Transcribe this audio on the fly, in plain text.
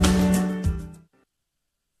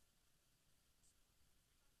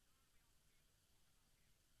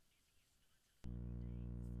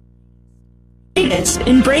latest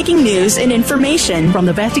in breaking news and information from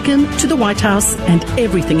the Vatican to the White House and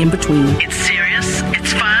everything in between. It's serious,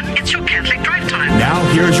 it's fun, it's your Catholic Drive Time. Now,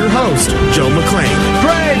 here's your host, Joe McClain.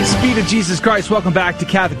 Praise be to Jesus Christ. Welcome back to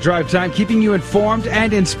Catholic Drive Time, keeping you informed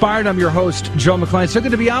and inspired. I'm your host, Joe McClain. So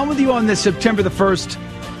good to be on with you on this September the 1st,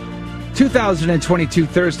 2022,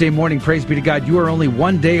 Thursday morning. Praise be to God. You are only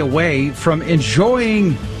one day away from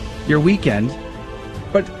enjoying your weekend.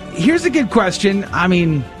 But here's a good question. I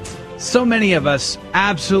mean, so many of us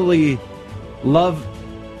absolutely love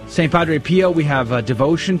St. Padre Pio. We have a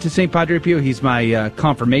devotion to St. Padre Pio. He's my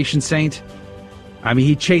confirmation saint. I mean,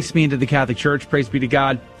 he chased me into the Catholic Church, praise be to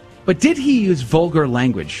God. But did he use vulgar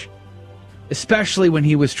language? Especially when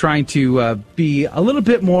he was trying to be a little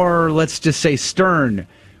bit more, let's just say, stern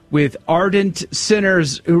with ardent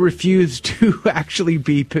sinners who refused to actually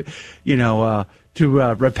be,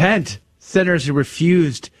 repent. Sinners who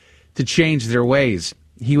refused to change their ways.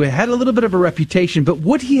 He had a little bit of a reputation, but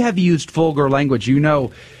would he have used vulgar language? You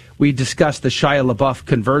know, we discussed the Shia LaBeouf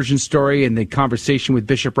conversion story and the conversation with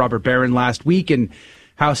Bishop Robert Barron last week and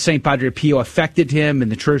how St. Padre Pio affected him in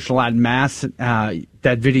the traditional Latin Mass.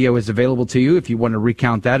 That video is available to you if you want to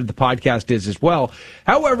recount that. The podcast is as well.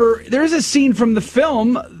 However, there's a scene from the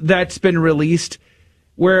film that's been released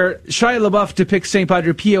where Shia LaBeouf depicts St.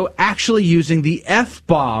 Padre Pio actually using the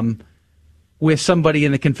F-bomb with somebody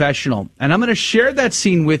in the confessional. And I'm going to share that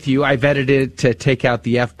scene with you. I've edited it to take out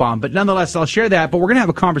the F-bomb, but nonetheless, I'll share that. But we're going to have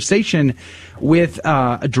a conversation with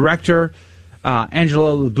a director,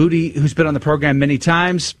 Angelo Labuti, who's been on the program many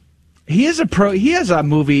times. He has a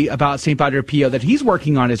movie about St. Padre Pio that he's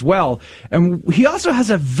working on as well. And he also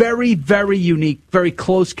has a very, very unique, very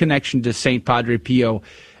close connection to St. Padre Pio.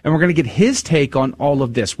 And we're going to get his take on all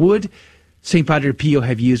of this. Would St. Padre Pio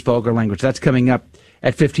have used vulgar language? That's coming up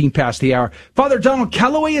at 15 past the hour. Father Donald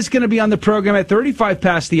Calloway is going to be on the program at 35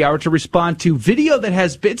 past the hour to respond to video that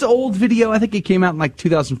it's old video. I think it came out in like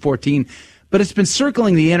 2014, but it's been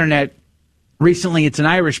circling the internet recently. It's an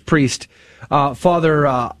Irish priest, Father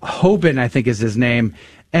Hoban, I think is his name.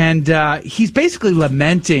 And he's basically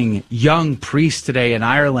lamenting young priests today in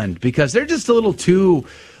Ireland because they're just a little too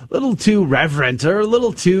reverent or a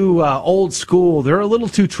little too old school. They're a little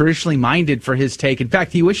too traditionally minded for his take. In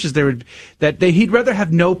fact, he wishes he'd rather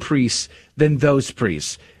have no priests than those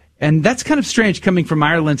priests. And that's kind of strange coming from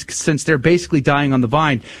Ireland since they're basically dying on the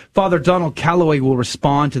vine. Father Donald Calloway will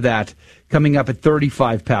respond to that coming up at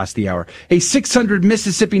 35 past the hour. 600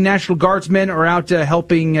 Mississippi National Guardsmen are out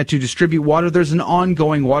helping to distribute water. There's an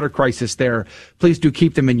ongoing water crisis there. Please do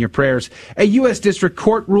keep them in your prayers. A U.S. District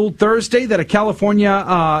Court ruled Thursday that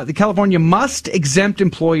California must exempt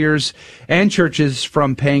employers and churches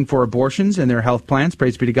from paying for abortions and their health plans.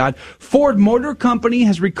 Praise be to God. Ford Motor Company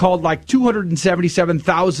has recalled like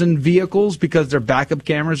 277,000 vehicles because their backup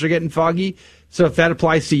cameras are getting foggy. So if that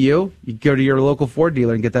applies to you, you go to your local Ford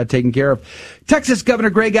dealer and get that taken care of. Texas Governor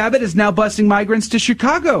Greg Abbott is now busing migrants to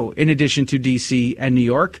Chicago in addition to D.C. and New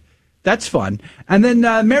York. That's fun. And then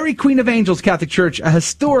Mary Queen of Angels Catholic Church, a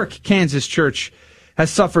historic Kansas church, has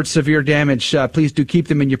suffered severe damage. Please do keep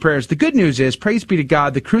them in your prayers. The good news is, praise be to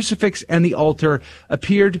God, the crucifix and the altar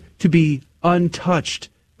appeared to be untouched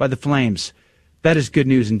by the flames. That is good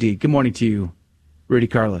news indeed. Good morning to you, Rudy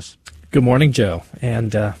Carlos. Good morning, Joe.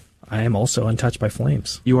 And I am also untouched by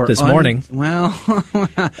flames. You are this morning. Well,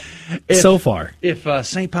 so far. If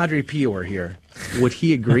St. Padre Pio were here, would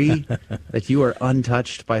he agree that you are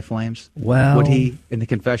untouched by flames? Well, would he in the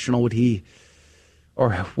confessional? Would he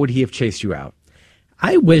have chased you out?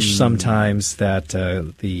 I wish sometimes that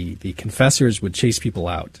the confessors would chase people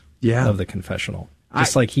out of the confessional.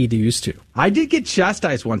 Just like he used to. I did get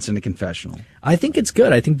chastised once in a confessional. I think it's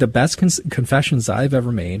good. I think the best confessions I've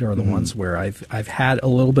ever made are the ones where I've had a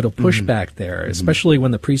little bit of pushback there, especially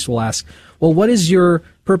when the priest will ask, well, what is your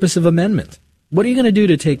purpose of amendment? What are you going to do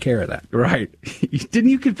to take care of that? Right. Didn't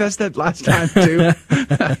you confess that last time, too?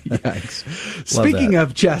 Yikes. Speaking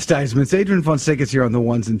of chastisements, Adrian Fonseca is here on the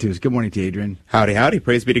ones and twos. Good morning to you, Adrian. Howdy, howdy.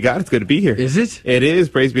 Praise be to God. It's good to be here. Is it? It is.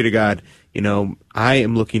 Praise be to God. You know, I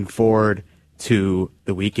am looking forward to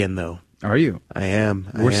the weekend, though. Are you? I am.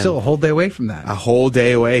 We're still a whole day away from that. A whole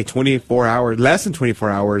day away. 24 hours. Less than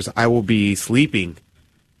 24 hours. I will be sleeping.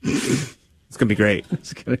 It's going to be great.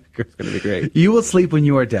 It's going to be great. You will sleep when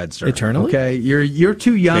you are dead, sir. Eternally? Okay. You're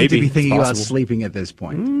too young Maybe. to be thinking about sleeping at this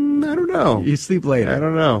point. I don't know. You sleep later. I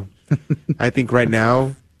don't know. I think right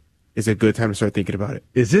now is a good time to start thinking about it.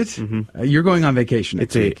 Is it? Mm-hmm. You're going on vacation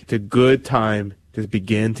next week. It's a good time to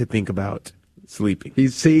begin to think about sleeping.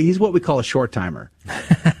 He's what we call a short timer.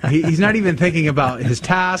 He's not even thinking about his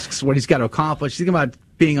tasks, what he's got to accomplish. He's thinking about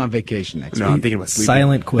being on vacation next No, week. I'm thinking about sleeping.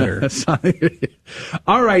 Silent quitter.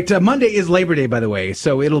 All right. Monday is Labor Day, by the way.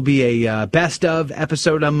 So it'll be a best of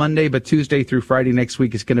episode on Monday, but Tuesday through Friday next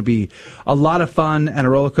week is going to be a lot of fun and a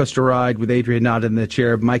roller coaster ride with Adrian Nott in the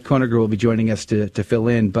chair. Mike Koniger will be joining us to fill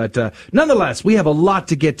in. But nonetheless, we have a lot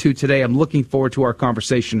to get to today. I'm looking forward to our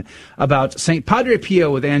conversation about St. Padre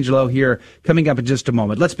Pio with Angelo here coming up in just a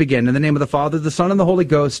moment. Let's begin. In the name of the Father, the Son, and the Holy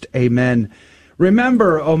Ghost. Amen.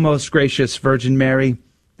 Remember, O most gracious Virgin Mary,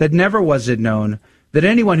 that never was it known that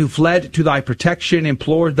anyone who fled to thy protection,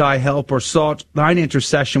 implored thy help, or sought thine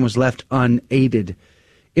intercession was left unaided.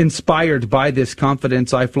 Inspired by this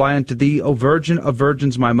confidence, I fly unto thee, O Virgin of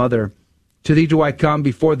Virgins, my mother. To thee do I come,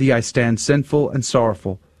 before thee I stand, sinful and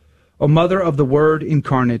sorrowful. O Mother of the Word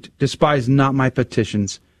incarnate, despise not my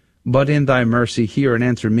petitions, but in thy mercy hear and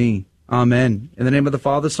answer me. Amen. In the name of the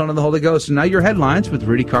Father, Son, and the Holy Ghost. And now your headlines with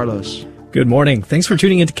Rudy Carlos. Good morning. Thanks for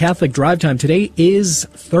tuning into Catholic Drive Time. Today is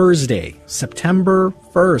Thursday, September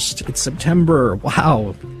 1st. It's September.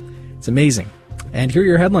 Wow. It's amazing. And here are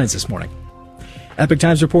your headlines this morning. Epoch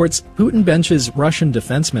Times reports Putin benches Russian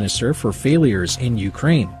defense minister for failures in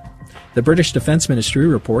Ukraine. The British Defense Ministry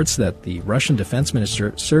reports that the Russian Defense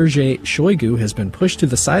Minister Sergei Shoigu has been pushed to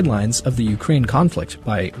the sidelines of the Ukraine conflict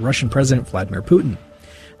by Russian President Vladimir Putin.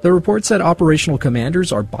 The report said operational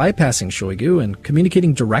commanders are bypassing Shoigu and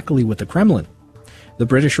communicating directly with the Kremlin. The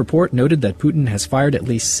British report noted that Putin has fired at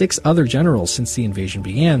least 6 other generals since the invasion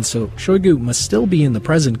began, so Shoigu must still be in the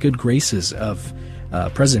present good graces of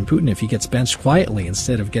President Putin if he gets benched quietly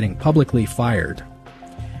instead of getting publicly fired.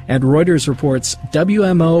 And Reuters reports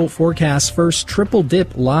WMO forecasts first triple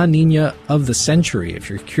dip La Nina of the century. If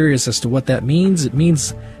you're curious as to what that means, it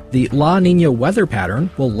means the La Nina weather pattern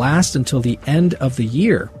will last until the end of the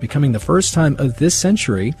year, becoming the first time of this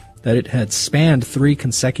century that it had spanned 3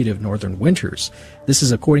 consecutive northern winters. This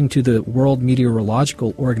is according to the World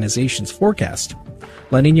Meteorological Organization's forecast.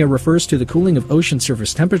 La Nina refers to the cooling of ocean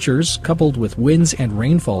surface temperatures coupled with winds and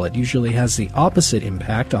rainfall. It usually has the opposite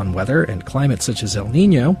impact on weather and climate such as El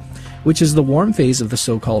Niño, which is the warm phase of the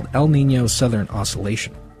so-called El Niño Southern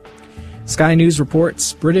Oscillation. Sky News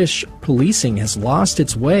reports British policing has lost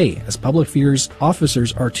its way as public fears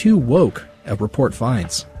officers are too woke, a report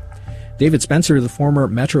finds. David Spencer, the former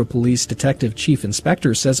Metro Police Detective Chief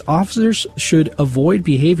Inspector, says officers should avoid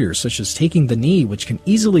behavior such as taking the knee, which can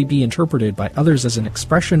easily be interpreted by others as an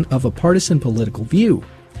expression of a partisan political view.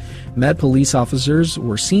 Met police officers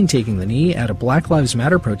were seen taking the knee at a Black Lives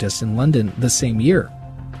Matter protest in London the same year.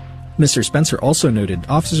 Mr. Spencer also noted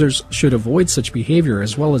officers should avoid such behavior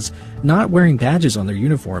as well as not wearing badges on their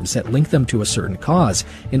uniforms that link them to a certain cause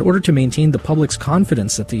in order to maintain the public's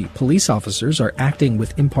confidence that the police officers are acting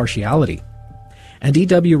with impartiality. And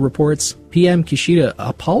DW reports PM Kishida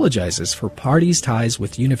apologizes for party's ties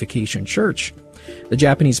with Unification Church. The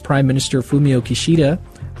Japanese Prime Minister Fumio Kishida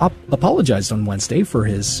apologized on Wednesday for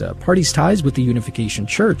his party's ties with the Unification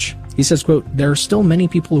Church. He says, quote, "There are still many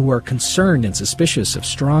people who are concerned and suspicious of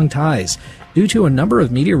strong ties due to a number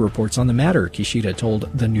of media reports on the matter," Kishida told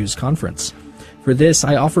the news conference. "For this,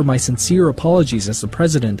 I offer my sincere apologies as the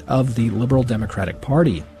president of the Liberal Democratic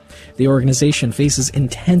Party." The organization faces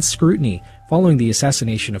intense scrutiny following the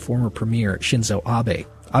assassination of former Premier Shinzo Abe.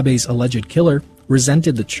 Abe's alleged killer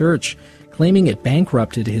resented the church, claiming it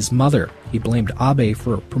bankrupted his mother. He blamed Abe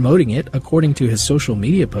for promoting it, according to his social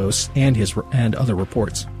media posts and other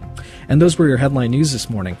reports. And those were your headline news this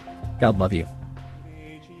morning. God love you.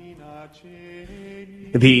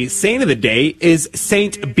 The saint of the day is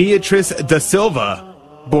Saint Beatrice da Silva.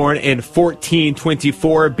 Born in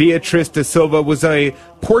 1424, Beatrice da Silva was a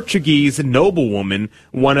Portuguese noblewoman,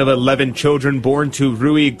 one of 11 children born to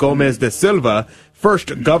Rui Gomes da Silva,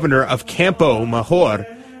 first governor of Campo Maior,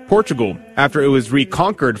 Portugal, after it was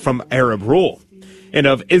reconquered from Arab rule, and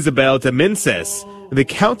of Isabel de Mences, the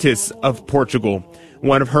Countess of Portugal.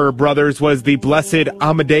 One of her brothers was the Blessed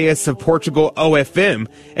Amadeus of Portugal OFM,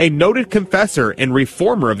 a noted confessor and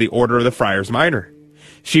reformer of the Order of the Friars Minor.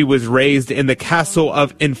 She was raised in the castle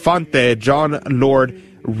of Infante John Lord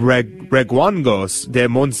Reguangos de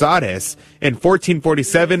Monzares. In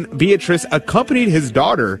 1447, Beatrice accompanied his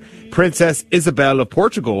daughter, Princess Isabel of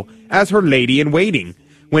Portugal, as her lady-in-waiting,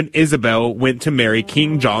 when Isabel went to marry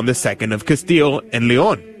King John II of Castile and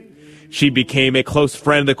Leon. She became a close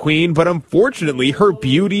friend of the queen, but unfortunately her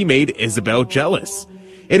beauty made Isabel jealous.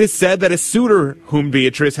 It is said that a suitor whom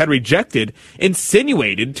Beatrice had rejected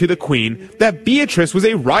insinuated to the queen that Beatrice was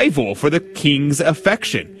a rival for the king's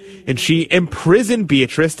affection, and she imprisoned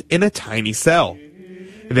Beatrice in a tiny cell.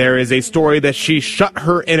 There is a story that she shut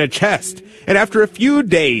her in a chest, and after a few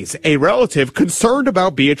days, a relative concerned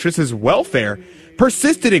about Beatrice's welfare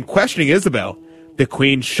persisted in questioning Isabel. The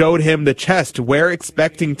queen showed him the chest where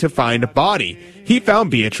expecting to find a body. He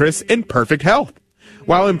found Beatrice in perfect health.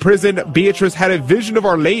 While in prison, Beatrice had a vision of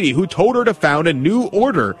Our Lady who told her to found a new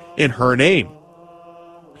order in her name.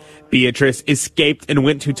 Beatrice escaped and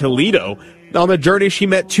went to Toledo. On the journey, she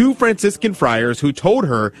met two Franciscan friars who told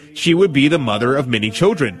her she would be the mother of many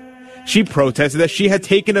children. She protested that she had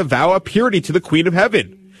taken a vow of purity to the Queen of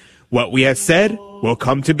Heaven. What we have said will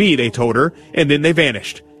come to be, they told her, and then they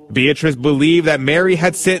vanished. Beatrice believed that Mary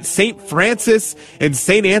had sent St. Francis and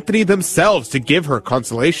St. Anthony themselves to give her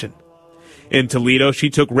consolation. In Toledo, she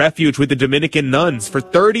took refuge with the Dominican nuns for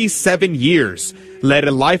 37 years, led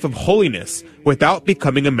a life of holiness without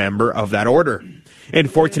becoming a member of that order. In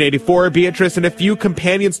 1484, Beatrice and a few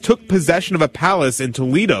companions took possession of a palace in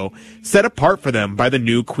Toledo, set apart for them by the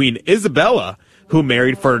new Queen Isabella, who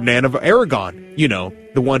married Ferdinand of Aragon, you know,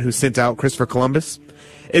 the one who sent out Christopher Columbus.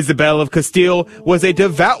 Isabel of Castile was a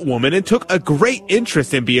devout woman and took a great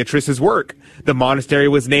interest in Beatrice's work. The monastery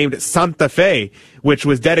was named Santa Fe, which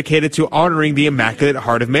was dedicated to honoring the Immaculate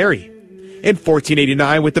Heart of Mary. In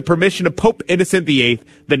 1489, with the permission of Pope Innocent VIII,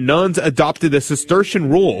 the nuns adopted the Cistercian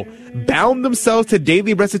rule, bound themselves to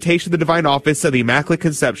daily recitation of the divine office of the Immaculate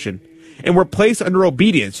Conception, and were placed under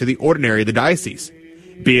obedience to the ordinary of the diocese.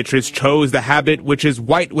 Beatrice chose the habit, which is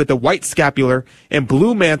white with a white scapular and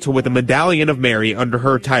blue mantle with a medallion of Mary under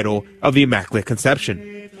her title of the Immaculate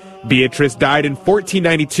Conception. Beatrice died in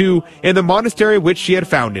 1492 in the monastery which she had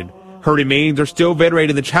founded. Her remains are still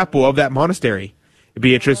venerated in the chapel of that monastery.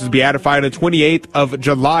 Beatrice was beatified on the 28th of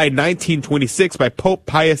July 1926 by Pope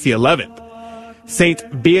Pius XI.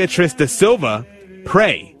 Saint Beatrice da Silva,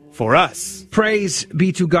 pray for us. Praise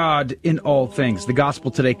be to God in all things. The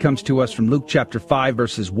gospel today comes to us from Luke chapter 5,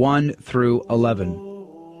 verses 1 through 11.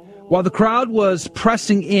 While the crowd was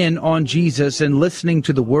pressing in on Jesus and listening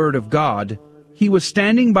to the word of God, he was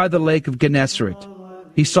standing by the lake of Gennesaret.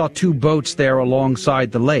 He saw two boats there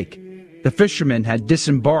alongside the lake. The fishermen had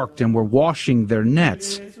disembarked and were washing their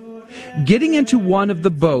nets. Getting into one of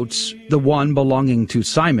the boats, the one belonging to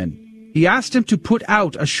Simon, he asked him to put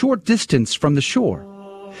out a short distance from the shore.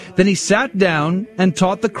 Then he sat down and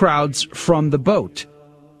taught the crowds from the boat.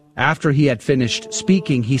 After he had finished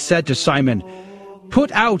speaking, he said to Simon,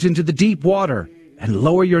 "Put out into the deep water and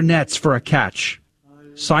lower your nets for a catch."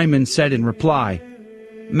 Simon said in reply,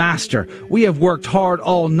 "Master, we have worked hard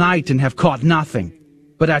all night and have caught nothing.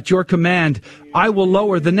 But at your command, I will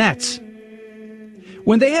lower the nets."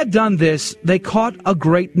 When they had done this, they caught a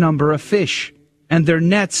great number of fish, and their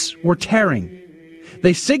nets were tearing.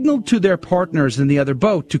 They signaled to their partners in the other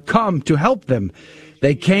boat to come to help them.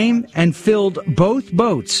 They came and filled both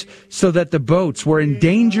boats so that the boats were in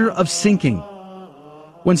danger of sinking.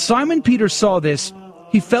 When Simon Peter saw this,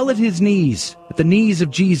 he fell at his knees, at the knees of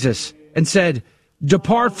Jesus, and said,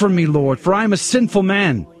 "Depart from me, Lord, for I am a sinful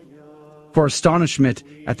man." For astonishment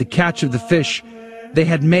at the catch of the fish they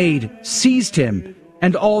had made seized him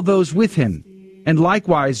and all those with him, and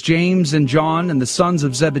likewise James and John and the sons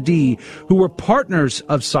of Zebedee, who were partners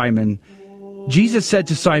of Simon. Jesus said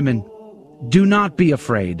to Simon, "Do not be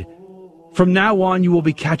afraid. From now on you will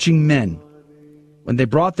be catching men." When they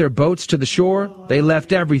brought their boats to the shore, they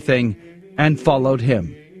left everything and followed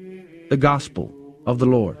him. The Gospel of the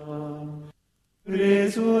Lord.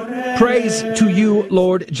 Praise to you,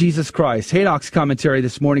 Lord Jesus Christ. Haydock's commentary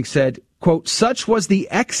this morning said, quote, "Such was the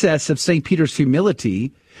excess of St. Peter's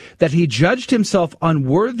humility that he judged himself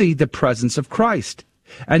unworthy the presence of Christ,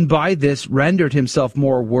 and by this rendered himself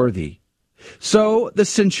more worthy. So the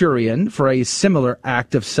centurion, for a similar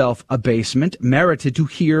act of self-abasement, merited to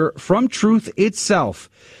hear from truth itself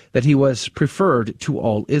that he was preferred to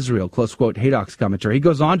all Israel." Close quote, Haydock's commentary. He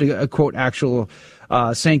goes on to quote actual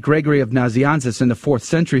St. Gregory of Nazianzus in the 4th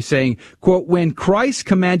century, saying, quote, "When Christ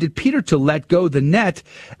commanded Peter to let go the net,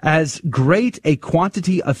 as great a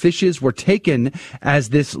quantity of fishes were taken as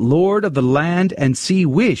this Lord of the land and sea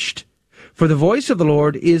wished. For the voice of the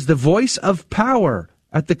Lord is the voice of power,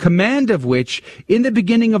 at the command of which, in the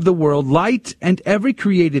beginning of the world, light and every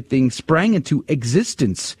created thing sprang into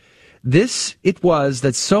existence. This it was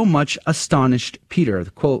that so much astonished Peter."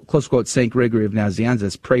 Close quote, St. Gregory of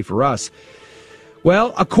Nazianzus. Pray for us.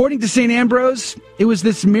 Well, according to St. Ambrose, it was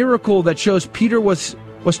this miracle that shows Peter was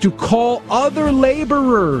to call other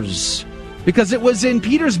laborers, because it was in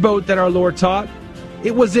Peter's boat that our Lord taught.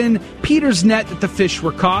 It was in Peter's net that the fish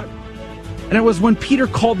were caught. And it was when Peter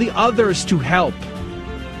called the others to help.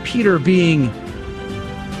 Peter being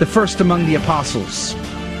the first among the apostles.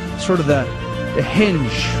 Sort of the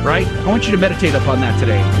hinge, right? I want you to meditate upon that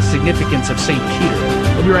today, the significance of St.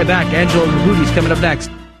 Peter. We'll be right back. Angelo Rubudi's coming up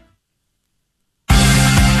next.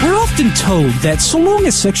 often told that so long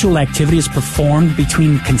as sexual activity is performed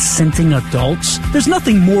between consenting adults, there's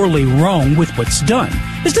nothing morally wrong with what's done.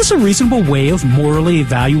 Is this a reasonable way of morally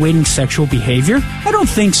evaluating sexual behavior? I don't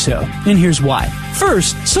think so, and here's why.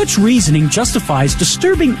 First, such reasoning justifies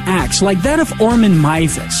disturbing acts like that of Orman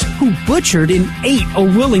Meiwes, who butchered and ate a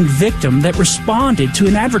willing victim that responded to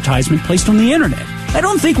an advertisement placed on the internet. I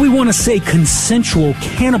don't think we want to say consensual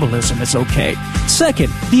cannibalism is okay.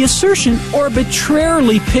 Second, the assertion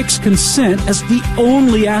arbitrarily picks consent as the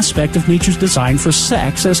only aspect of nature's design for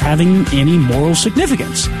sex as having any moral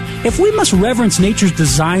significance. If we must reverence nature's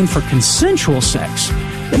design for consensual sex,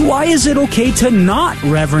 then why is it okay to not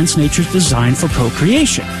reverence nature's design for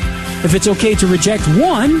procreation? If it's okay to reject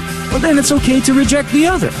one, well, then it's okay to reject the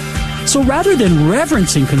other. So rather than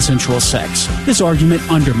reverencing consensual sex, this argument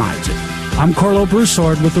undermines it. I'm Carlo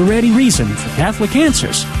Broussard with the ready reason for Catholic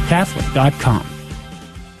Answers, Catholic.com.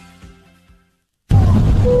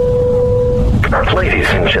 Ladies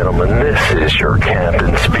and gentlemen, this is your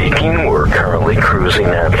captain speaking. We're currently cruising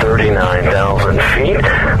at 39,000 feet.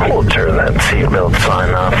 We'll turn that seatbelt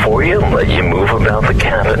sign off for you and let you move about the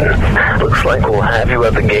cabin. Looks like we'll have you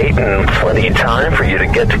at the gate in plenty of time for you to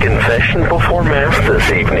get to confession before Mass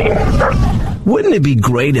this evening. Wouldn't it be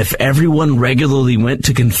great if everyone regularly went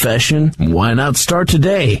to confession? Why not start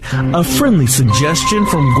today? A friendly suggestion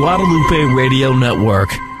from Guadalupe Radio Network.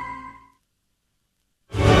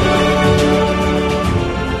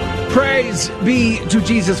 Praise be to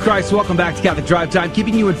Jesus Christ. Welcome back to Catholic Drive Time,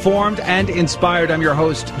 keeping you informed and inspired. I'm your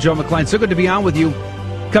host, Joe McClain. So good to be on with you.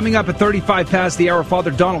 Coming up at 35 past the hour,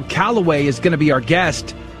 Father Donald Calloway is going to be our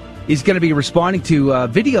guest. He's going to be responding to a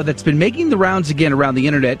video that's been making the rounds again around the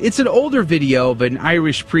internet. It's an older video of an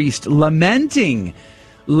Irish priest lamenting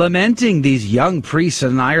these young priests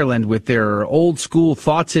in Ireland with their old school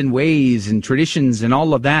thoughts and ways and traditions and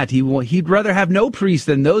all of that. He'd rather have no priests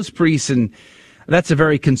than those priests, and that's a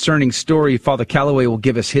very concerning story. Father Calloway will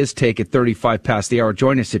give us his take at 35 past the hour.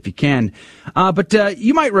 Join us if you can. But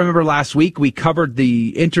you might remember last week we covered the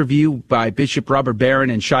interview by Bishop Robert Barron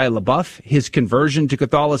and Shia LaBeouf, his conversion to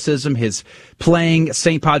Catholicism, his playing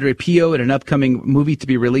St. Padre Pio in an upcoming movie to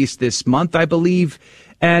be released this month, I believe,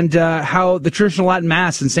 and how the traditional Latin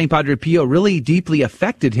Mass and St. Padre Pio really deeply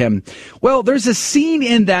affected him. Well, there's a scene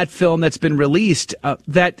in that film that's been released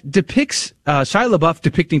that depicts Shia LaBeouf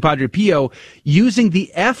depicting Padre Pio using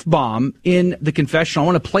the F-bomb in the confessional.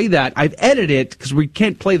 I want to play that. I've edited it because we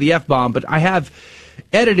can't play the F-bomb, but I have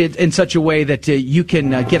edited in such a way that you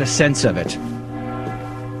can get a sense of it.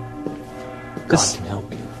 God can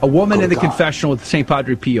help you. A woman in the confessional with St.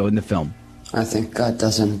 Padre Pio in the film. I think God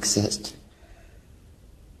doesn't exist.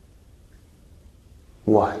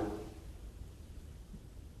 Why?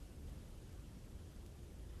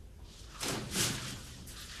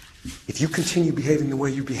 If you continue behaving the way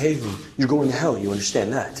you're behaving, you're going to hell. You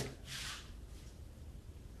understand that?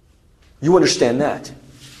 You understand that?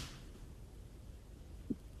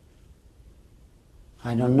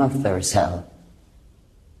 I don't know if there's hell.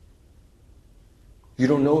 You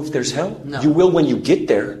don't know if there's hell? No. You will when you get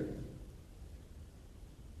there.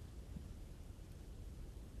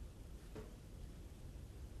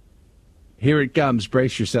 Here it comes.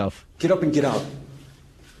 Brace yourself. Get up and get out.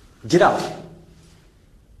 Get out.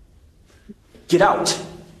 Get out.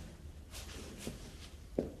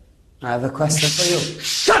 I have a question for you.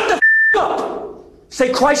 Shut the up!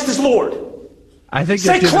 Say Christ is Lord. I think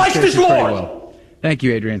Say Christ is Lord. Well. Thank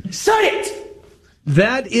you, Adrian. Say it!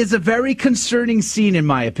 That is a very concerning scene, in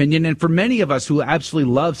my opinion, and for many of us who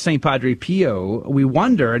absolutely love St. Padre Pio, we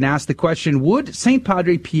wonder and ask the question, would St.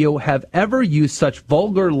 Padre Pio have ever used such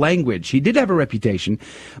vulgar language? He did have a reputation,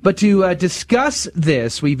 but to discuss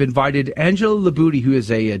this, we've invited Angelo Labuti, who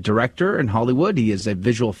is a director in Hollywood. He is a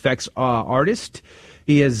visual effects artist.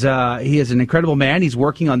 He is an incredible man. He's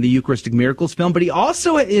working on the Eucharistic Miracles film, but he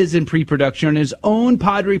also is in pre-production on his own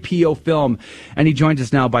Padre Pio film, and he joins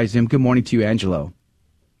us now by Zoom. Good morning to you, Angelo.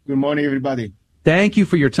 Good morning, everybody. Thank you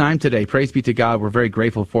for your time today. Praise be to God. We're very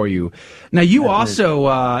grateful for you. Now, you also,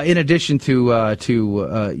 in addition to all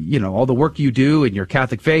the work you do in your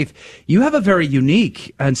Catholic faith, you have a very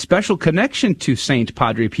unique and special connection to Saint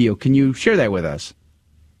Padre Pio. Can you share that with us?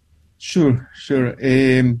 Sure.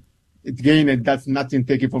 Again, that's nothing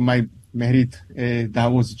taken from my merit. That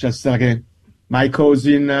was just my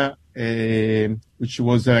cousin, which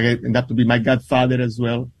was ended up to be my godfather as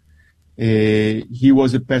well. He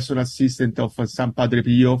was a personal assistant of San Padre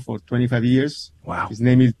Pio for 25 years. Wow. His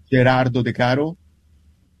name is Gerardo De Caro.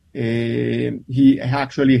 He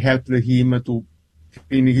actually helped him to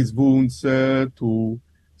clean his wounds, to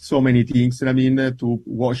so many things. To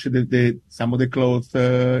wash some of the clothes,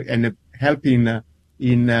 and helping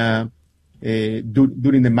in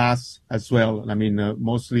during the mass as well. I mean,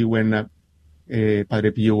 mostly when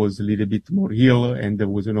Padre Pio was a little bit more ill and there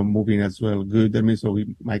was, moving as well good. I mean, so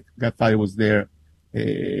my godfather was there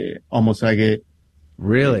almost like a...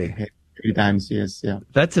 Really? 3 times, yes, yeah.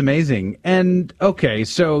 That's amazing. And, okay,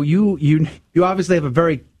 so you obviously have a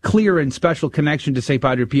very clear and special connection to St.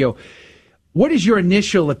 Padre Pio. What is your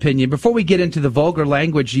initial opinion, before we get into the vulgar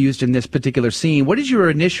language used in this particular scene, what is your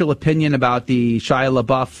initial opinion about the Shia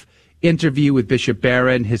LaBeouf interview with Bishop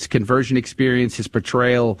Barron, his conversion experience, his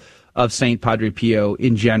portrayal of St. Padre Pio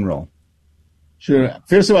in general? Sure.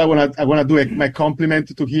 First of all, I wanna do my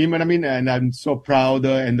compliment to him. And I'm so proud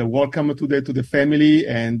and welcome to the family.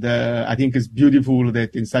 And I think it's beautiful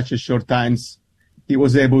that in such a short times he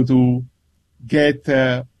was able to get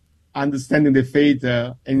understanding the faith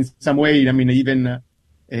in some way. Even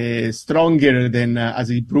stronger than as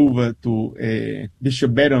he proved to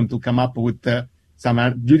Bishop Barron to come up with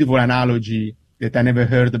some beautiful analogy that I never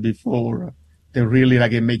heard before. That really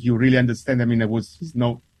make you really understand. He's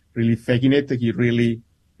not really faking it. He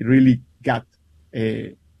really got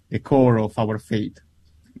the core of our faith.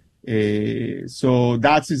 So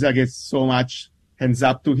that is, I guess, so much hands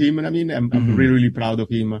up to him. I'm really proud of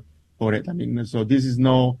him for it. So this is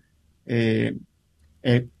no a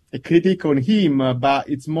critic on him, but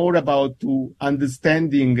it's more about to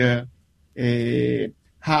understanding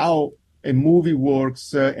how a movie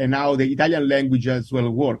works and how the Italian language as well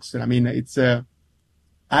works. It's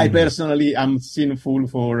I personally am sinful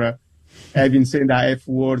for having said the F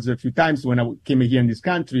words a few times when I came here in this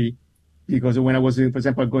country, because when I was, for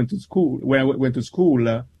example, when I went to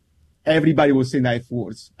school, everybody was saying the F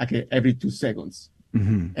words, every 2 seconds.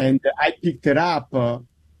 And I picked it up,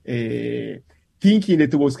 thinking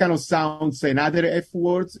that it was kind of sounds another F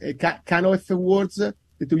words, kind of F words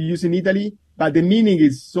that we use in Italy, but the meaning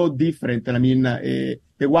is so different. The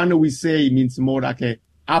one we say means more like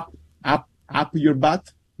up your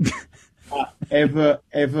butt. Have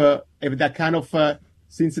that kind of,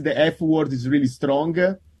 since the F word is really strong,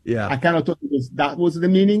 I kind of thought that was the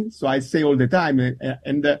meaning. So I say all the time.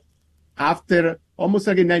 And after almost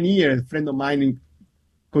 9 years, a friend of mine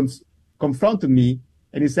confronted me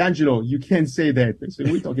and he said, Angelo, you can't say that. I said,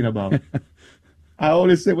 what are you talking about? I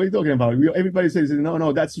always say, what are you talking about? Everybody says,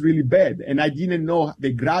 no, that's really bad. And I didn't know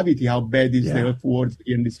the gravity, how bad is the F word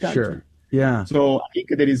in this country. Sure. Yeah. So I think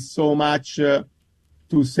there is so much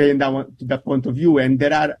to say in to that point of view. And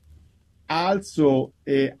there are also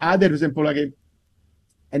other, for example,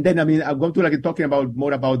 and then, I'm going to talking about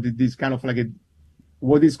more about this kind of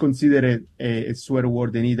what is considered a swear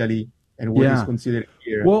word in Italy and what is considered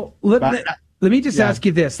here. Well, let me just ask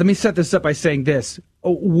you this. Let me set this up by saying this.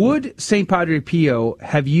 Would St. Padre Pio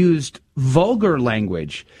have used vulgar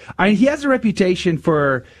language? He has a reputation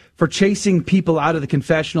for chasing people out of the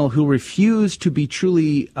confessional who refuse to be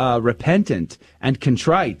truly repentant and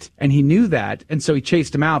contrite, and he knew that, and so he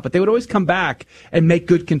chased them out. But they would always come back and make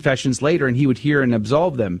good confessions later, and he would hear and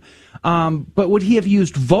absolve them. But would he have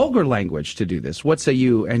used vulgar language to do this? What say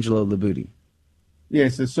you, Angelo Libutti?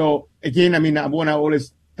 Yes. So again, I want to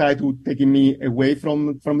always try to take me away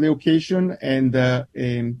from the occasion and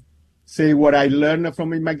say what I learned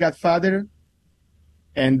from my godfather.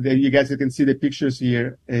 And you guys can see the pictures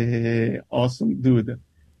here. Awesome dude.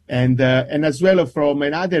 And as well from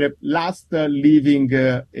another last living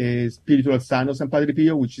spiritual son of San Padre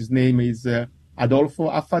Pio, which his name is Adolfo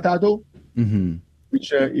Affatato,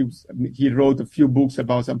 which he wrote a few books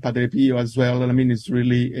about San Padre Pio as well. It's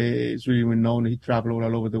really well known. He traveled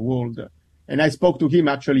all over the world. And I spoke to him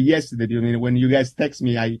actually yesterday. When you guys text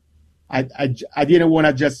me, I didn't want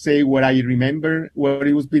to just say what I remember, what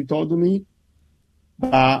he was being told to me.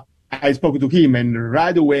 I spoke to him, and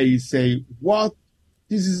right away he say, "What?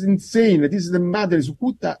 This is insane. This is the madness.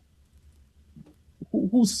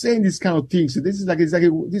 Who's saying these kind of things? This is a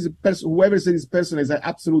person. Whoever said this person is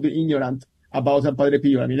absolutely ignorant about San Padre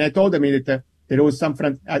Pio." I told him that there was some.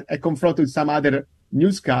 I confronted some other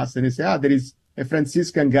newscast, and he said, "There is a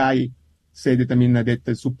Franciscan guy said that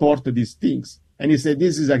that support these things," and he said,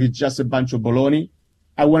 "This is just a bunch of baloney.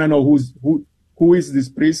 I want to know who is this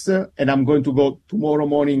priest, and I'm going to go tomorrow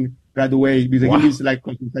morning right away because he lives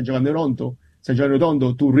San Giovanni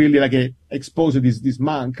Rotondo to really expose this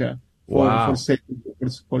monk for say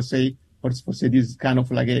this kind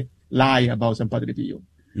of a lie about San Padre Pio."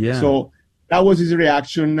 Yeah. So that was his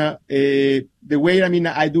reaction. The way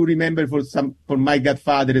I do remember for my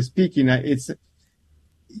godfather speaking, it's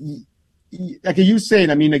like you saying.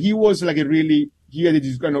 He was he had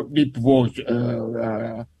this kind of deep voice.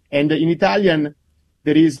 And in Italian,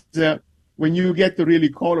 there is, when you get really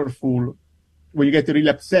colorful, when you get really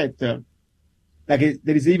upset,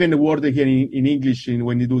 there is even a word here in English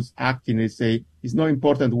when they do acting, they say, it's not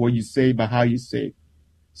important what you say, but how you say it.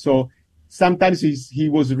 So sometimes he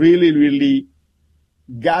was really, really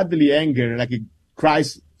godly anger, like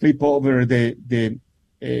Christ flip over the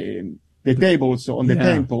tables on the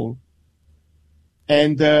temple.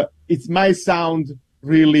 And it might sound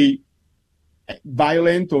really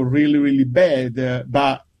violent or really, really bad,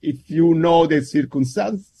 but if you know the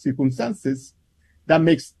circumstances, that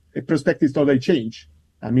makes a perspective totally change.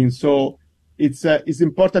 I mean, so it's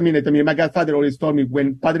important. My godfather always told me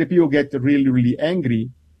when Padre Pio get really, really angry,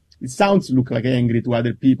 it look like angry to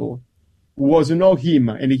other people who was not him.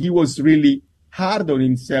 And he was really hard on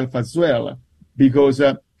himself as well, because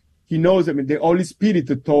he knows, the Holy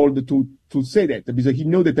Spirit told to say that, because he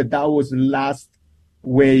knew that was the last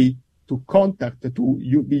way to contact,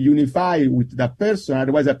 to be unified with that person.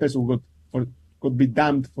 Otherwise, that person could be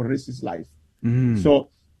damned for the rest of his life. So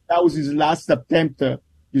that was his last attempt.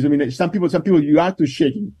 Because, some people, you have to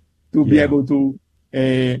shake him to be able to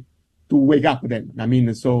wake up them.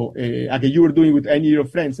 Like you were doing with any of your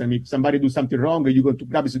friends. If somebody do something wrong, you go to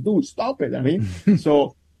grab it and say, dude, stop it.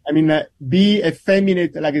 So, be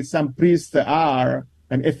effeminate like some priests are,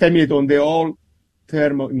 and effeminate on the old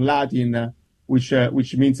term in Latin, which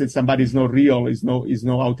means that somebody is not real, is not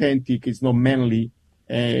authentic, is not manly,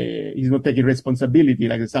 is not taking responsibility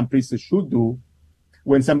like some priests should do.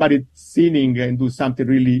 When somebody sinning and do something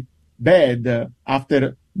really bad,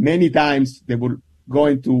 after many times they will go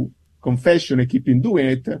into confession and keep in doing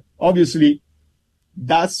it, obviously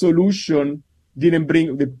that solution didn't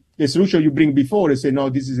bring the solution you bring before and say, no,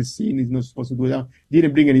 this is a sin, it's not supposed to do that,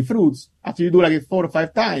 didn't bring any fruits. After you do like 4 or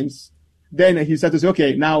 5 times, then he started to say,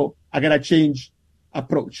 okay, now I gotta change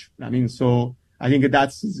approach. So I think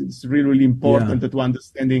it's really, really important to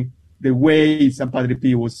understanding the way some Padre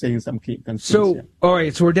Pio was saying some things. So, all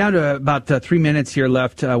right, so we're down to about 3 minutes here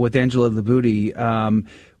left with Angelo Libutti.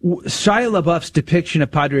 Shia LaBeouf's depiction of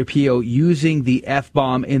Padre Pio using the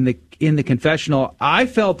F-bomb in the confessional, I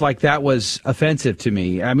felt like that was offensive to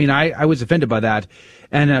me. I was offended by that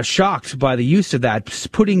and shocked by the use of that,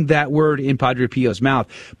 putting that word in Padre Pio's mouth.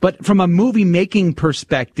 But from a movie-making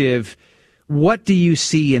perspective, what do you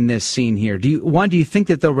see in this scene here? Do you think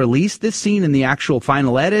that they'll release this scene in the actual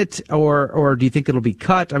final edit, or do you think it'll be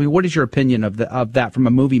cut? What is your opinion of that from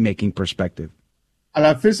a movie-making perspective?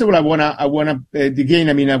 First of all, I wanna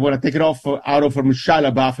again, I wanna take it out from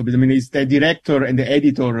Shia LaBeouf, because it's the director and the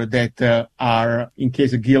editor that are in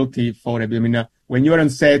case guilty for it. When you're on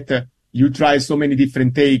set, you try so many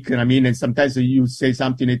different takes, and sometimes you say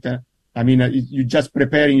something that, you're just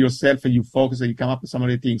preparing yourself and you focus and you come up with some of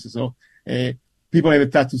the things. So, people have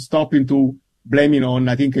tried to stop him to blaming on,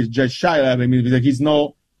 I think, Judge Shia,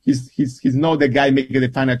 because he's not the guy making the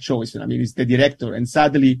final choice. He's the director, and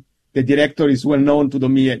sadly, the director is well known to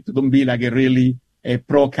don't be like a really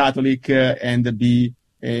pro-Catholic and be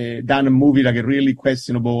done a movie like a really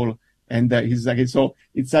questionable. And he's like, so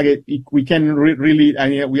it's like we can really,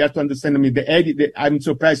 we have to understand. I'm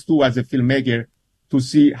surprised too as a filmmaker to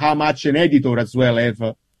see how much an editor as well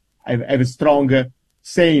have a strong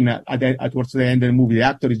saying towards the end of the movie. The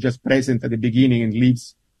actor is just present at the beginning and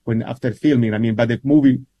leaves after filming. But the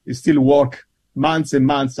movie is still work months and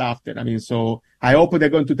months after. So I hope they're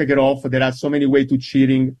going to take it off. There are so many ways to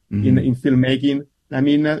cheating in filmmaking.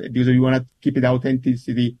 Because you want to keep the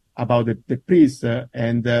authenticity about the priest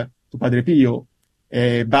and to Padre Pio.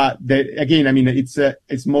 But again,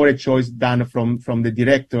 it's more a choice done from the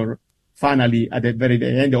director finally at the very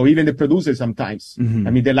end, or even the producer sometimes.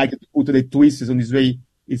 They like to put the twists on this way.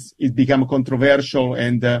 It's become controversial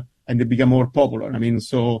and they become more popular.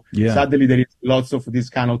 Sadly there is lots of these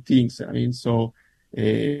kind of things.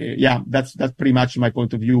 That's pretty much my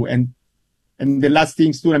point of view. And the last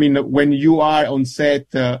things too, when you are on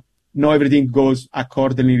set, not everything goes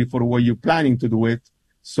accordingly for what you're planning to do it.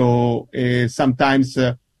 So, sometimes,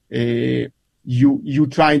 you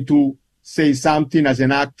trying to say something as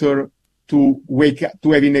an actor to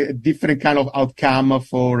having a different kind of outcome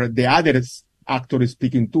for the other actor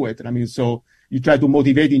speaking to it. So you try to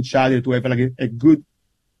motivate each other to have like a good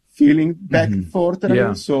feeling back and forth.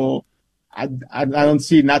 So I don't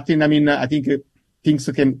see nothing. I think things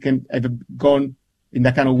can have gone in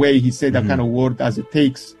that kind of way. He said that kind of word as it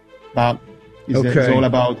takes, but it's all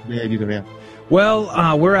about the editor.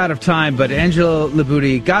 Well, we're out of time, but Angelo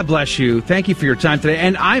Libutti, God bless you. Thank you for your time today.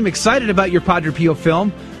 And I'm excited about your Padre Pio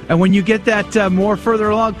film. And when you get that more further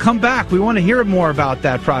along, come back. We want to hear more about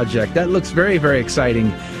that project. That looks very, very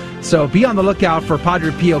exciting. So be on the lookout for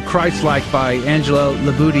Padre Pio Christ-like by Angelo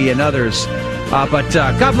Libutti and others. But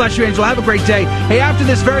God bless you, Angela. Have a great day. Hey, after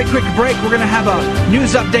this very quick break, we're going to have a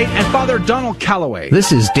news update and Father Donald Calloway.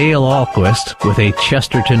 This is Dale Ahlquist with a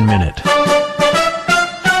Chesterton Minute.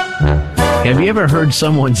 Have you ever heard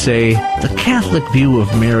someone say, the Catholic view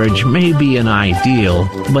of marriage may be an ideal,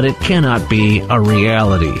 but it cannot be a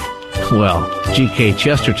reality? Well, G.K.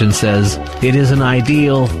 Chesterton says, it is an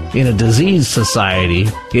ideal in a diseased society.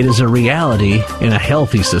 It is a reality in a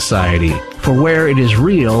healthy society. For where it is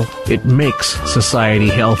real, it makes society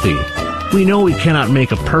healthy. We know we cannot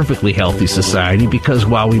make a perfectly healthy society because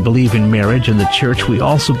while we believe in marriage and the church, we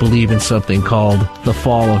also believe in something called the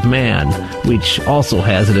fall of man, which also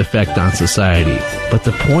has an effect on society. But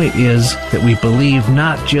the point is that we believe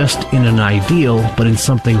not just in an ideal, but in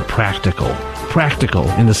something practical. Practical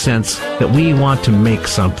in the sense that we want to make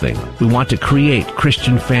something. We want to create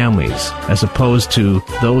Christian families as opposed to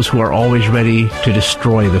those who are always ready to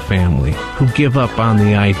destroy the family, who give up on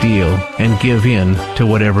the ideal and give in to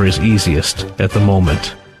whatever is easiest at the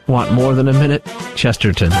moment. Want more than a minute?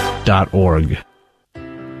 Chesterton.org.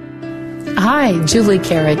 Hi, Julie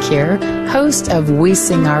Carrick here, host of We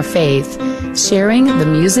Sing Our Faith, sharing the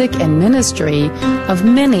music and ministry of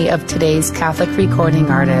many of today's Catholic recording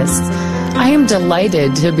artists. I am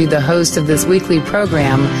delighted to be the host of this weekly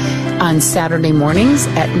program on Saturday mornings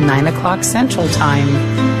at 9 o'clock Central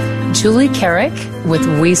Time. Julie Carrick with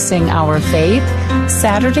We Sing Our Faith,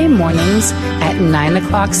 Saturday mornings at 9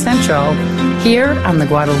 o'clock Central, here on the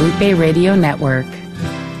Guadalupe Radio Network.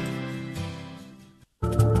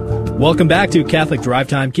 Welcome back to Catholic Drive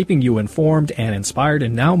Time, keeping you informed and inspired.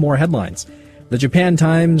 And now more headlines. The Japan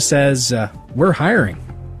Times says, we're hiring.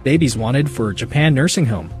 Babies wanted for Japan nursing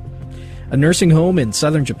home. A nursing home in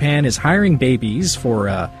southern Japan is hiring babies for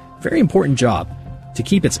a very important job, to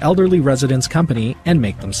keep its elderly residents company and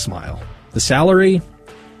make them smile. The salary?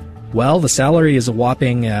 Well, the salary is a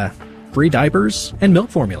whopping free diapers and milk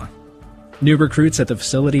formula. New recruits at the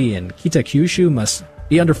facility in Kitakyushu must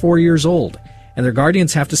be under 4 years old, and their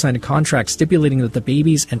guardians have to sign a contract stipulating that the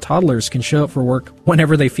babies and toddlers can show up for work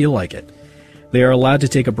whenever they feel like it. They are allowed to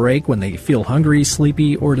take a break when they feel hungry,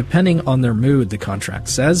 sleepy, or depending on their mood, the contract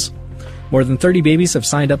says. More than 30 babies have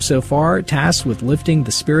signed up so far, tasked with lifting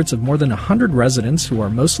the spirits of more than 100 residents who are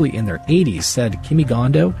mostly in their 80s, said Kimi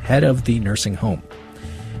Gondo, head of the nursing home.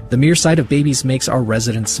 The mere sight of babies makes our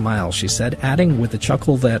residents smile, she said, adding with a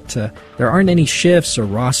chuckle that there aren't any shifts or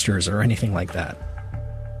rosters or anything like that.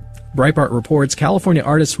 Breitbart reports California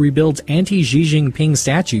artist rebuilds anti-Xi Jinping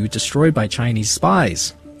statue destroyed by Chinese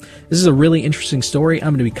spies. This is a really interesting story.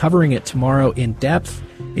 I'm going to be covering it tomorrow in depth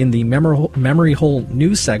in the Memory Hole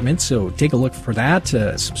news segment, so take a look for that.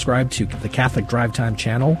 Subscribe to the Catholic Drive Time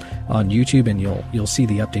channel on YouTube, and you'll see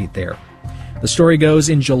the update there. The story goes,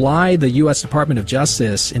 in July, the U.S. Department of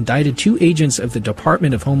Justice indicted 2 agents of the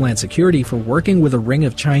Department of Homeland Security for working with a ring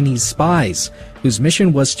of Chinese spies, whose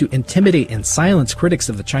mission was to intimidate and silence critics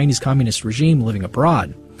of the Chinese communist regime living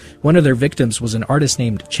abroad. One of their victims was an artist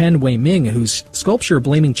named Chen Wei-ming, whose sculpture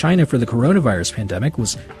blaming China for the coronavirus pandemic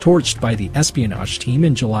was torched by the espionage team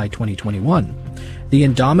in July 2021. The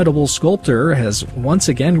indomitable sculptor has once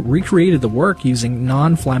again recreated the work using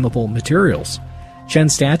non-flammable materials.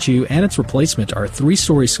 Chen's statue and its replacement are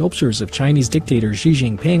 3-story sculptures of Chinese dictator Xi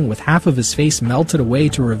Jinping with half of his face melted away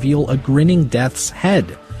to reveal a grinning death's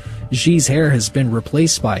head. Xi's hair has been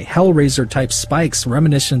replaced by Hellraiser-type spikes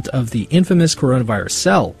reminiscent of the infamous coronavirus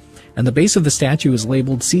cell, and the base of the statue is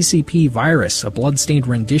labeled CCP Virus, a blood-stained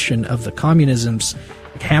rendition of the communism's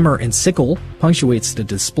hammer and sickle punctuates the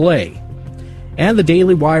display. And the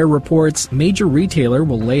Daily Wire reports major retailer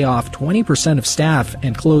will lay off 20% of staff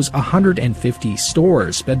and close 150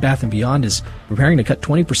 stores. Bed Bath & Beyond is preparing to cut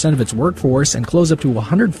 20% of its workforce and close up to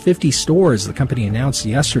 150 stores, the company announced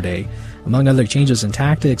yesterday. Among other changes in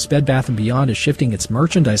tactics, Bed Bath & Beyond is shifting its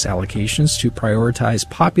merchandise allocations to prioritize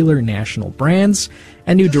popular national brands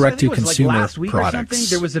and new direct-to-consumer products.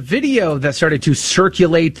 There was a video that started to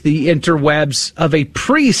circulate the interwebs of a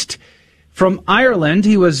priest from Ireland.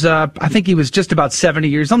 He was, I think he was just about 70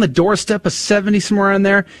 years, on the doorstep of 70, somewhere in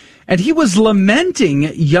there. And he was lamenting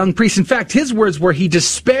young priests. In fact, his words were he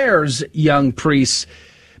despairs young priests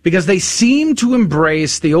because they seem to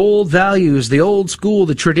embrace the old values, the old school,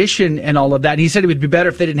 the tradition, and all of that. And he said it would be better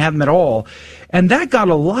if they didn't have them at all. And that got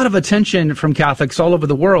a lot of attention from Catholics all over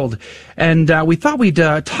the world. And we thought we'd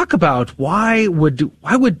talk about why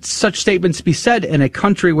would such statements be said in a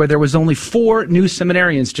country where there was only 4 new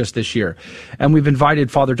seminarians just this year. And we've invited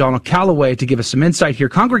Father Donald Calloway to give us some insight here.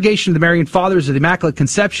 Congregation of the Marian Fathers of the Immaculate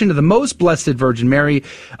Conception of the Most Blessed Virgin Mary,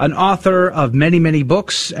 an author of many, many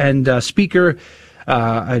books and speaker,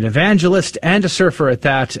 an evangelist and a surfer at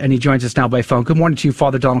that, and he joins us now by phone. Good morning to you,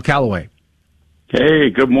 Father Donald Calloway. Hey,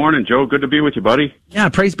 good morning, Joe. Good to be with you, buddy. Yeah,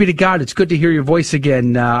 praise be to God. It's good to hear your voice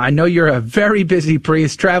again. I know you're a very busy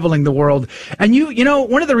priest traveling the world. And you know,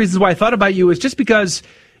 one of the reasons why I thought about you is just because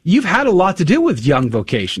you've had a lot to do with young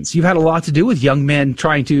vocations. You've had a lot to do with young men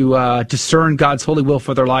trying to discern God's holy will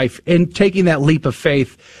for their life and taking that leap of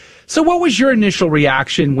faith. So what was your initial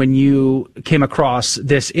reaction when you came across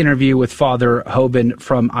this interview with Father Hoban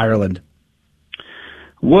from Ireland?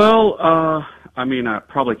 Well, I mean, I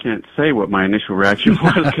probably can't say what my initial reaction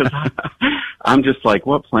was because I'm just like,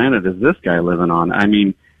 what planet is this guy living on? I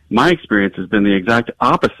mean, my experience has been the exact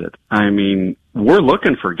opposite. I mean, we're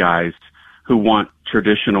looking for guys who want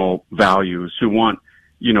traditional values, who want,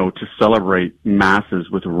 you know, to celebrate masses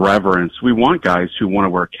with reverence. We want guys who want to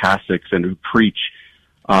wear cassocks and who preach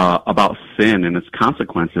about sin and its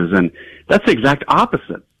consequences. And that's the exact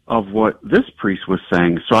opposite of what this priest was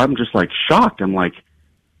saying. So I'm just like shocked. I'm like,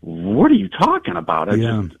 what are you talking about?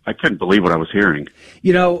 I couldn't believe what I was hearing.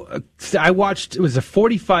 You know, I watched, it was a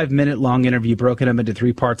 45-minute long interview broken up into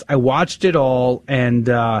 3 parts. I watched it all, and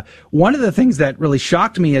one of the things that really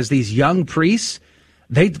shocked me is these young priests,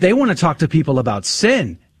 they want to talk to people about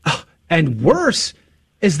sin. And worse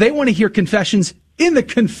is they want to hear confessions in the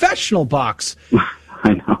confessional box.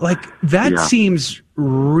 I know. Like, that seems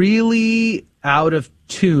really out of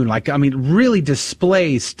tune. Like, I mean, really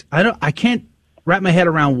displaced. I can't wrap my head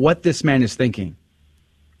around what this man is thinking.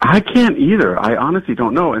 I can't either. I honestly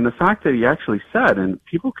don't know. And the fact that he actually said, and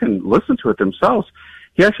people can listen to it themselves,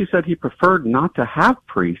 he actually said he preferred not to have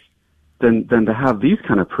priests than to have these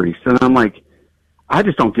kind of priests. And I'm like, I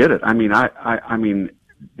just don't get it. I mean, I mean,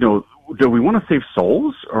 you know, do we want to save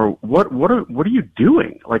souls, or what are you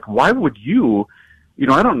doing? Like, why would you, you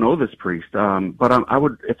know, I don't know this priest, but I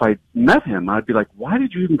would, if I met him, I'd be like, why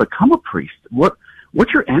did you even become a priest?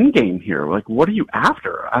 What's your end game here? Like, what are you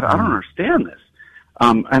after? I don't understand this.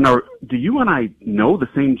 And do you and I know the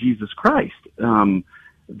same Jesus Christ?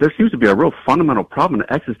 There seems to be a real fundamental problem, an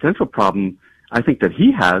existential problem, I think, that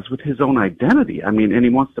he has with his own identity. I mean, and he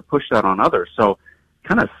wants to push that on others. So,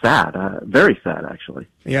 kind of sad, very sad, actually.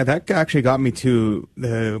 Yeah, that actually got me to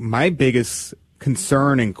my biggest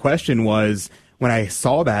concern and question was when I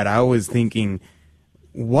saw that, I was thinking,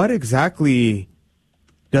 what exactly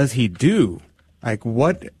does he do? Like,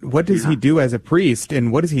 what does he do as a priest,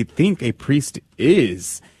 and what does he think a priest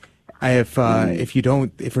is? If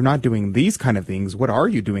you're not doing these kind of things, what are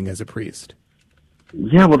you doing as a priest?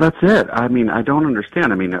 Yeah, well, that's it. I mean, I don't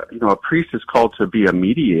understand. I mean, you know, a priest is called to be a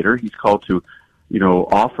mediator. He's called to, you know,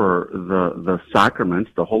 offer the sacraments,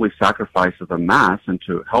 the holy sacrifice of the Mass, and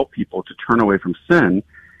to help people to turn away from sin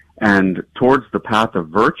and towards the path of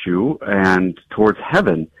virtue and towards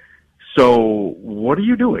heaven. So what are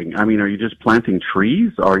you doing? I mean, are you just planting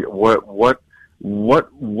trees? Or what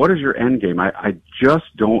is your end game? I just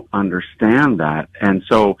don't understand that. And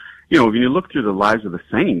so, you know, when you look through the lives of the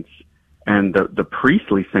saints, and the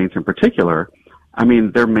priestly saints in particular, I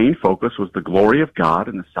mean, their main focus was the glory of God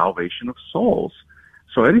and the salvation of souls.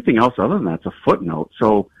 So anything else other than that's a footnote.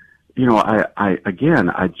 So, you know, I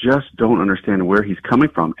just don't understand where he's coming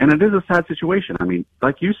from. And it is a sad situation. I mean,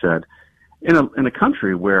 like you said, in a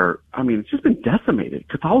country where, I mean, it's just been decimated.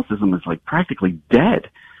 Catholicism is like practically dead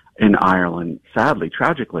in Ireland, sadly,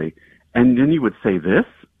 tragically. And then you would say this?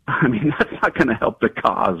 I mean, that's not going to help the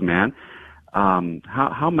cause, man.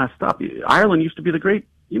 How messed up. Ireland used to be the great,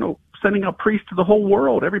 you know, sending out priests to the whole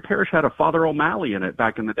world. Every parish had a Father O'Malley in it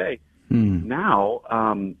back in the day. Now,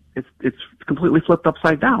 it's completely flipped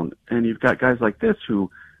upside down. And you've got guys like this who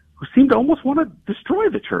seem to almost want to destroy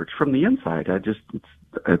the church from the inside.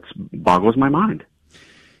 It boggles my mind.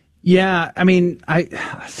 Yeah, I mean,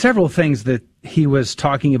 several things that he was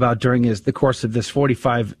talking about during the course of this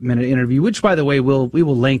 45-minute interview, which, by the way, we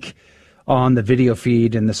will link on the video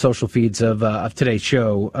feed and the social feeds of today's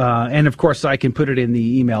show. And, of course, I can put it in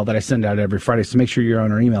the email that I send out every Friday, so make sure you're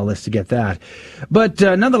on our email list to get that. But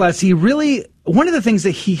nonetheless, one of the things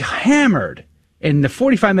that he hammered in the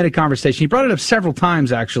 45-minute conversation, he brought it up several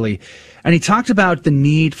times, actually, and he talked about the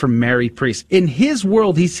need for married priests. In his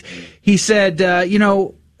world, he said, you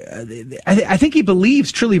know, I think he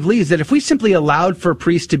truly believes that if we simply allowed for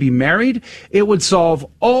priests to be married, it would solve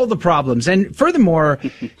all the problems. And furthermore,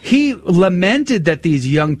 he lamented that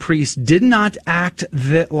these young priests did not act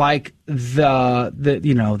like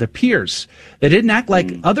the peers. They didn't act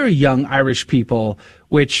like other young Irish people,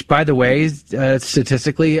 which, by the way,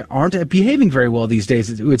 statistically aren't behaving very well these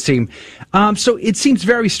days, it would seem. So it seems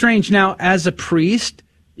very strange. Now, as a priest,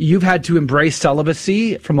 you've had to embrace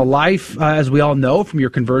celibacy from a life, as we all know, from your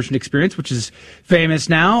conversion experience, which is famous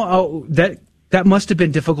now. That must have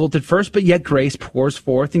been difficult at first, but yet grace pours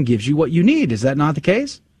forth and gives you what you need. Is that not the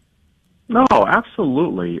case? No,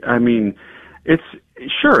 absolutely. I mean, it's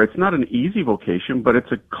not an easy vocation, but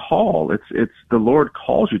it's a call. It's the Lord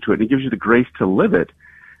calls you to it, and He gives you the grace to live it.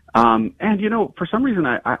 And for some reason,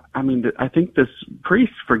 I think this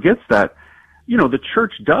priest forgets that, the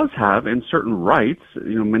church does have in certain rites,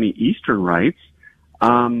 many Eastern rites,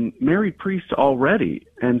 married priests already.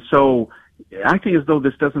 And so acting as though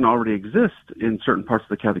this doesn't already exist in certain parts of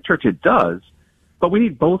the Catholic Church, it does. But we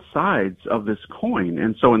need both sides of this coin.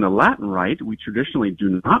 And so in the Latin rite, we traditionally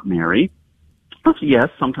do not marry. Yes,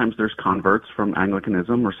 sometimes there's converts from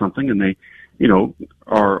Anglicanism or something, and they,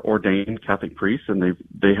 are ordained Catholic priests and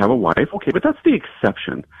they have a wife. Okay, but that's the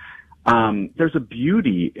exception. There's a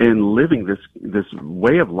beauty in living this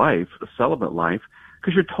way of life, a celibate life,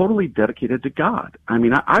 because you're totally dedicated to God. I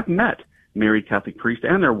mean, I've met married Catholic priests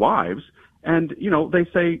and their wives, and, they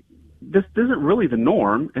say, this isn't really the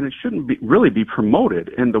norm, and it shouldn't really be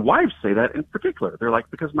promoted. And the wives say that in particular. They're like,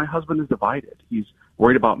 because my husband is divided. He's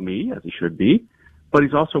worried about me, as he should be, but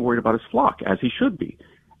he's also worried about his flock, as he should be.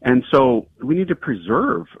 And so we need to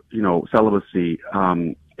preserve, celibacy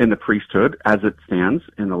in the priesthood as it stands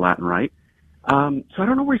in the Latin rite. So I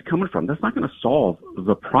don't know where he's coming from. That's not going to solve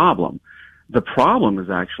the problem. The problem is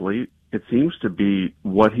actually, it seems to be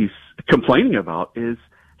what he's complaining about is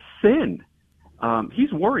sin.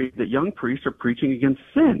 He's worried that young priests are preaching against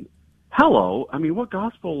sin. Hello. I mean, what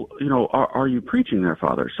gospel, are you preaching there,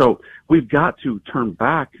 Father? So we've got to turn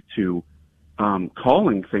back to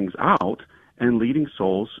calling things out and leading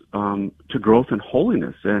souls to growth and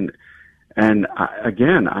holiness. And I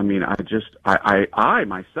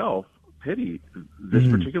myself pity this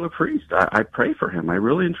particular priest. I pray for him. I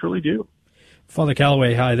really and truly do. Father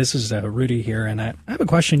Calloway, hi, this is Rudy here, and I have a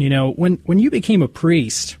question. When you became a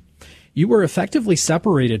priest, you were effectively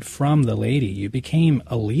separated from the laity. You became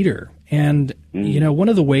a leader. And, one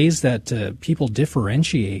of the ways that people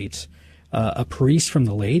differentiate a priest from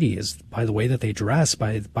the laity is by the way that they dress,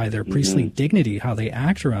 by their priestly dignity, how they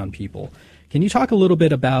act around people. Can you talk a little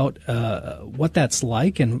bit about what that's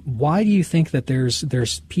like, and why do you think that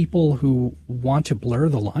there's people who want to blur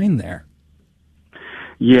the line there?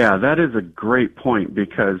 Yeah, that is a great point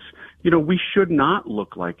because, we should not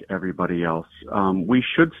look like everybody else. We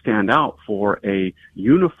should stand out for a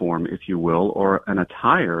uniform, if you will, or an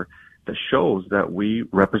attire that shows that we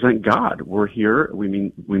represent God. We're here. We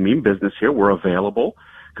mean business here. We're available.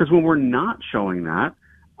 Because when we're not showing that,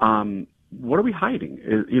 what are we hiding?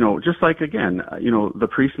 Just like, again, the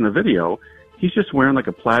priest in the video, he's just wearing like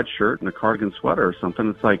a plaid shirt and a cardigan sweater or something.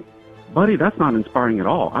 It's like, buddy, that's not inspiring at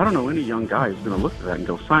all. I don't know any young guy who's going to look at that and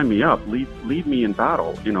go, sign me up, lead me in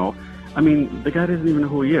battle, the guy doesn't even know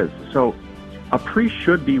who he is. So a priest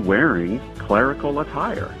should be wearing clerical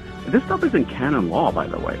attire. This stuff isn't canon law, by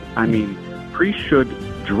the way. Priests should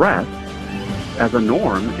dress as a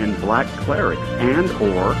norm in black clerics and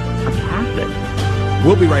or a cassock.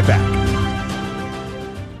 We'll be right back.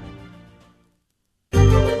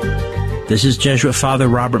 This is Jesuit Father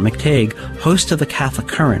Robert McTague, host of The Catholic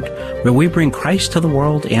Current, where we bring Christ to the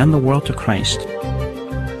world and the world to Christ.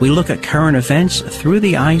 We look at current events through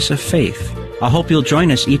the eyes of faith. I hope you'll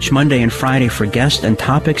join us each Monday and Friday for guests and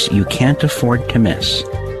topics you can't afford to miss.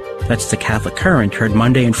 That's The Catholic Current, heard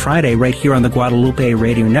Monday and Friday right here on the Guadalupe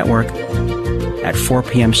Radio Network at 4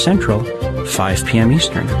 p.m. Central, 5 p.m.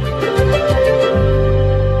 Eastern.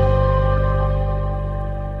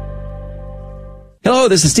 Hello,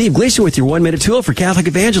 this is Steve Gleason with your one-minute tool for Catholic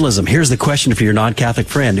evangelism. Here's the question for your non-Catholic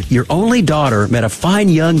friend. Your only daughter met a fine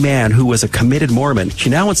young man who was a committed Mormon. She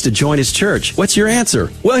now wants to join his church. What's your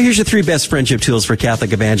answer? Well, here's your 3 best friendship tools for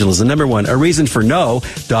Catholic evangelism. Number 1, a reason for no.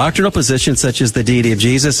 Doctrinal positions such as the deity of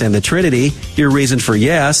Jesus and the Trinity. Your reason for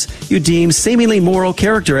yes. You deem seemingly moral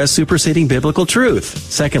character as superseding biblical truth.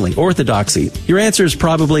 Secondly, orthodoxy. Your answer is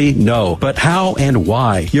probably no. But how and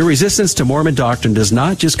why? Your resistance to Mormon doctrine does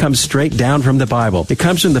not just come straight down from the Bible. It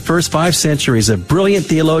comes from the first 5 centuries of brilliant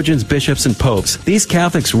theologians, bishops, and popes. These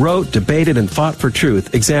Catholics wrote, debated, and fought for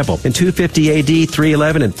truth. Example, in 250 AD,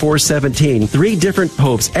 311, and 417, 3 different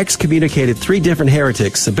popes excommunicated 3 different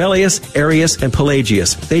heretics, Sabellius, Arius, and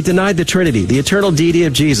Pelagius. They denied the Trinity, the eternal deity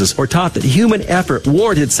of Jesus, or taught that human effort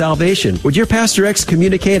warranted salvation. Would your pastor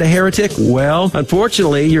excommunicate a heretic? Well,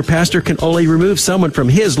 unfortunately, your pastor can only remove someone from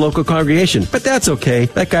his local congregation. But that's okay.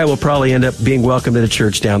 That guy will probably end up being welcomed at a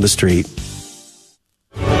church down the street.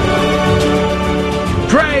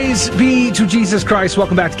 Praise be to Jesus Christ.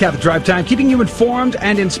 Welcome back to Catholic Drive Time, keeping you informed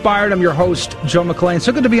and inspired. I'm your host, Joe McClain.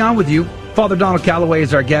 So good to be on with you. Father Donald Calloway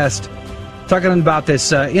is our guest, talking about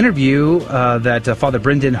this interview that Father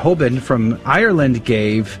Brendan Hoban from Ireland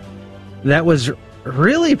gave. That was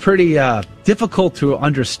really pretty difficult to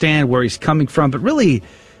understand where he's coming from, but really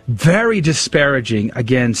very disparaging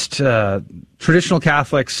against traditional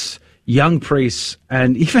Catholics, young priests,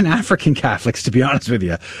 and even African Catholics, to be honest with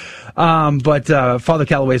you. But Father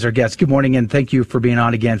Calloway is our guest. Good morning, and thank you for being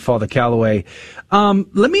on again, Father Calloway.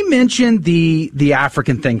 Let me mention the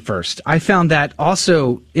African thing first. I found that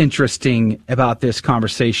also interesting about this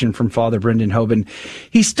conversation from Father Brendan Hoban.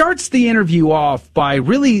 He starts the interview off by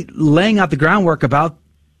really laying out the groundwork about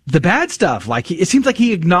the bad stuff. Like, it seems like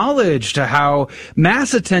he acknowledged how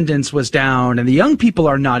mass attendance was down and the young people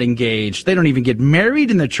are not engaged. They don't even get married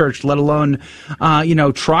in the church, let alone,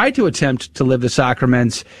 try to attempt to live the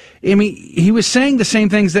sacraments. I mean, he was saying the same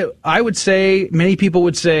things that I would say, many people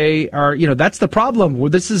would say are, that's the problem. Well,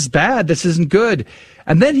 this is bad. This isn't good.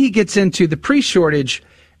 And then he gets into the priest shortage,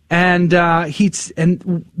 and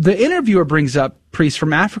the interviewer brings up priests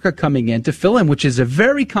from Africa coming in to fill in, which is a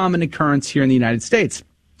very common occurrence here in the United States.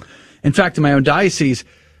 In fact, in my own diocese,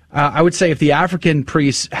 I would say if the African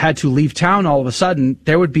priests had to leave town all of a sudden,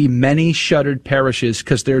 there would be many shuttered parishes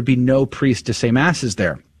because there would be no priest to say masses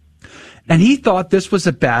there. And he thought this was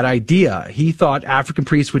a bad idea. He thought African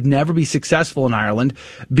priests would never be successful in Ireland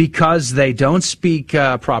because they don't speak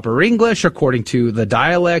proper English according to the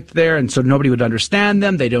dialect there, and so nobody would understand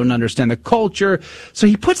them. They don't understand the culture. So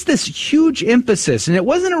he puts this huge emphasis, and it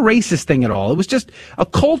wasn't a racist thing at all. It was just a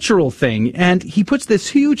cultural thing, and he puts this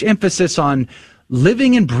huge emphasis on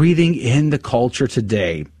living and breathing in the culture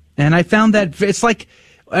today. And I found that it's like,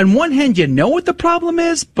 on one hand, you know what the problem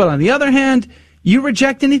is, but on the other hand, you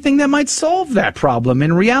reject anything that might solve that problem.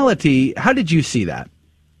 In reality, how did you see that?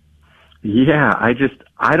 Yeah,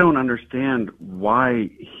 I don't understand why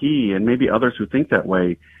he and maybe others who think that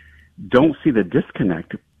way don't see the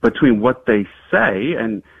disconnect between what they say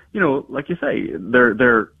and, like you say,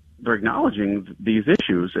 they're acknowledging these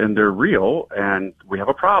issues and they're real and we have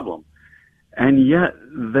a problem. And yet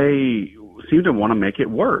they seem to want to make it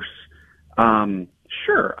worse.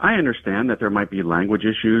 Sure, I understand that there might be language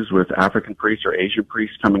issues with African priests or Asian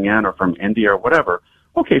priests coming in or from India or whatever.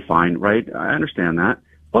 Okay, fine, right? I understand that.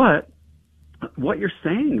 But what you're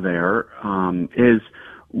saying there is,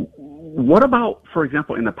 what about, for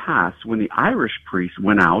example, in the past when the Irish priests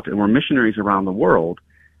went out and were missionaries around the world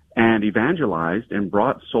and evangelized and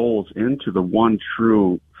brought souls into the one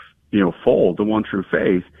true, fold, the one true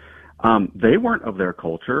faith, they weren't of their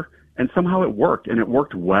culture. And somehow it worked, and it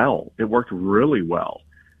worked well. It worked really well.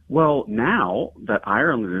 Well, now that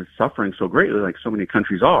Ireland is suffering so greatly, like so many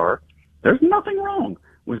countries are, there's nothing wrong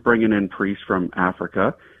with bringing in priests from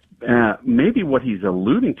Africa. Maybe what he's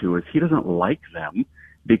alluding to is he doesn't like them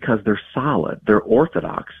because they're solid, they're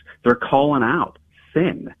orthodox, they're calling out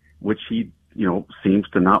sin, which he, seems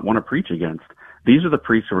to not want to preach against. These are the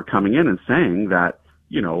priests who are coming in and saying that,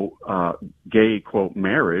 gay, quote,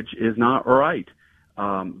 marriage is not right.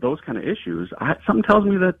 Those kind of issues. Something tells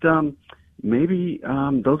me that maybe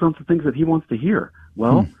those aren't the things that he wants to hear.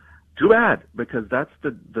 Well, too bad, because that's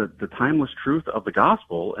the timeless truth of the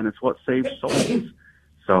gospel, and it's what saves souls.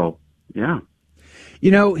 So, yeah.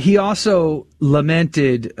 He also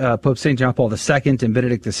lamented Pope St. John Paul II and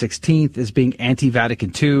Benedict XVI as being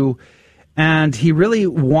anti-Vatican II, and he really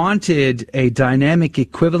wanted a dynamic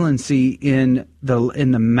equivalency in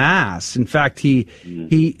the Mass. In fact, he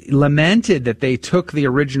lamented that they took the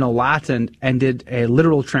original Latin and did a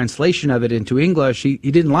literal translation of it into English. He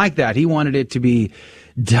didn't like that. He wanted it to be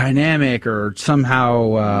dynamic or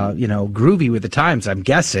somehow, groovy with the times, I'm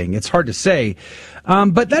guessing. It's hard to say.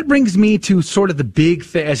 But that brings me to sort of the big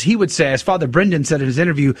thing, as he would say, as Father Brendan said in his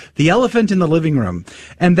interview, the elephant in the living room.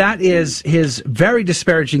 And that is his very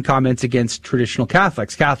disparaging comments against traditional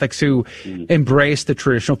Catholics who embrace the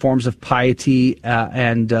traditional forms of piety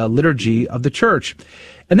and liturgy of the church.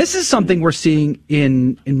 And this is something we're seeing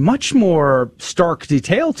in much more stark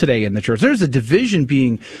detail today in the church. There's a division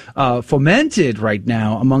being fomented right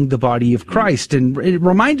now among the body of Christ. And it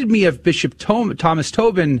reminded me of Bishop Thomas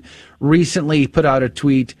Tobin recently put out a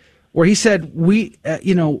tweet where he said, we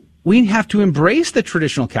have to embrace the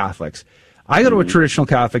traditional Catholics. I go to a traditional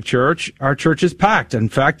Catholic church. Our church is packed. In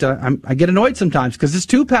fact, I get annoyed sometimes because it's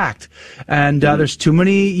too packed, and there's too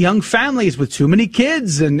many young families with too many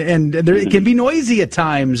kids, and it can be noisy at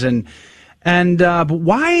times. But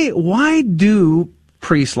why do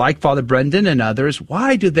priests like Father Brendan and others?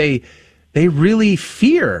 Why do they really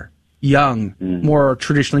fear young, more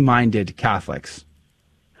traditionally minded Catholics?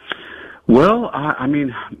 Well, I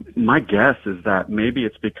mean, my guess is that maybe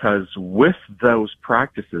it's because with those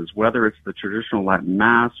practices, whether it's the traditional Latin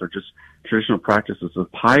Mass or just traditional practices of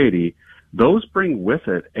piety, those bring with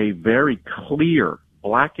it a very clear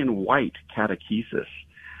black and white catechesis.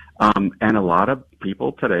 And a lot of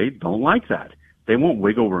people today don't like that. They want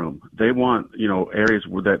wiggle room. They want, areas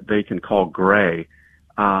that they can call gray.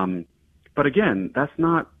 But again, that's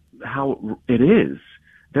not how it is.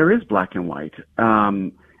 There is black and white.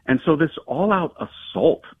 And so this all-out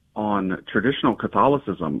assault on traditional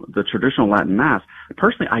Catholicism, the traditional Latin Mass,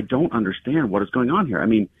 personally, I don't understand what is going on here. I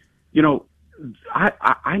mean,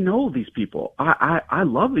 I know these people. I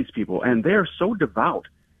love these people, and they're so devout.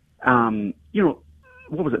 What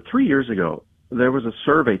was it? 3 years ago, there was a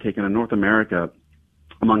survey taken in North America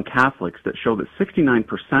among Catholics that showed that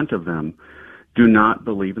 69% of them do not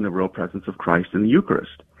believe in the real presence of Christ in the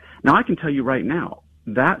Eucharist. Now, I can tell you right now,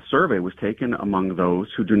 that survey was taken among those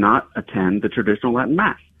who do not attend the traditional Latin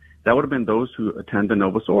Mass. That would have been those who attend the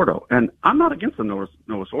Novus Ordo. And I'm not against the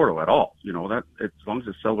Novus Ordo at all. That as long as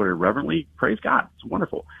it's celebrated reverently, praise God. It's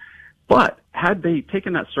wonderful. But had they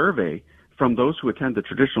taken that survey from those who attend the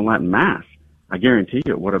traditional Latin Mass, I guarantee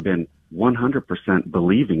you it would have been 100%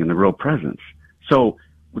 believing in the real presence. So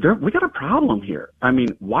we got a problem here. I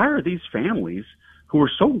mean, why are these families who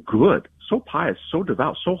are so good, so pious, so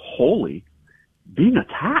devout, so holy, being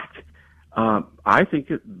attacked? I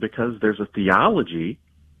think because there's a theology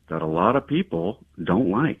that a lot of people don't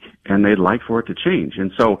like, and they'd like for it to change.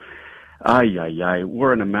 And so,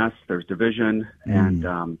 we're in a mess. There's division,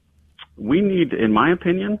 and we need, in my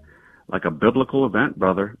opinion, like a biblical event,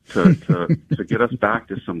 brother, to get us back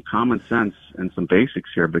to some common sense and some basics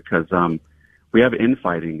here, because we have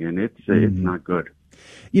infighting, and it's not good.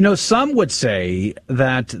 Some would say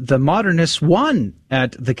that the modernists won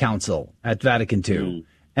at the council at Vatican II,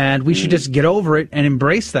 and we should just get over it and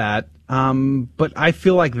embrace that. But I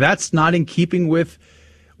feel like that's not in keeping with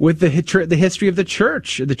the history of the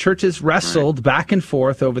church. The church has wrestled back and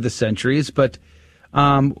forth over the centuries, but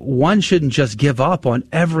one shouldn't just give up on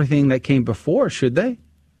everything that came before, should they?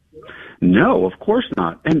 No, of course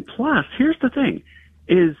not. And plus, here's the thing,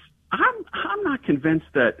 is I'm not convinced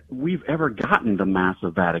that we've ever gotten the Mass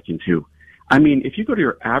of Vatican II. I mean, if you go to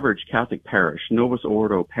your average Catholic parish, Novus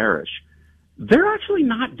Ordo parish, they're actually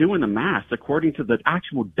not doing the Mass according to the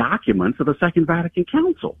actual documents of the Second Vatican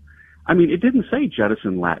Council. I mean, it didn't say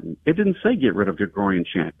jettison Latin. It didn't say get rid of Gregorian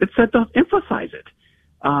chant. It said to emphasize it.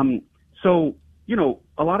 So,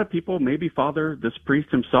 a lot of people, maybe Father, this priest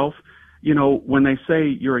himself, when they say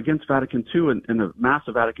you're against Vatican II and the Mass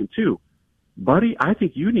of Vatican II, buddy, I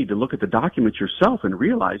think you need to look at the documents yourself and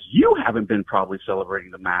realize you haven't been probably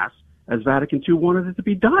celebrating the Mass as Vatican II wanted it to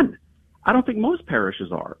be done. I don't think most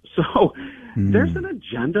parishes are. So there's an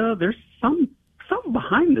agenda. There's some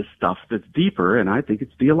behind this stuff that's deeper, and I think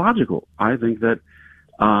it's theological. I think that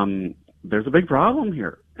there's a big problem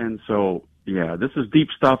here. And so, this is deep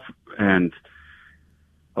stuff, and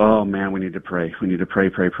oh, man, we need to pray. We need to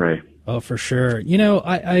pray. Oh, for sure.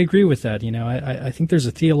 I agree with that. I think there's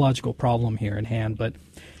a theological problem here in hand. But,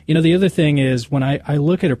 the other thing is when I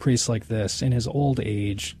look at a priest like this in his old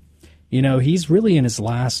age, he's really in his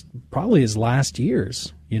last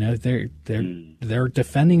years. They're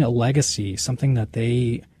defending a legacy, something that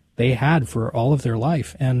they had for all of their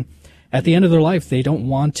life. And at the end of their life, they don't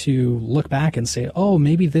want to look back and say, oh,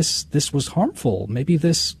 maybe this was harmful. Maybe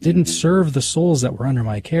this didn't serve the souls that were under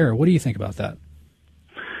my care. What do you think about that?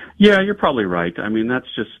 Yeah, you're probably right. I mean,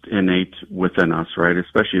 that's just innate within us, right?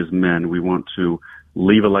 Especially as men, we want to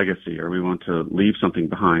leave a legacy, or we want to leave something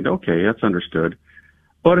behind. Okay, that's understood.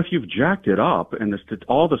 But if you've jacked it up and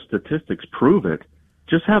all the statistics prove it,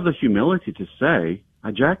 just have the humility to say,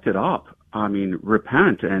 I jacked it up. I mean,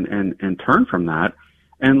 repent and turn from that,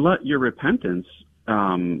 and let your repentance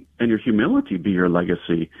and your humility be your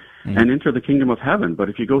legacy and enter the kingdom of heaven. But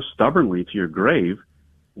if you go stubbornly to your grave,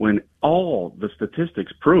 when all the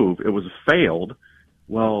statistics prove it was failed,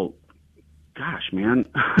 well, gosh, man,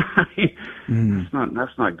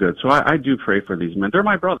 that's not good. So I do pray for these men. They're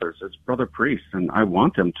my brothers as brother priests, and I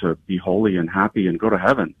want them to be holy and happy and go to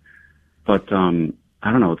heaven. But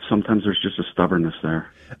I don't know. Sometimes there's just a stubbornness there.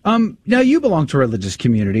 Now, you belong to a religious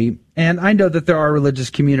community, and I know that there are religious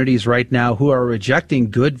communities right now who are rejecting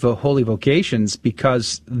good holy vocations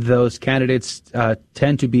because those candidates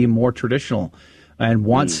tend to be more traditional and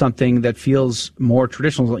want something that feels more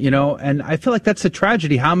traditional, and I feel like that's a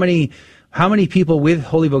tragedy. How many people with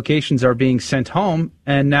holy vocations are being sent home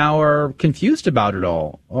and now are confused about it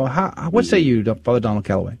all? What say you, Father Donald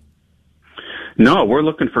Calloway? No, we're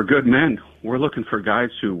looking for good men. We're looking for guys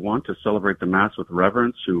who want to celebrate the Mass with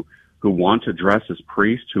reverence, who want to dress as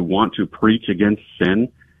priests, who want to preach against sin.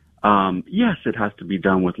 Yes, it has to be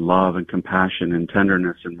done with love and compassion and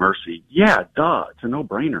tenderness and mercy. Yeah, duh, it's a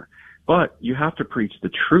no-brainer. But you have to preach the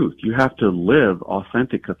truth. You have to live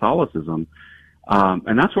authentic Catholicism.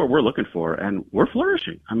 And that's what we're looking for. And we're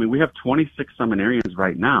flourishing. I mean, we have 26 seminarians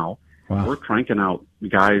right now. Wow. We're cranking out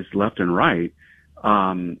guys left and right.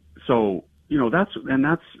 So, that's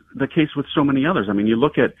the case with so many others. I mean, you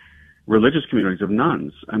look at religious communities of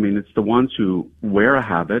nuns. I mean, it's the ones who wear a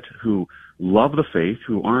habit, who love the faith,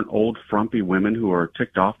 who aren't old, frumpy women who are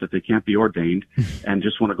ticked off that they can't be ordained and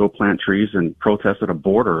just want to go plant trees and protest at a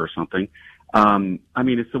border or something. I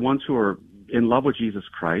mean, it's the ones who are in love with Jesus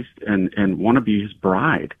Christ and want to be his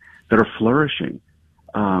bride that are flourishing.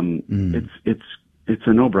 It's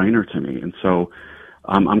a no-brainer to me. And so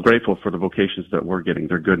I'm grateful for the vocations that we're getting.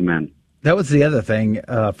 They're good men. That was the other thing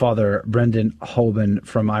Father Brendan Hoban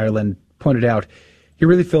from Ireland pointed out. He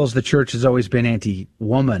really feels the church has always been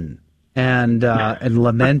anti-woman and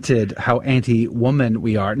lamented how anti-woman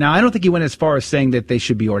we are. Now, I don't think he went as far as saying that they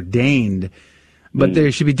should be ordained, but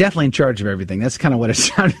they should be definitely in charge of everything. That's kind of what it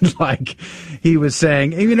sounded like he was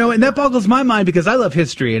saying. And that boggles my mind because I love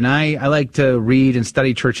history, and I like to read and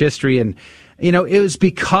study church history. And, it was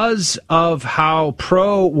because of how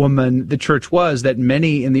pro-woman the church was that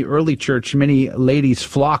many in the early church, many ladies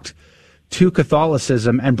flocked to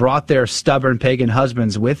Catholicism and brought their stubborn pagan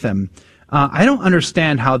husbands with them. I don't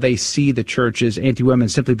understand how they see the church as anti-women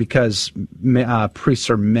simply because priests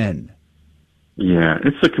are men. Yeah,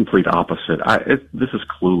 it's the complete opposite. This is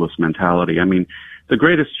clueless mentality. I mean, the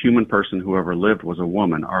greatest human person who ever lived was a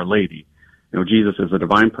woman, Our Lady. Jesus is a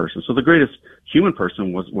divine person. So the greatest human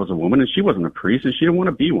person was a woman, and she wasn't a priest, and she didn't want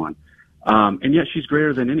to be one. And yet she's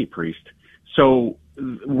greater than any priest. So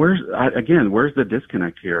where's the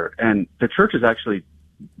disconnect here? And the church has actually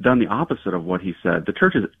done the opposite of what he said. The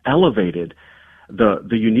church has elevated the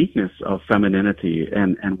uniqueness of femininity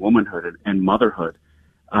and womanhood and motherhood.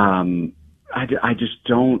 I just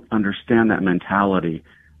don't understand that mentality.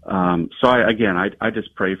 So I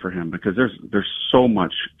just pray for him because there's so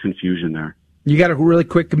much confusion there. You got a really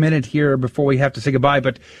quick minute here before we have to say goodbye,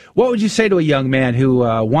 but what would you say to a young man who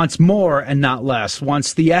wants more and not less,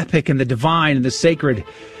 wants the epic and the divine and the sacred?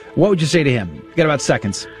 What would you say to him? You got about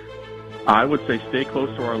seconds. I would say stay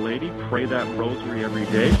close to Our Lady, pray that rosary every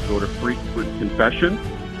day, go to frequent confession,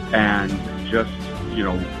 and just,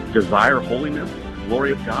 desire holiness,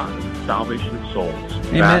 glory of God, and salvation of souls.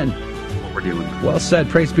 Amen. That's what we're dealing with. Well said.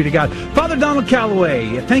 Praise be to God. Father Donald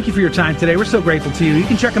Calloway, thank you for your time today. We're so grateful to you. You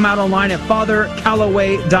can check him out online at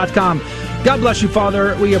fathercalloway.com. God bless you,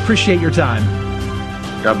 Father. We appreciate your time.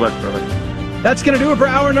 God bless, brother. That's going to do it for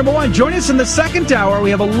hour number one. Join us in the second hour.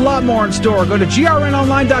 We have a lot more in store. Go to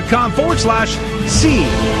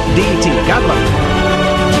grnonline.com/CDT. God bless you.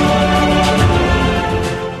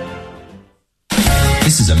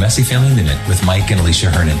 This is a Messy Family Minute with Mike and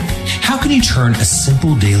Alicia Hernan. How can you turn a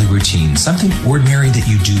simple daily routine, something ordinary that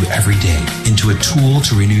you do every day, into a tool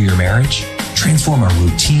to renew your marriage? Transform a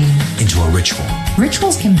routine into a ritual.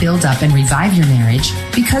 Rituals can build up and revive your marriage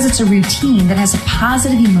because it's a routine that has a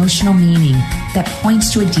positive emotional meaning that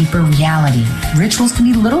points to a deeper reality. Rituals can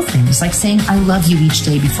be little things like saying I love you each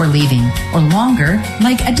day before leaving, or longer,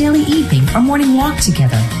 like a daily evening or morning walk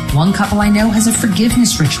together. One couple I know has a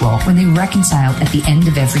forgiveness ritual when they reconcile at the end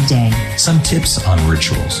of every day. Some tips on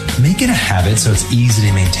rituals. Make it a habit so it's easy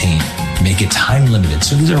to maintain. Make it time limited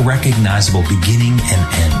so there's a recognizable beginning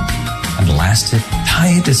and end. And the last tip, tie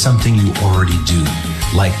it to something you already do,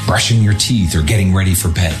 like brushing your teeth or getting ready for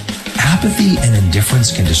bed. Apathy and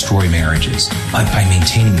indifference can destroy marriages, but by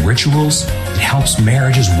maintaining rituals, it helps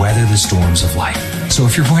marriages weather the storms of life. So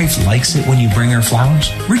if your wife likes it when you bring her flowers,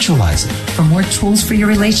 ritualize it. For more tools for your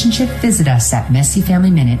relationship, visit us at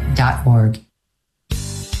messyfamilyminute.org.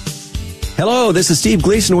 Hello, this is Steve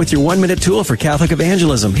Gleason with your 1-minute tool for Catholic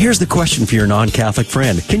evangelism. Here's the question for your non-Catholic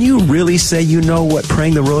friend. Can you really say you know what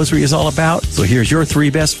praying the rosary is all about? So here's your 3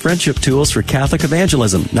 best friendship tools for Catholic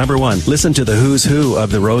evangelism. Number 1, listen to the who's who of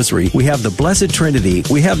the rosary. We have the Blessed Trinity.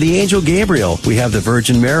 We have the Angel Gabriel. We have the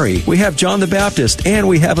Virgin Mary. We have John the Baptist. And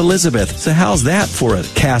we have Elizabeth. So how's that for a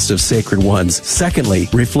cast of sacred ones? Secondly,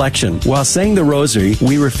 reflection. While saying the rosary,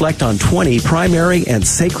 we reflect on 20 primary and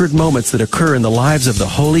sacred moments that occur in the lives of the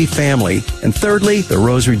Holy Family. And thirdly, the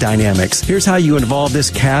rosary dynamics. Here's how you involve this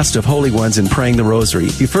cast of holy ones in praying the rosary.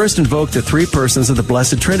 You first invoke the 3 persons of the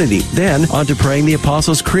Blessed Trinity. Then, on to praying the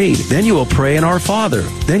Apostles' Creed. Then you will pray an Our Father.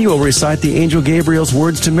 Then you will recite the Angel Gabriel's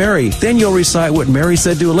words to Mary. Then you'll recite what Mary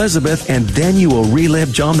said to Elizabeth. And then you will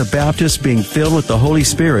relive John the Baptist being filled with the Holy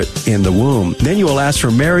Spirit in the womb. Then you will ask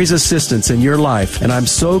for Mary's assistance in your life. And I'm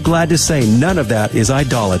so glad to say none of that is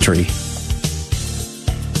idolatry.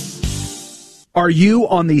 Are you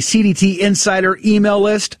on the CDT Insider email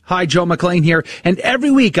list? Hi, Joe McClain here. And every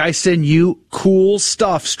week I send you cool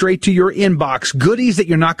stuff straight to your inbox. Goodies that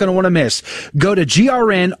you're not going to want to miss. Go to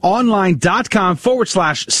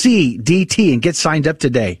grnonline.com/CDT and get signed up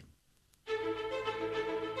today.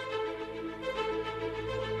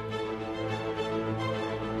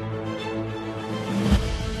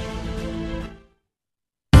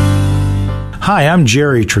 Hi, I'm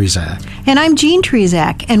Jerry Trezak. And I'm Jean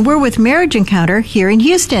Trezak, and we're with Marriage Encounter here in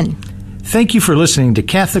Houston. Thank you for listening to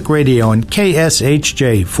Catholic Radio on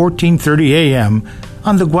KSHJ 1430 AM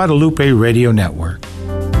on the Guadalupe Radio Network.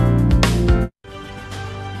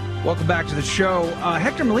 Welcome back to the show.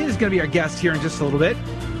 Hector Molina is going to be our guest here in just a little bit.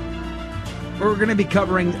 We're going to be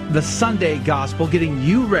covering the Sunday Gospel, getting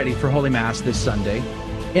you ready for Holy Mass this Sunday.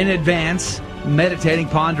 In advance, meditating,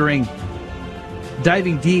 pondering,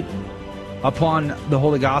 diving deep upon the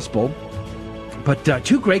Holy Gospel. But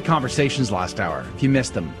two great conversations last hour, if you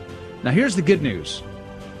missed them. Now, here's the good news.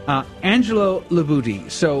 Angelo Labuti.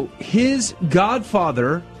 So his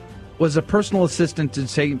godfather was a personal assistant to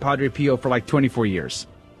St. Padre Pio for like 24 years.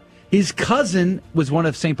 His cousin was one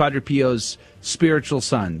of St. Padre Pio's spiritual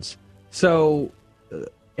sons. So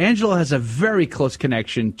Angelo has a very close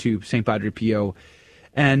connection to St. Padre Pio.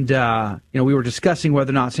 And, we were discussing whether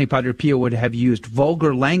or not St. Padre Pio would have used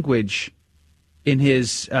vulgar language in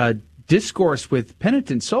his discourse with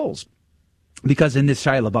penitent souls. Because in this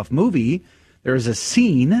Shia LaBeouf movie, there is a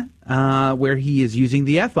scene where he is using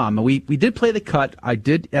the F-bomb. We did play the cut. I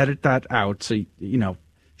did edit that out. So,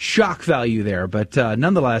 shock value there. But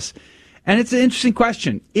nonetheless, and it's an interesting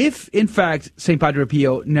question. If, in fact, St. Padre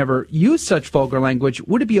Pio never used such vulgar language,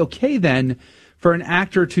 would it be okay then for an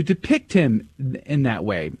actor to depict him in that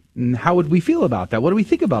way? And how would we feel about that? What do we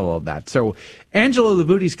think about all of that? So Angelo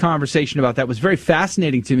Labuti's conversation about that was very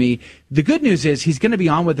fascinating to me. The good news is he's going to be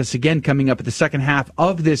on with us again coming up at the second half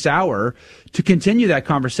of this hour to continue that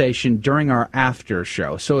conversation during our after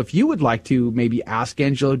show. So if you would like to maybe ask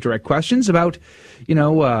Angelo direct questions about,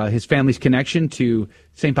 his family's connection to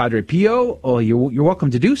St. Padre Pio, you're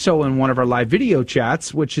welcome to do so in one of our live video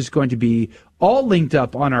chats, which is going to be all linked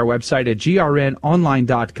up on our website at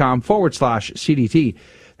grnonline.com/CDT.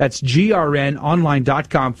 That's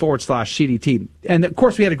grnonline.com/CDT. And, of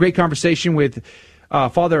course, we had a great conversation with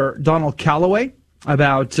Father Donald Calloway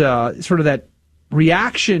about sort of that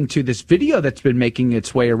reaction to this video that's been making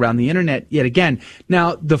its way around the Internet yet again.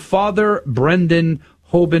 Now, the Father Brendan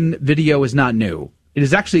Hoban video is not new. It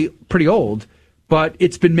is actually pretty old, but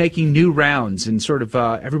it's been making new rounds, and sort of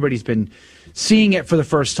everybody's been seeing it for the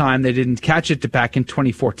first time. They didn't catch it back in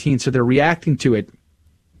 2014, so they're reacting to it.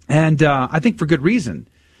 And I think for good reason.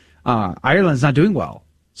 Ireland's not doing well.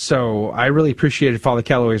 So I really appreciated Father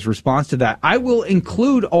Calloway's response to that. I will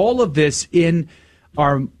include all of this in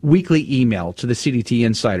our weekly email to the CDT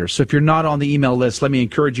Insider. So if you're not on the email list, let me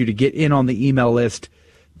encourage you to get in on the email list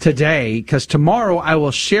today, because tomorrow I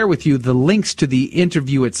will share with you the links to the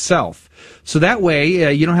interview itself. So that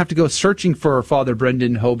way you don't have to go searching for Father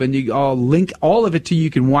Brendan Hoban. I'll link all of it to you.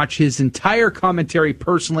 You can watch his entire commentary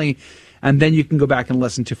personally, and then you can go back and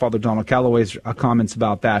listen to Father Donald Calloway's comments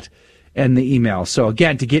about that in the email. So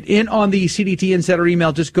again, to get in on the CDT Insider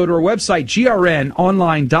email, just go to our website,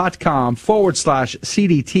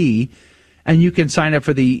 grnonline.com/CDT, and you can sign up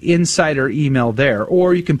for the Insider email there.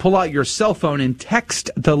 Or you can pull out your cell phone and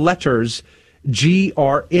text the letters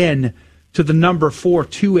GRN to the number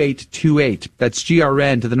 42828. That's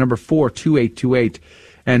GRN to the number 42828.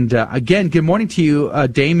 And again, good morning to you,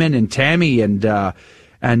 Damon and Tammy and Zero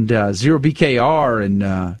BKR, and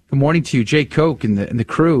good morning to you, Jay Koch and the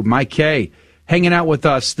crew, Mike K, hanging out with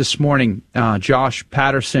us this morning, Josh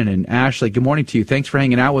Patterson and Ashley. Good morning to you. Thanks for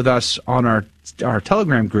hanging out with us on our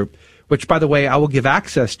Telegram group, which, by the way, I will give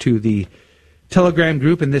access to the Telegram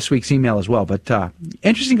group in this week's email as well. But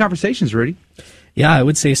interesting conversations, Rudy. Yeah, I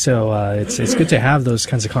would say so. It's good to have those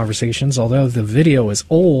kinds of conversations. Although the video is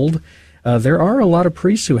old, there are a lot of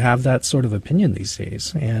priests who have that sort of opinion these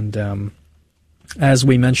days. And as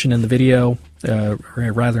we mentioned in the video, or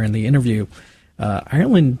rather in the interview,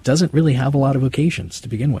 Ireland doesn't really have a lot of vocations to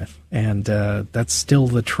begin with. And that's still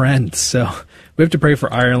the trend. So we have to pray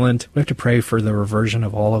for Ireland. We have to pray for the reversion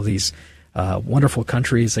of all of these wonderful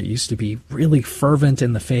countries that used to be really fervent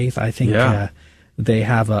in the faith. I think they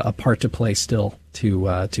have a part to play still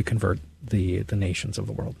to convert the nations of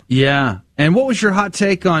the world. Yeah. And what was your hot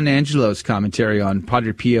take on Angelo's commentary on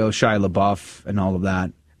Padre Pio, Shia LaBeouf, and all of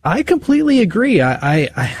that? I completely agree. I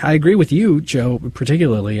agree with you, Joe,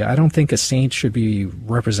 particularly. I don't think a saint should be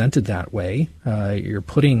represented that way. You're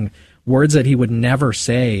putting words that he would never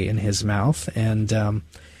say in his mouth. And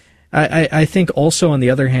I think also, on the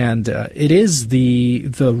other hand, it is the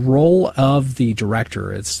role of the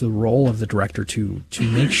director. It's the role of the director to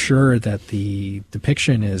make sure that the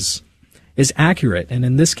depiction is accurate. And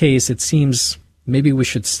in this case, it seems maybe we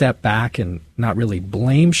should step back and not really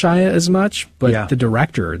blame Shia as much, but the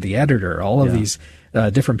director, the editor, all of these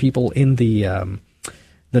different people in the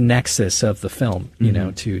the nexus of the film, you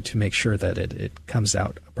know, to make sure that it comes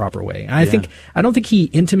out a proper way. And I don't think he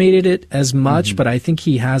intimated it as much, but I think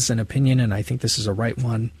he has an opinion, and I think this is a right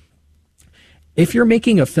one. If you're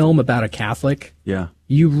making a film about a Catholic,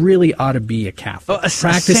 you really ought to be a Catholic.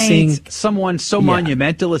 Practicing someone so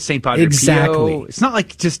monumental as St. Padre Pio. It's not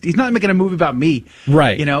like he's not making a movie about me.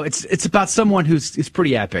 Right. You know, it's about someone who's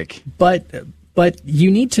pretty epic. But you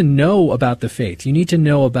need to know about the faith. You need to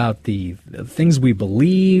know about the things we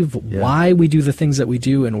believe, why we do the things that we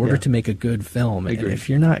do in order to make a good film. And if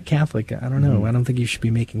you're not Catholic, I don't know. I don't think you should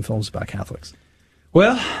be making films about Catholics.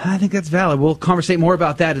 Well, I think that's valid. We'll conversate more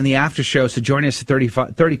about that in the after show, so join us at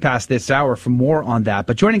 30 past this hour for more on that.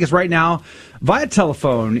 But joining us right now via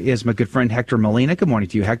telephone is my good friend Hector Molina. Good morning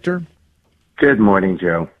to you, Hector. Good morning,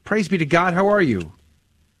 Joe. Praise be to God. How are you?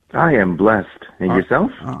 I am blessed. And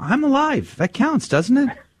yourself? I'm alive. That counts, doesn't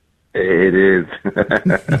it? It is.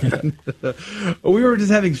 We were just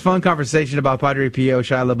having fun conversation about Padre Pio,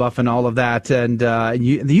 Shia LaBeouf, and all of that, and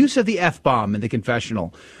the use of the F-bomb in the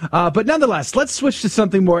confessional. But nonetheless, let's switch to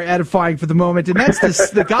something more edifying for the moment, and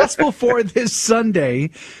that's the gospel for this Sunday,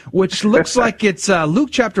 which looks like it's Luke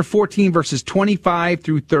chapter 14, verses 25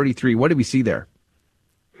 through 33. What do we see there?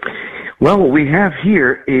 Well, what we have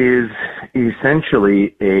here is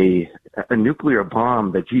essentially a nuclear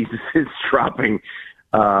bomb that Jesus is dropping.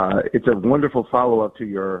 It's a wonderful follow-up to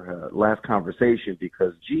your last conversation,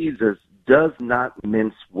 because Jesus does not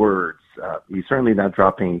mince words. He's certainly not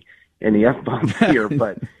dropping any F-bombs here,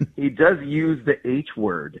 but he does use the H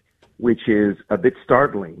word, which is a bit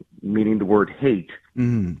startling, meaning the word hate.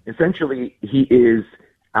 Essentially, he is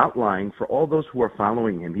outlining for all those who are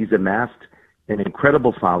following him. He's amassed an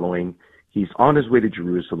incredible following. He's on his way to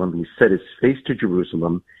Jerusalem. He's set his face to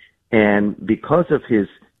Jerusalem. And because of his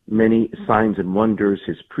many signs and wonders,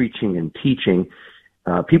 his preaching and teaching,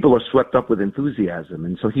 people are swept up with enthusiasm.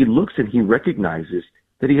 And so he looks and he recognizes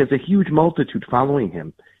that he has a huge multitude following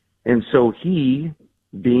him. And so he,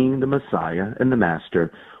 being the Messiah and the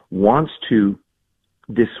Master, wants to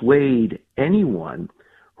dissuade anyone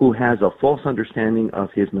who has a false understanding of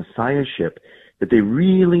his messiahship that they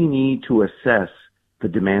really need to assess the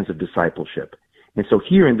demands of discipleship. And so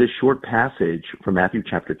here in this short passage from Matthew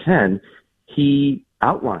chapter 10, he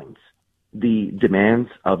outlines the demands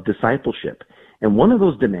of discipleship. And one of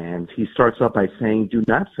those demands, he starts up by saying, do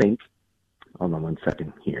not think, hold on one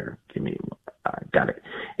second here, got it.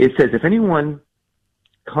 It says, if anyone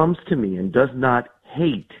comes to me and does not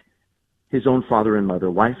hate his own father and mother,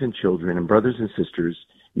 wife and children, and brothers and sisters,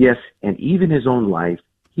 yes, and even his own life,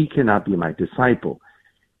 he cannot be my disciple.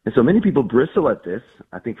 And so many people bristle at this,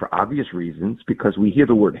 I think for obvious reasons, because we hear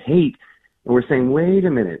the word hate, and we're saying, wait a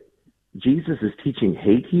minute, Jesus is teaching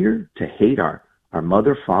hate here? To hate our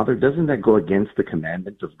mother, father? Doesn't that go against the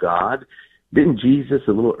commandment of God? Didn't Jesus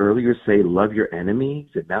a little earlier say, love your enemies?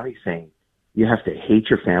 And now he's saying, you have to hate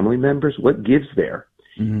your family members? What gives there?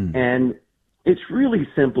 And it's really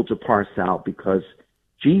simple to parse out, because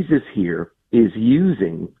Jesus here is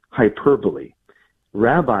using hyperbole.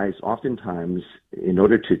 Rabbis oftentimes, in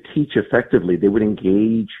order to teach effectively, they would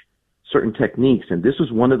engage certain techniques, and this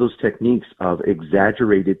was one of those techniques of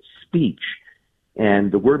exaggerated speech.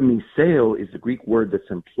 And the word miseo is the Greek word that's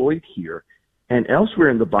employed here. And elsewhere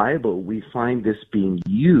in the Bible, we find this being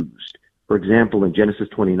used. For example, in Genesis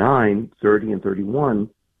 29, 30 and 31,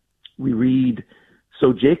 we read,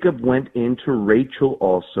 so Jacob went in to Rachel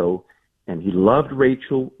also, and he loved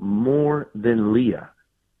Rachel more than Leah,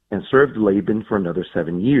 and served Laban for another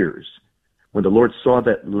 7 years. When the Lord saw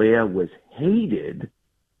that Leah was hated,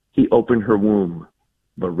 he opened her womb,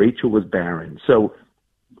 but Rachel was barren. So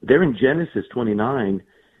there in Genesis 29,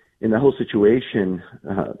 in the whole situation,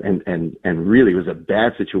 and really it was a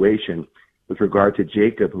bad situation with regard to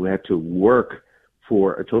Jacob, who had to work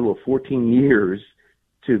for a total of 14 years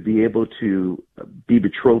to be able to be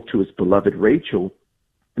betrothed to his beloved Rachel.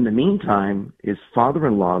 In the meantime, his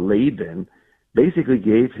father-in-law, Laban, basically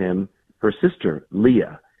gave him her sister,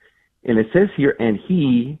 Leah. And it says here, and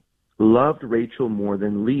he loved Rachel more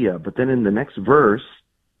than Leah. But then in the next verse,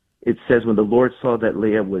 it says, when the Lord saw that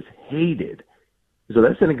Leah was hated. So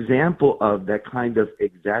that's an example of that kind of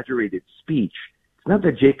exaggerated speech. It's not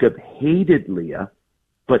that Jacob hated Leah,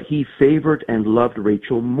 but he favored and loved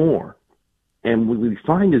Rachel more. And what we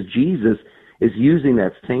find is Jesus is using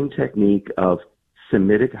that same technique of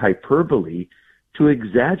Semitic hyperbole to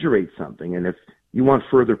exaggerate something. And if you want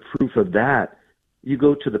further proof of that, you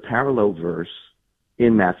go to the parallel verse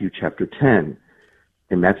in Matthew chapter 10.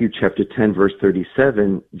 In Matthew chapter 10, verse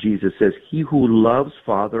 37, Jesus says, he who loves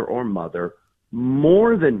father or mother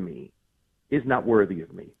more than me is not worthy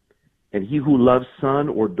of me. And he who loves son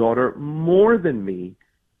or daughter more than me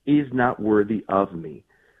is not worthy of me.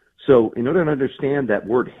 So in order to understand that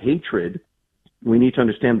word hatred, we need to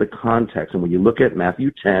understand the context. And when you look at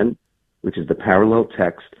Matthew 10, which is the parallel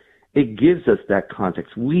text, it gives us that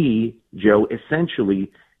context. We, Joe,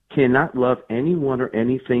 essentially cannot love anyone or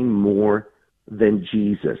anything more than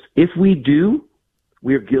Jesus. If we do,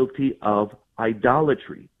 we're guilty of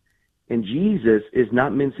idolatry. And Jesus is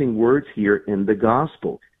not mincing words here in the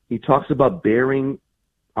gospel. He talks about bearing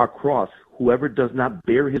our cross. Whoever does not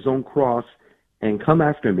bear his own cross and come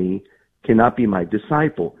after me cannot be my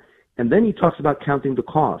disciple. And then he talks about counting the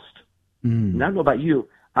cost. Now, I don't know about you.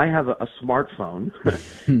 I have a smartphone,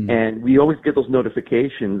 and we always get those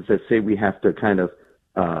notifications that say we have to kind of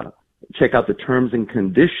check out the terms and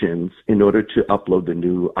conditions in order to upload the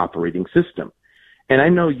new operating system. And I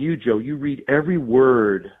know you, Joe, you read every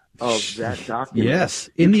word of that document. Yes,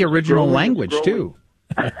 in the original language, too.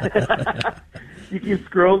 You keep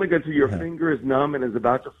scrolling until your finger is numb and is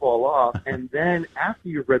about to fall off. And then after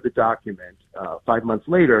you've read the document, 5 months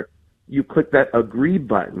later, you click that agree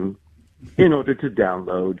button in order to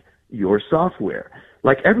download your software.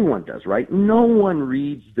 Like everyone does, right? No one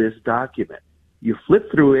reads this document. You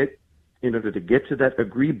flip through it in order to get to that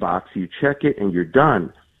agree box. You check it and you're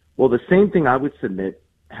done. Well, the same thing I would submit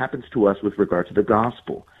happens to us with regard to the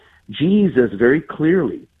gospel. Jesus very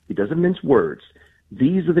clearly, he doesn't mince words.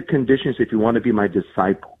 These are the conditions if you want to be my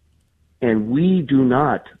disciple. And we do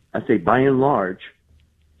not, I say by and large,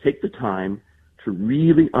 take the time to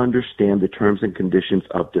really understand the terms and conditions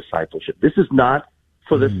of discipleship. This is not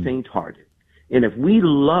for the faint-hearted. And if we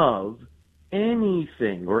love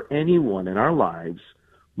anything or anyone in our lives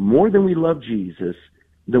more than we love Jesus,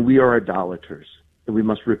 then we are idolaters. And we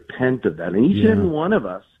must repent of that. And each and every one of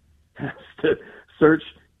us has to search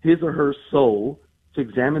his or her soul to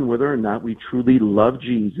examine whether or not we truly love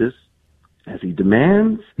Jesus as he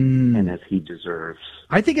demands and as he deserves.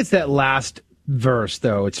 I think it's that last verse,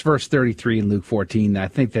 though. It's verse 33 in Luke 14. I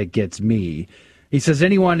think that gets me. He says,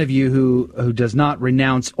 any one of you who does not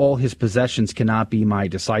renounce all his possessions cannot be my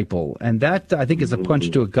disciple. And that, I think, is a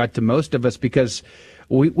punch to a gut to most of us because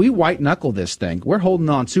we white-knuckle this thing. We're holding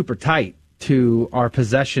on super tight to our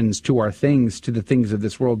possessions, to our things, to the things of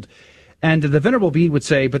this world. And the Venerable Bede would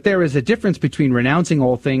say, but there is a difference between renouncing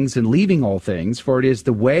all things and leaving all things, for it is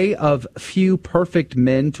the way of few perfect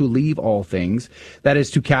men to leave all things, that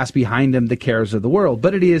is to cast behind them the cares of the world.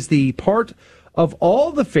 But it is the part of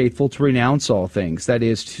all the faithful to renounce all things, that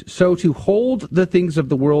is, so to hold the things of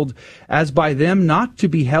the world as by them not to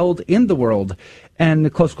be held in the world.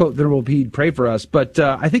 And, close quote, Venerable Bede, pray for us. But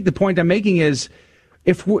I think the point I'm making is,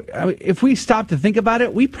 if we stop to think about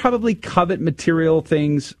it, we probably covet material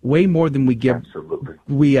things way more than we give. Absolutely.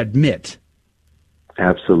 We admit.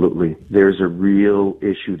 Absolutely. There's a real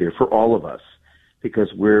issue there for all of us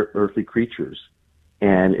because we're earthly creatures.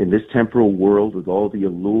 And in this temporal world with all the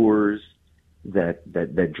allures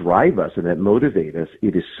that drive us and that motivate us,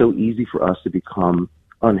 it is so easy for us to become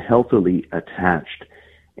unhealthily attached.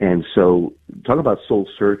 And so talk about soul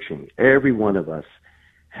searching. Every one of us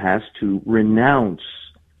has to renounce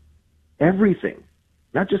everything,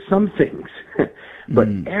 not just some things, but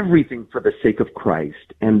everything for the sake of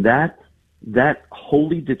Christ. And that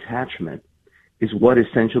holy detachment is what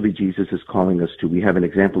essentially Jesus is calling us to. We have an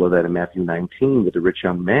example of that in Matthew 19 with the rich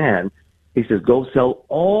young man. He says, go sell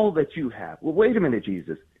all that you have. Well, wait a minute,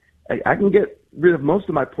 Jesus. I can get rid of most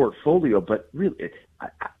of my portfolio, but really,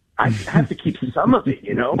 I have to keep some of it,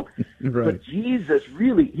 you know? Right. But Jesus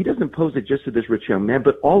really, he doesn't pose it just to this rich young man,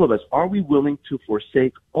 but all of us. Are we willing to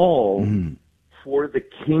forsake all for the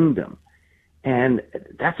kingdom? And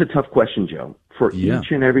that's a tough question, Joe. For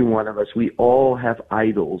each and every one of us, we all have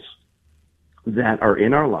idols that are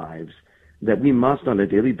in our lives that we must, on a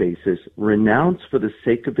daily basis, renounce for the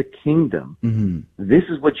sake of the kingdom. This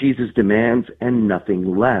is what Jesus demands and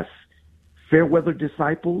nothing less. Fair weather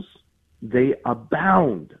disciples, they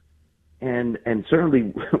abound. And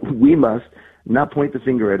certainly we must not point the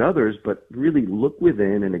finger at others, but really look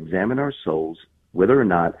within and examine our souls, whether or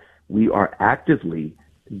not we are actively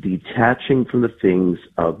detaching from the things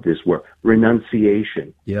of this world.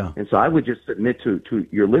 Renunciation. Yeah. And so I would just submit to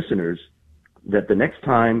your listeners that the next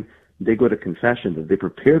time they go to confession, that they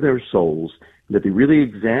prepare their souls, that they really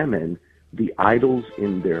examine the idols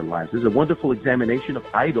in their lives. There's a wonderful examination of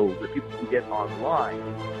idols that people can get online.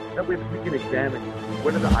 That way we can examine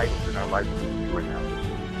what are the idols in our lives that we need to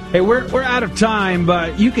renounce. Hey, we're out of time,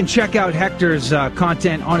 but you can check out Hector's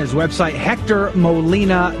content on his website,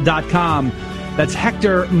 HectorMolina.com. That's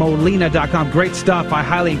HectorMolina.com. Great stuff. I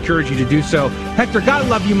highly encourage you to do so. Hector, God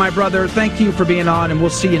love you, my brother. Thank you for being on, and we'll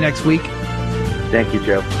see you next week. Thank you,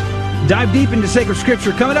 Joe. Dive deep into sacred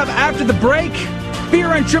scripture coming up after the break.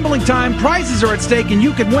 Fear and trembling time. Prizes are at stake, and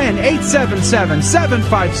you can win.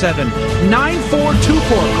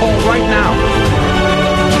 877-757-9424. Call right now.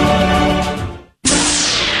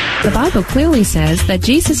 The Bible clearly says that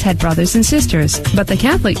Jesus had brothers and sisters, but the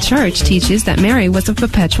Catholic Church teaches that Mary was a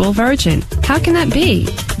perpetual virgin. How can that be?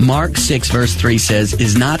 Mark 6 verse 3 says,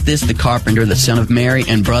 "Is not this the carpenter, the son of Mary,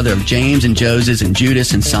 and brother of James and Joses and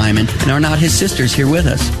Judas and Simon? And are not his sisters here with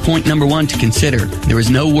us?" Point number 1 to consider. There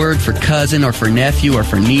is no word for cousin or for nephew or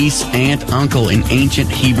for niece, aunt, uncle in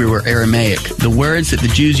ancient Hebrew or Aramaic. The words that the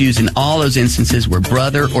Jews used in all those instances were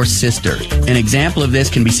brother or sister. An example of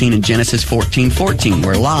this can be seen in Genesis 14:14,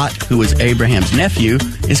 where Lot, who was Abraham's nephew,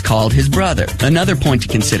 is called his brother. Another point to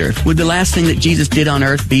consider, would the last thing that Jesus did on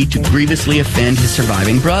earth be to grievously offend his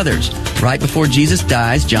surviving brothers? Right before Jesus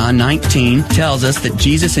dies, John 19 tells us that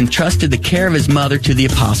Jesus entrusted the care of his mother to the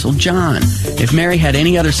Apostle John. If Mary had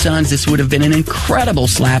any other sons, this would have been an incredible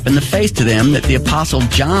slap in the face to them that the Apostle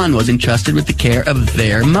John was entrusted with the care of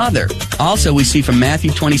their mother. Also, we see from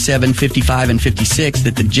Matthew 27:55 and 56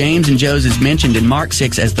 that the James and Joses mentioned in Mark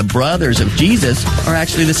 6 as the brothers of Jesus are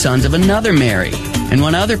actually the sons of another Mary. And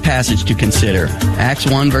one other passage to consider, Acts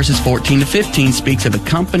 1 verses 14 to 15 speaks of a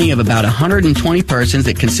company of about 120 persons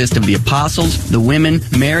that consist of the apostles, the women,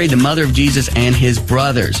 Mary, the mother of Jesus, and his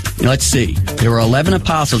brothers. Now, let's see. There were 11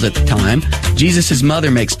 apostles at the time. Jesus' mother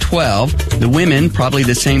makes 12. The women, probably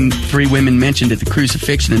the same 3 women mentioned at the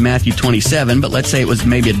crucifixion in Matthew 27, but let's say it was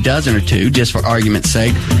maybe a dozen or 2, just for argument's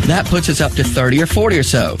sake. That puts us up to 30 or 40 or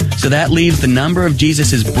so. So that leaves the number of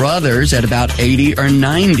Jesus' brothers at about 80 or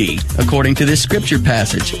 90, according to this scripture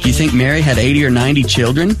passage. Do you think Mary had 80 or 90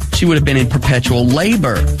 children? She would have been in perpetual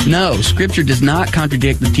labor. No, Scripture does not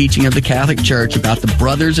contradict the teaching of the Catholic Church about the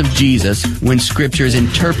brothers of Jesus when Scripture is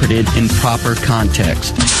interpreted in proper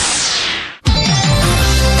context.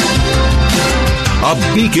 A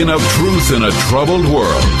beacon of truth in a troubled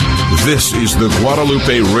world. This is the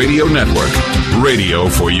Guadalupe Radio Network, radio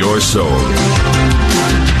for your soul.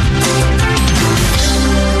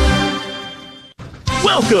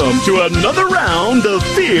 Welcome to another round of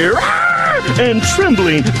Fear and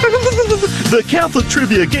Trembling, the Catholic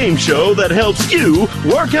trivia game show that helps you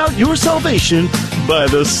work out your salvation by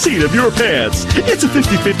the seat of your pants. It's a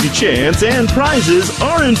 50-50 chance and prizes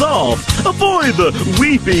are involved. Avoid the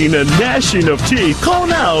weeping and gnashing of teeth. Call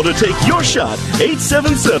now to take your shot.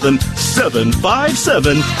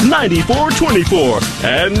 877-757-9424.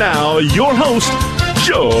 And now, your host,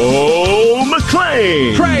 Joe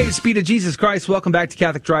McClain. Praise be to Jesus Christ. Welcome back to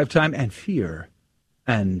Catholic Drive Time and Fear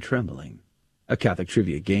and Trembling, a Catholic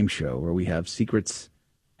trivia game show where we have secrets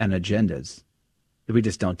and agendas that we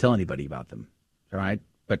just don't tell anybody about them. All right?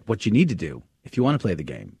 But what you need to do, if you want to play the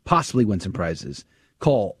game, possibly win some prizes,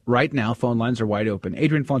 call right now. Phone lines are wide open.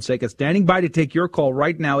 Adrian Fonseca standing by to take your call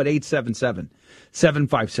right now at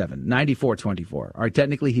 877-757-9424. All right,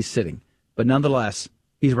 technically he's sitting, but nonetheless,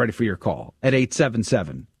 he's ready for your call at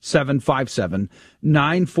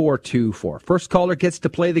 877-757-9424. First caller gets to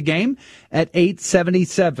play the game at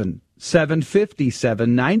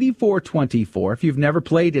 877-757-9424. If you've never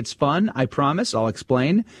played, it's fun. I promise. I'll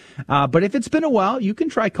explain. But if it's been a while, you can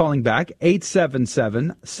try calling back.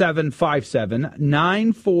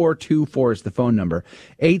 877-757-9424 is the phone number.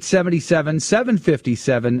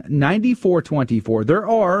 877-757-9424. There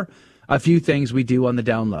are a few things we do on the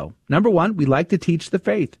down low. Number one, we like to teach the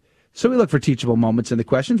faith. So we look for teachable moments in the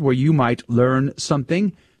questions where you might learn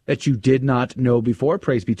something that you did not know before.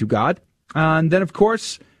 Praise be to God. And then, of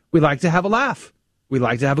course, we like to have a laugh. We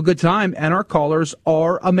like to have a good time. And our callers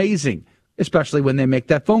are amazing, especially when they make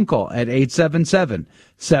that phone call at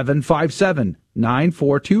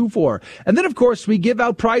 877-757-9424. And then, of course, we give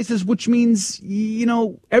out prizes, which means, you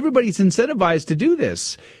know, everybody's incentivized to do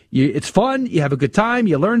this. It's fun, you have a good time,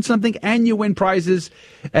 you learn something, and you win prizes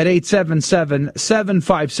at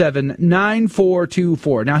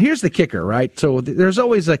 877-757-9424. Now, here's the kicker, right? So there's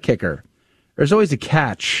always a kicker. There's always a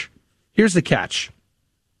catch. Here's the catch.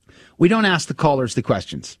 We don't ask the callers the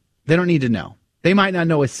questions. They don't need to know. They might not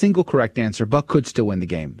know a single correct answer, but could still win the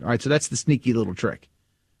game. All right, so that's the sneaky little trick.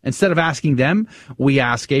 Instead of asking them, we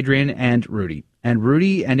ask Adrian and Rudy. And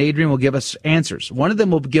Rudy and Adrian will give us answers. One of them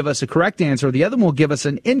will give us a correct answer. The other one will give us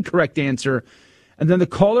an incorrect answer. And then the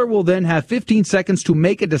caller will then have 15 seconds to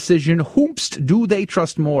make a decision. Whomst do they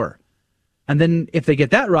trust more? And then if they get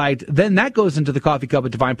that right, then that goes into the coffee cup of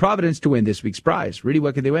divine providence to win this week's prize. Rudy,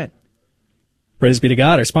 what can they win? Praise be to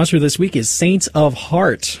God. Our sponsor this week is Saints of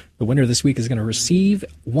Heart. The winner this week is going to receive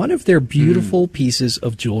one of their beautiful pieces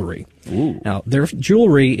of jewelry. Ooh. Now, their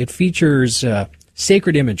jewelry, it features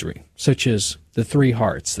sacred imagery, such as the 3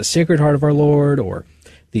 hearts, the Sacred Heart of our Lord, or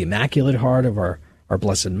the Immaculate Heart of our Our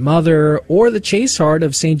Blessed Mother, or the Chase Heart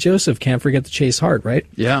of St. Joseph. Can't forget the Chase Heart, right?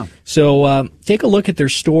 Yeah. So take a look at their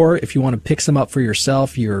store if you want to pick some up for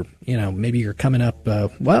yourself. Maybe you're coming up,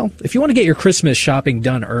 if you want to get your Christmas shopping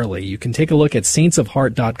done early, you can take a look at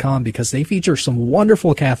saintsofheart.com because they feature some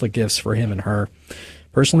wonderful Catholic gifts for him and her.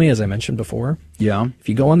 Personally, as I mentioned before, if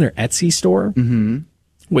you go on their Etsy store,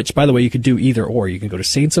 which, by the way, you could do either or. You can go to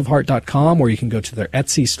saintsofheart.com or you can go to their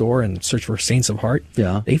Etsy store and search for Saints of Heart.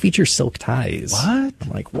 Yeah. They feature silk ties. What? I'm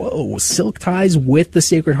like, whoa, silk ties with the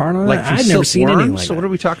Sacred Heart on it? Like I've never seen anything like So that. what are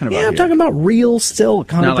we talking about Yeah, I'm here? talking about real silk,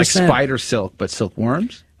 100%. Not like spider silk, but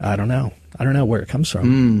silkworms? I don't know. I don't know where it comes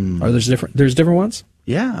from. Are there's different ones?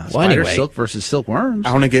 Yeah. Well, Spider anyway. silk versus silkworms.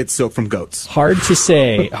 I want to get silk from goats. Hard to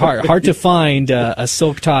say. hard to find a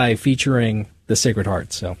silk tie featuring the Sacred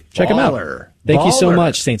Heart. So check them out. Baller. Thank you so Baller.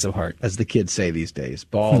 much, Saints of Heart. As the kids say these days.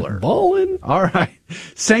 Baller. Ballin'. All right.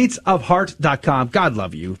 Saintsofheart.com. God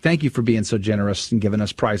love you. Thank you for being so generous and giving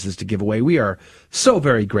us prizes to give away. We are so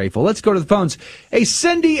very grateful. Let's go to the phones. Hey,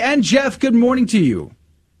 Cindy and Jeff, good morning to you.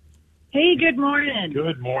 Hey, good morning.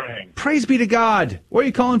 Good morning. Praise be to God. Where are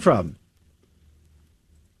you calling from?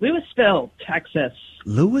 Louisville, Texas.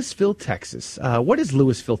 Louisville, Texas. What is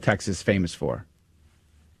Louisville, Texas famous for?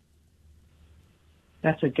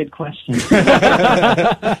 That's a good question.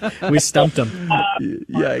 We stumped him.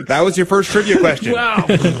 Yikes. That was your first trivia question. Wow.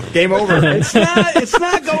 Game over. It's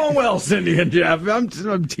not going well, Cindy and Jeff. I'm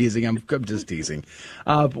teasing. I'm just teasing.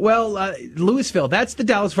 Louisville, that's the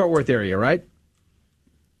Dallas-Fort Worth area, right?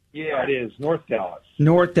 Yeah, it is. North Dallas.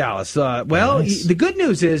 North Dallas. Nice. The good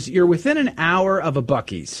news is you're within an hour of a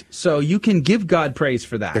Buc-ee's, so you can give God praise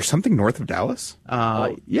for that. There's something north of Dallas?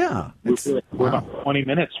 Yeah. We're about 20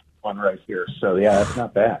 minutes from one right here, so yeah, that's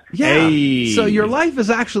not bad. Yeah. Hey. So your life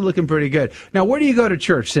is actually looking pretty good. Now, where do you go to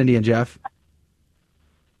church, Cindy and Jeff?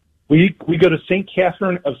 We go to St.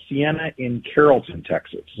 Catherine of Siena in Carrollton,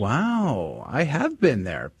 Texas. Wow. I have been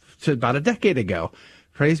there about a decade ago.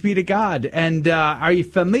 Praise be to God. And are you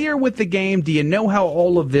familiar with the game? Do you know how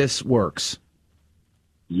all of this works?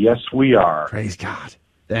 Yes, we are. Praise God.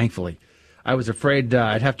 Thankfully. I was afraid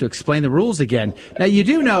I'd have to explain the rules again. Now, you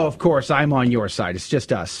do know, of course, I'm on your side. It's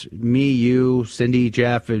just us. Me, you, Cindy,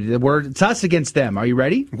 Jeff. It's us against them. Are you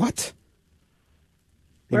ready? What?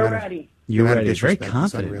 We're ready. You're You're ready. Very disrespectful.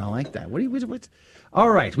 confident. I like that. What? All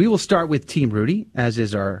right. We will start with Team Rudy, as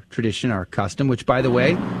is our tradition, our custom, which, by the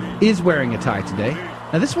way, is wearing a tie today.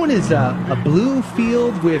 Now, this one is a blue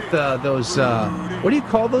field with those, what do you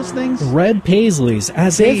call those things? Red paisleys,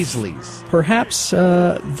 as Paisleys. if perhaps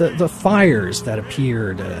the fires that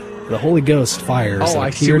appeared, the Holy Ghost fires that I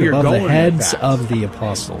see where appeared you're above the going with heads that. of the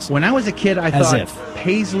apostles. When I was a kid, I As thought if.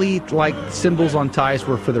 paisley-like symbols on ties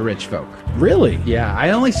were for the rich folk. Really? Yeah,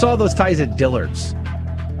 I only saw those ties at Dillard's.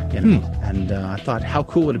 You know, and I thought, how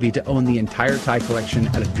cool would it be to own the entire tie collection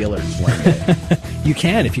at a Dillard's one day? You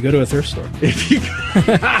can if you go to a thrift store.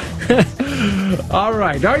 All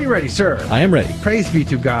right, are you ready, sir? I am ready. Praise be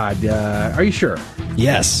to God. Are you sure?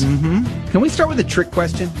 Yes. Can we start with a trick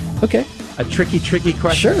question? Okay. A tricky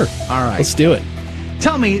question? Sure. All right. Let's do it.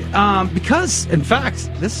 Tell me, because, in fact,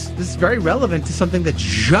 this is very relevant to something that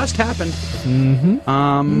just happened.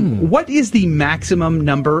 What is the maximum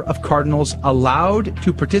number of cardinals allowed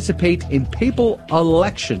to participate in papal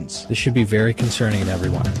elections? This should be very concerning to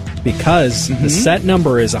everyone because the set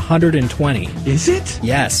number is 120. Is it?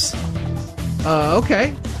 Yes.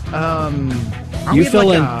 Okay. You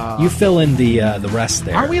fill in the rest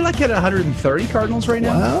there. Are we like at 130 cardinals right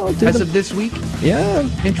now? Well, as of this week? Yeah.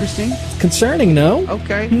 Interesting. Concerning, no?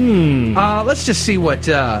 Okay. Let's just see what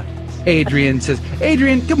Adrian says.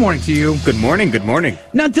 Adrian, good morning to you. Good morning. Good morning.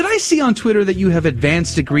 Now, did I see on Twitter that you have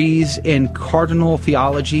advanced degrees in cardinal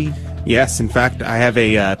theology? Yes, in fact, I have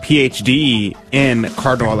a PhD in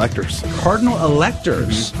cardinal electors. Cardinal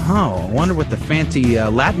electors? Oh, I wonder what the fancy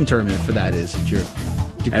Latin term for that is at your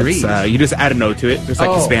degrees. You just add a note to it, just like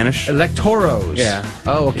in Spanish. Electoros. Yeah.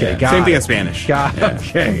 Oh, okay. Yeah. Got Same it. thing as Spanish.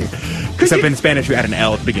 Okay. Except in Spanish, you add an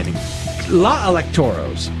L at the beginning. La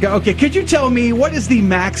electoros. Okay, could you tell me what is the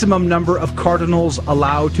maximum number of cardinals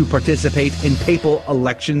allowed to participate in papal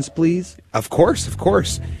elections, please? Of course.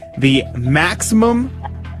 The maximum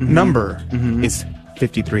number is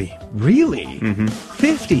 53. Really?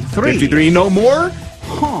 53? 53, no more?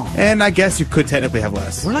 Huh. And I guess you could technically have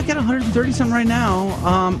less. We're like at 130 something right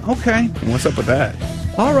now. Okay. What's up with that?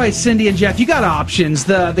 All right, Cindy and Jeff, you got options.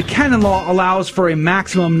 The canon law allows for a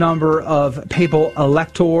maximum number of papal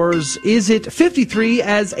electors. Is it 53,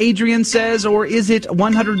 as Adrian says, or is it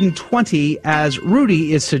 120, as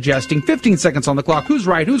Rudy is suggesting? 15 seconds on the clock. Who's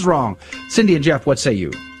right? Who's wrong? Cindy and Jeff, what say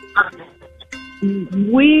you?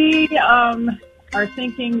 We are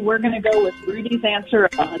thinking we're going to go with Rudy's answer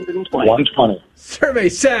of 120. 120. Survey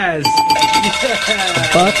says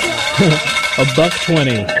 $120.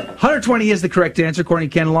 120 is the correct answer, according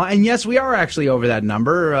to Canon Law. And yes, we are actually over that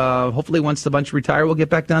number. Hopefully, once the bunch retire, we'll get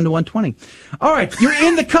back down to 120. All right, you're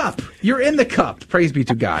in the cup. You're in the cup. Praise be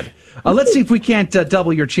to God. Let's see if we can't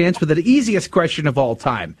double your chance with the easiest question of all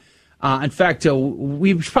time. In fact,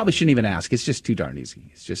 we probably shouldn't even ask. It's just too darn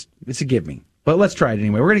easy. It's a give me. But let's try it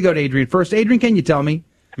anyway. We're going to go to Adrian first. Adrian, can you tell me?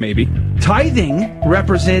 Maybe. Tithing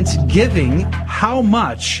represents giving how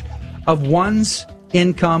much of one's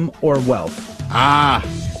income or wealth?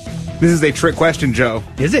 This is a trick question, Joe.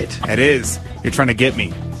 Is it? It is. You're trying to get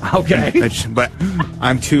me. Okay. But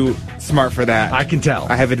I'm too smart for that. I can tell.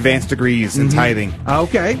 I have advanced degrees in tithing.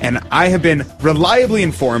 Okay. And I have been reliably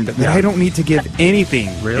informed that I don't need to give anything.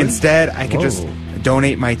 Really? Instead, I can just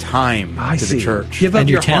donate my time to the church. Give up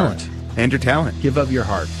your talent. heart. And your talent. Give up your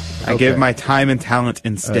heart. I give my time and talent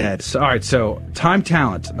instead. All right, so time,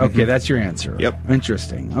 talent. Okay, that's your answer. Yep.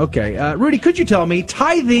 Interesting. Okay. Rudy, could you tell me,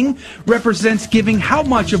 tithing represents giving how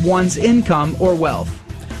much of one's income or wealth?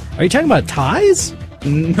 Are you talking about tithes?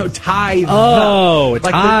 No, tithe. Oh,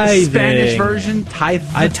 like tithing. the Spanish version, tithe.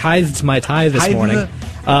 I tithed my tithe this Tithe. morning.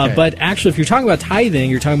 Okay. But actually, if you're talking about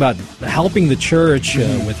tithing, you're talking about helping the church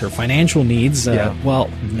with her financial needs.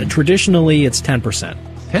 Well, traditionally, it's 10%.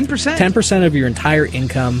 10%? 10% of your entire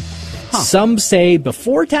income. Some say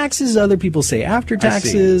before taxes, other people say after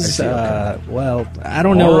taxes. I see. Okay. Well, I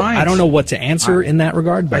don't know. Right. I don't know what to answer in that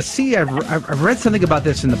regard. But I see. I've read something about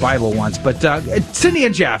this in the Bible once. But Cindy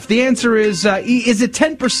and Jeff, the answer is it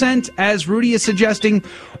 10% as Rudy is suggesting,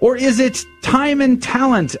 or is it time and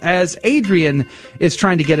talent as Adrian is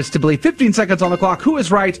trying to get us to believe? 15 seconds on the clock. Who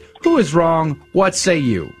is right? Who is wrong? What say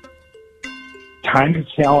you? Time and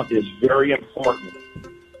talent is very important,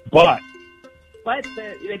 but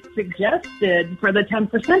it's suggested for the 10%.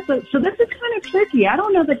 So this is kind of tricky. I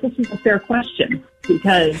don't know that this is a fair question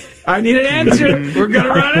because I need an answer. We're going to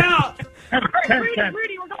run out. Rudy, we're going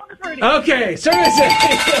with Rudy. Okay, service.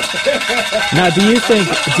 Now, do you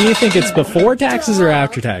think it's before taxes or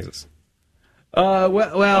after taxes?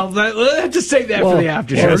 Well, let's just save that for the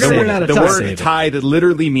after show. The word tithe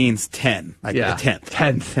literally means 10, like a tenth.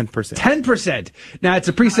 10%. 10%. Now, it's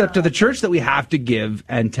a precept of the church that we have to give,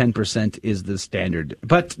 and 10% is the standard.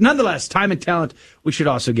 But nonetheless, time and talent we should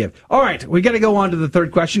also give. All right, we got to go on to the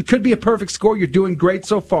third question. Could be a perfect score. You're doing great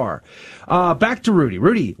so far. Back to Rudy.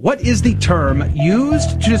 Rudy, what is the term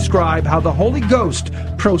used to describe how the Holy Ghost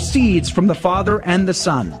proceeds from the Father and the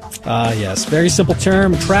Son? Yes, very simple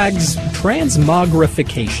term.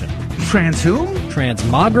 Transmogrification. Trans whom?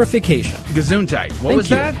 Transmogrification. Gesundheit. What was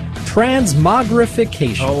that?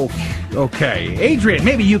 Transmogrification. Oh, okay. Adrian,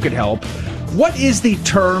 maybe you could help. What is the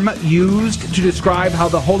term used to describe how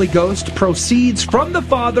the Holy Ghost proceeds from the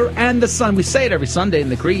Father and the Son? We say it every Sunday in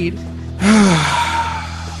the Creed.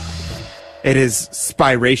 It is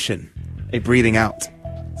spiration, a breathing out.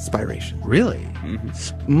 Spiration. Really?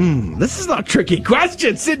 This is not a tricky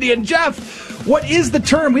question, Cindy and Jeff. What is the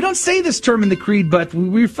term? We don't say this term in the Creed, but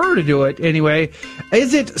we refer to it anyway.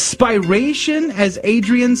 Is it spiration, as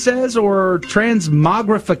Adrian says, or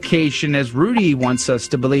transmogrification, as Rudy wants us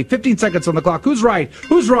to believe? 15 seconds on the clock. Who's right?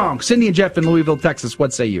 Who's wrong? Cindy and Jeff in Louisville, Texas.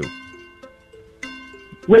 What say you?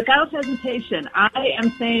 Without hesitation, I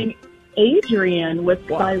am saying Adrian with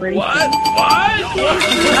spiration. What?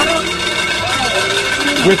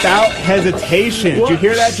 Without hesitation. Did you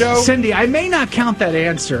hear that, Joe? Cindy, I may not count that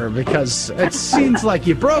answer because it seems like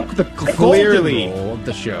you broke the Clearly. golden rule of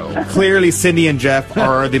the show. Clearly, Cindy and Jeff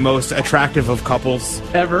are the most attractive of couples.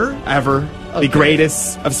 Ever. The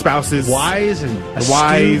greatest of spouses. Wise and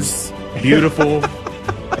wise, beautiful.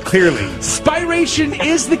 Clearly. Spiration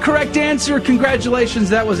is the correct answer.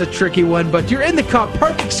 Congratulations. That was a tricky one, but you're in the cup.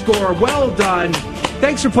 Perfect score. Well done.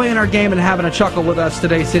 Thanks for playing our game and having a chuckle with us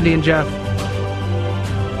today, Cindy and Jeff.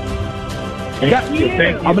 Thank you.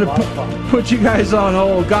 I'm going to put you guys on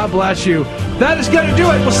hold. God bless you. That is going to do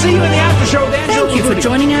it. We'll see you in the after show with Angela. Thank you for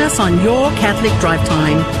joining us on Your Catholic Drive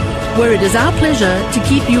Time, where it is our pleasure to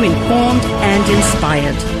keep you informed and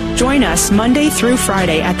inspired. Join us Monday through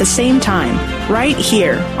Friday at the same time, right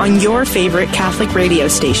here on your favorite Catholic radio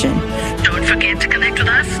station. Don't forget to connect with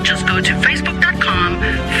us. Just go to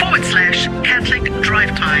Facebook.com/Catholic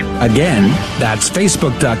Drive Time. Again, that's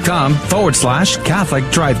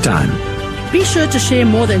Facebook.com/Catholic Drive Time. Be sure to share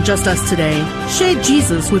more than just us today. Share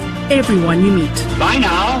Jesus with everyone you meet. Bye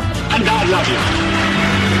now, and God love you.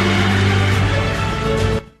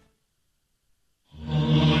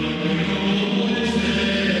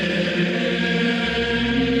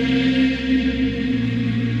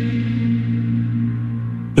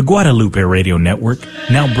 The Guadalupe Radio Network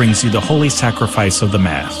now brings you the Holy Sacrifice of the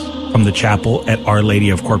Mass from the chapel at Our Lady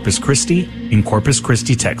of Corpus Christi in Corpus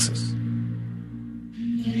Christi, Texas.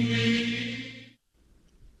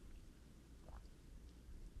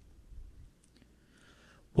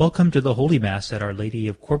 Welcome to the Holy Mass at Our Lady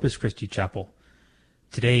of Corpus Christi Chapel.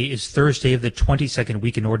 Today is Thursday of the 22nd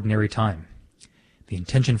week in Ordinary Time. The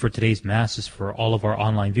intention for today's Mass is for all of our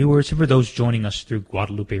online viewers and for those joining us through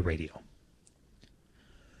Guadalupe Radio.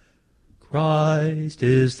 Christ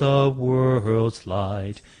is the world's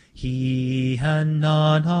light, He and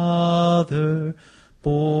none other.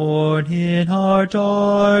 Born in our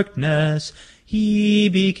darkness, He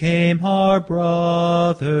became our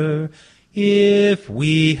brother. If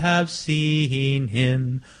we have seen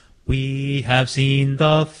Him, we have seen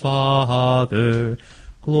the Father.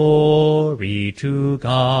 Glory to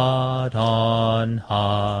God on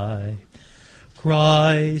high.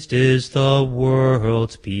 Christ is the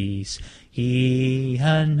world's peace, He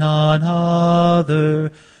and none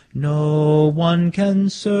other. No one can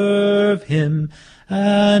serve Him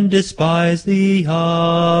and despise the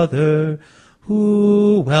other.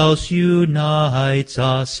 Who else unites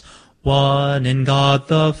us? One in God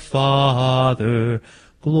the Father.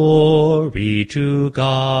 Glory to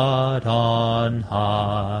God on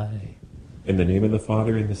high. In the name of the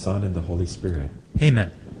Father, and the Son, and the Holy Spirit.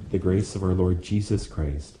 Amen. The grace of our Lord Jesus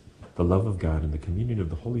Christ, the love of God, and the communion of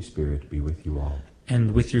the Holy Spirit be with you all.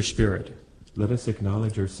 And with your spirit. Let us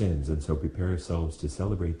acknowledge our sins and so prepare ourselves to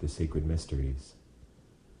celebrate the sacred mysteries.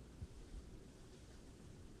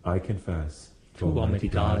 I confess to Almighty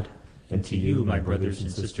God, and to you, my brothers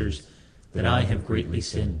and sisters, that I have greatly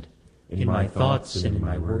sinned, in my thoughts and in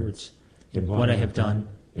my words, in what I have done,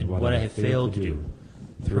 and what I have failed to do,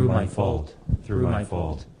 through my fault, through my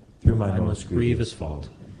most grievous fault.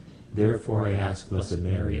 Therefore I ask Blessed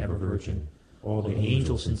Mary, ever Virgin, all the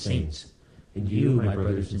angels and saints, and you, my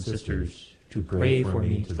brothers and sisters, to pray for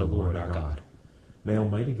me to the Lord our God. May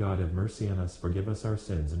Almighty God have mercy on us, forgive us our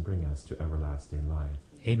sins, and bring us to everlasting life.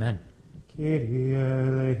 Amen. Kyrie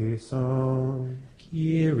eleison.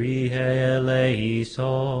 Kyrie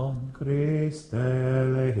eleison. Christe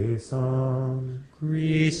eleison.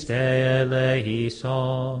 Christe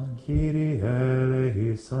eleison. Kyrie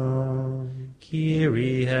eleison.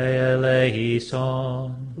 Kyrie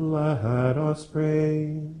eleison. Let us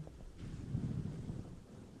pray.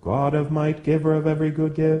 God of might, giver of every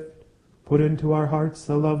good gift, put into our hearts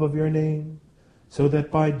the love of your name, so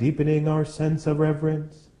that by deepening our sense of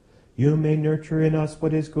reverence, you may nurture in us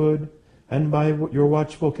what is good, and by your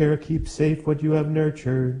watchful care keep safe what you have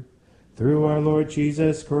nurtured. Through our Lord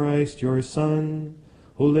Jesus Christ, your Son,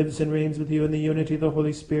 who lives and reigns with you in the unity of the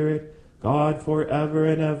Holy Spirit, God forever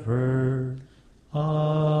and ever.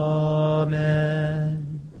 Amen.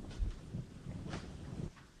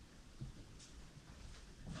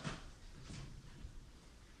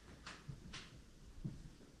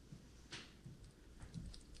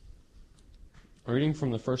 A reading from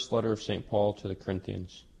the first letter of St. Paul to the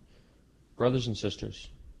Corinthians. Brothers and sisters,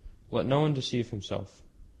 let no one deceive himself.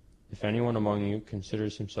 If anyone among you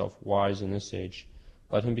considers himself wise in this age,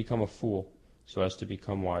 let him become a fool, so as to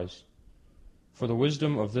become wise. For the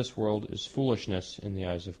wisdom of this world is foolishness in the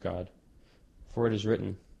eyes of God. For it is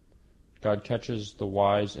written, God catches the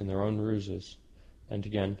wise in their own ruses. And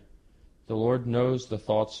again, the Lord knows the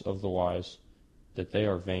thoughts of the wise, that they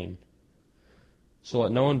are vain. So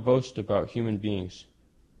let no one boast about human beings,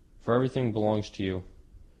 for everything belongs to you.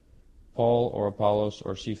 Paul or Apollos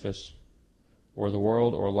or Cephas, or the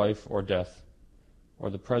world or life or death,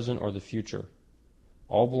 or the present or the future,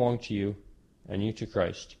 all belong to you, and you to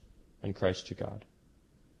Christ, and Christ to God.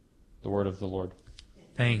 The word of the Lord.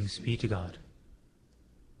 Thanks be to God.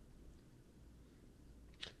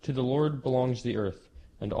 To the Lord belongs the earth,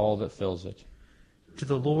 and all that fills it. To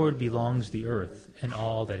the Lord belongs the earth, and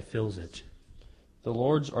all that fills it. The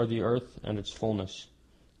Lord's are the earth and its fullness,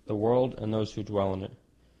 the world and those who dwell in it.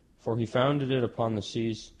 For he founded it upon the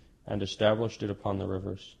seas and established it upon the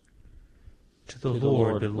rivers. To the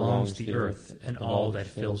Lord belongs the earth and all that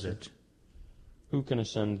fills it. Who can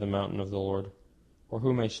ascend the mountain of the Lord, or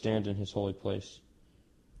who may stand in his holy place?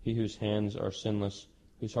 He whose hands are sinless,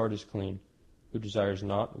 whose heart is clean, who desires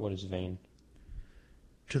not what is vain.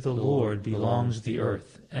 To the Lord belongs the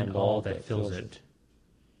earth and all that fills it.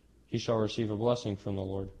 He shall receive a blessing from the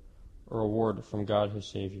Lord, a reward from God his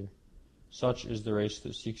Savior. Such is the race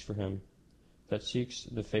that seeks for him, that seeks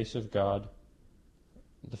the face of God,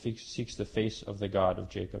 seeks the face of the God of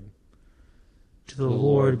Jacob. To the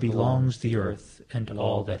Lord belongs the earth and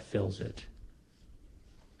all that fills it.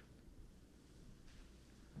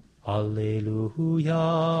 Alleluia,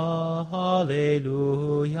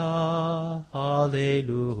 alleluia,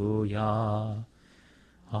 alleluia.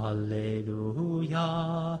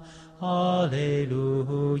 Alleluia,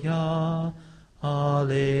 alleluia,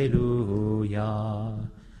 alleluia.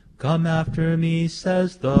 Come after me,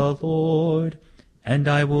 says the Lord, and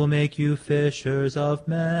I will make you fishers of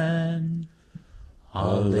men.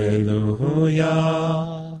 Alleluia,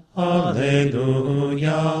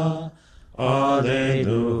 alleluia,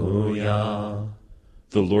 alleluia.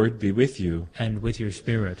 The Lord be with you. And with your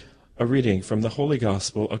spirit. A reading from the Holy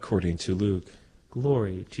Gospel according to Luke.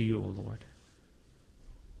 Glory to you, O Lord.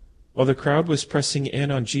 While the crowd was pressing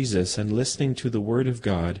in on Jesus and listening to the word of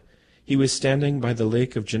God, he was standing by the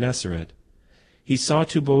lake of Gennesaret. He saw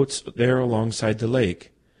 2 boats there alongside the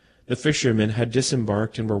lake. The fishermen had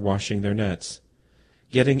disembarked and were washing their nets.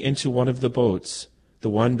 Getting into one of the boats, the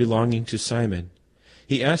one belonging to Simon,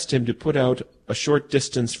 he asked him to put out a short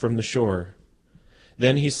distance from the shore.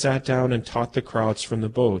 Then he sat down and taught the crowds from the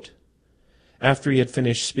boat. After he had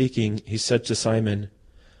finished speaking, he said to Simon,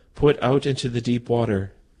 "Put out into the deep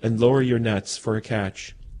water, and lower your nets for a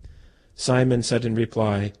catch." Simon said in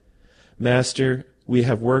reply, "Master, we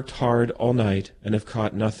have worked hard all night and have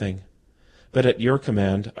caught nothing. But at your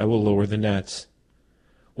command I will lower the nets."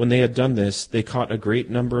 When they had done this, they caught a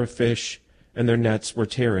great number of fish, and their nets were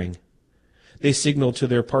tearing. They signaled to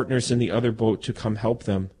their partners in the other boat to come help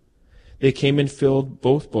them. They came and filled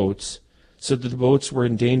both boats, so that the boats were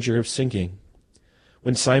in danger of sinking.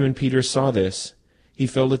 When Simon Peter saw this, he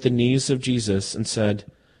fell at the knees of Jesus and said,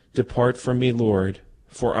 "Depart from me, Lord,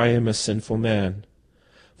 for I am a sinful man."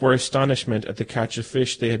 For astonishment at the catch of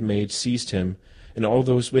fish they had made seized him, and all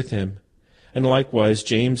those with him, and likewise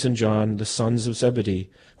James and John, the sons of Zebedee,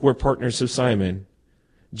 who were partners of Simon.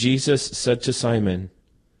 Jesus said to Simon,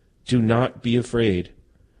 "Do not be afraid.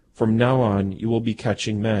 From now on you will be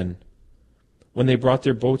catching men." When they brought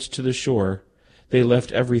their boats to the shore, they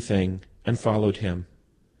left everything and followed him.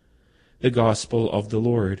 The Gospel of the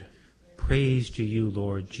Lord. Praise to you,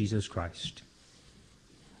 Lord Jesus Christ.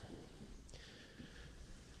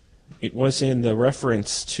 It was in the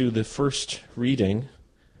reference to the first reading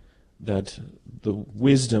that the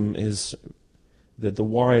wisdom of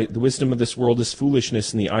this world is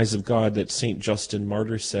foolishness in the eyes of God, that St. Justin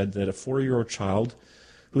Martyr said that a 4-year-old child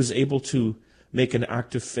who is able to make an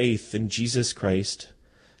act of faith in Jesus Christ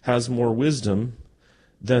has more wisdom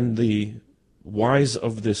than the wise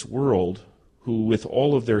of this world, who with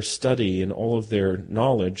all of their study and all of their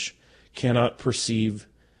knowledge cannot perceive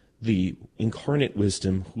the incarnate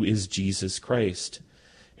wisdom who is Jesus Christ.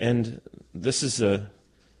 And this is a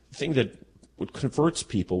thing that what converts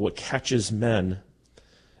people, what catches men,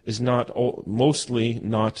 is mostly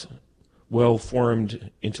not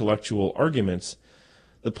well-formed intellectual arguments.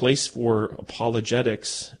 The place for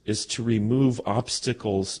apologetics is to remove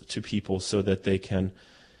obstacles to people so that they can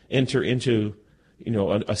enter into,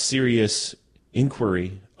 a serious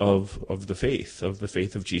inquiry of the faith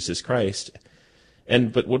of Jesus Christ.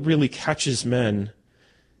 But what really catches men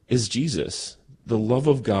is Jesus, the love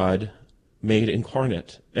of God made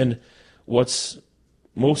incarnate. And what's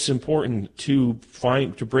most important to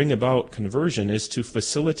bring about conversion is to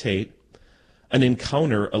facilitate an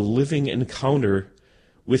encounter, a living encounter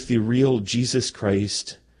with the real Jesus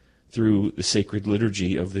Christ through the sacred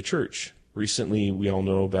liturgy of the church. Recently, we all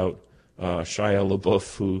know about Shia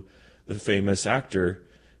LaBeouf, the famous actor,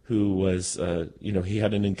 who was, he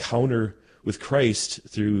had an encounter with Christ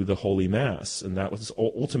through the Holy Mass, and that was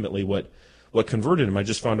ultimately what converted him. I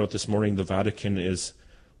just found out this morning the Vatican is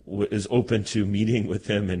open to meeting with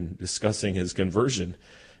him and discussing his conversion.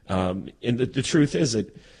 And the truth is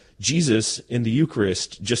that Jesus in the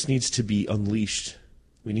Eucharist just needs to be unleashed.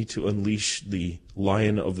 We need to unleash the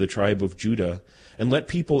Lion of the tribe of Judah and let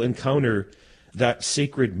people encounter that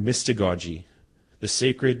sacred mystagogy, the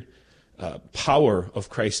sacred power of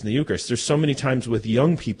Christ in the Eucharist. There's so many times with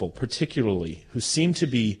young people, particularly, who seem to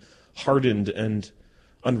be hardened and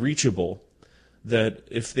unreachable, that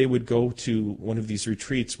if they would go to one of these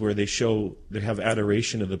retreats where they have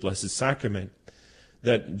adoration of the Blessed Sacrament,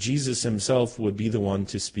 that Jesus himself would be the one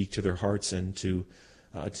to speak to their hearts and to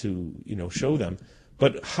show them.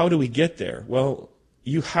 But how do we get there? Well,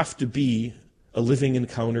 you have to be a living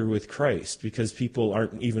encounter with Christ, because people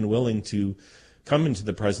aren't even willing to come into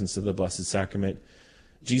the presence of the Blessed Sacrament.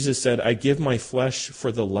 Jesus said, "I give my flesh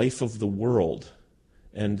for the life of the world."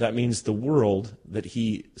 And that means the world that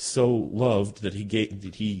he so loved, that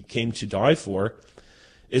he came to die for,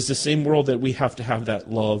 is the same world that we have to have that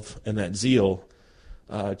love and that zeal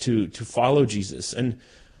to follow Jesus. And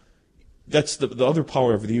that's the other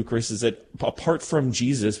power of the Eucharist, is that apart from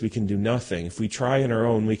Jesus, we can do nothing. If we try on our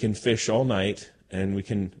own, we can fish all night, and we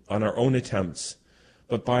can, on our own attempts.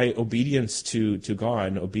 But by obedience to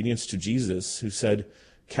God, obedience to Jesus, who said,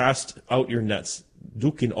 cast out your nets,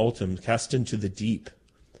 duc in ultum, cast into the deep,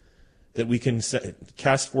 that we can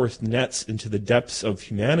cast forth nets into the depths of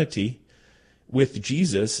humanity. With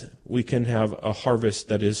Jesus, we can have a harvest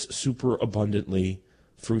that is super abundantly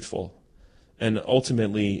fruitful. And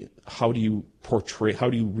ultimately, how do you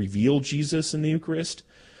reveal Jesus in the Eucharist?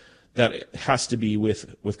 That has to be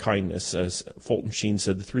with kindness. As Fulton Sheen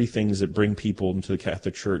said, the three things that bring people into the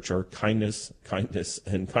Catholic Church are kindness, kindness,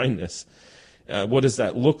 and kindness. What does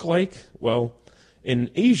that look like? Well,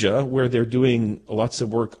 in Asia, where they're doing lots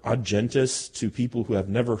of work ad gentis to people who have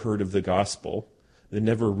never heard of the gospel, they've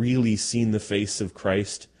never really seen the face of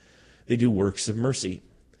Christ, they do works of mercy.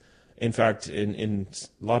 In fact, in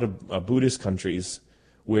a lot of Buddhist countries,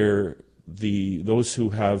 where those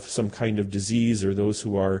who have some kind of disease or those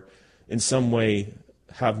who are in some way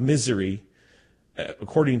have misery,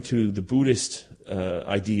 according to the Buddhist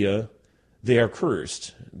idea, they are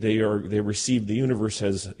cursed. They receive, the universe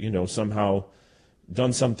has, somehow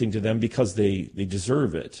done something to them because they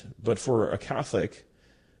deserve it. But for a Catholic,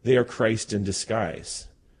 they are Christ in disguise.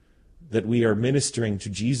 That we are ministering to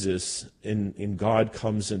Jesus in God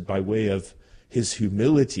comes in by way of his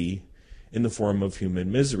humility in the form of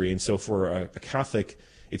human misery. And so for a Catholic,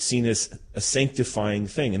 it's seen as a sanctifying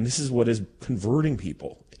thing. And this is what is converting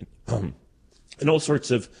people. In all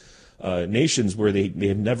sorts of nations where they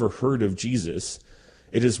have never heard of Jesus,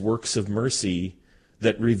 it is works of mercy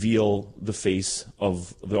that reveal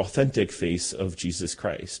the authentic face of Jesus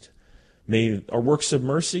Christ. May our works of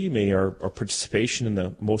mercy, may our participation in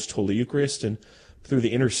the Most Holy Eucharist, and through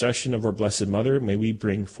the intercession of our Blessed Mother, may we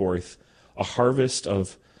bring forth a harvest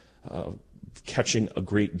of catching a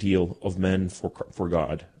great deal of men for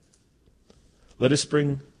God. Let us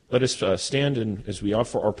stand and as we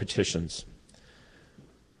offer our petitions.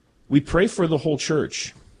 We pray for the whole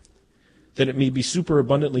church, that it may be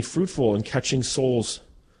superabundantly fruitful in catching souls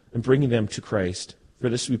and bringing them to Christ. For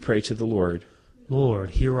this we pray to the Lord.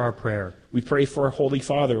 Lord, hear our prayer. We pray for our Holy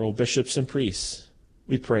Father, all bishops and priests.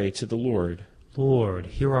 We pray to the Lord. Lord,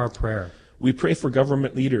 hear our prayer. We pray for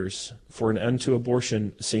government leaders, for an end to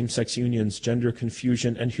abortion, same-sex unions, gender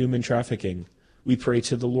confusion, and human trafficking. We pray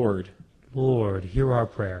to the Lord. Lord, hear our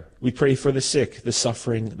prayer. We pray for the sick, the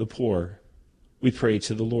suffering, the poor. We pray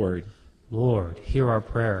to the Lord. Lord, hear our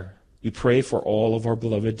prayer. We pray for all of our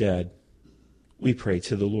beloved dead. We pray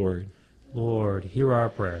to the Lord. Lord, hear our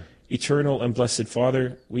prayer. Eternal and blessed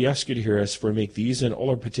Father, we ask you to hear us, for we make these and all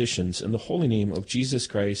our petitions in the holy name of Jesus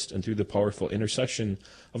Christ, and through the powerful intercession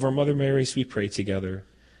of our Mother Mary, we pray together.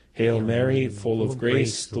 Hail Mary, full of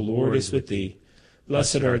grace, the Lord is with thee.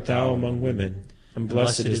 Blessed art thou among women, and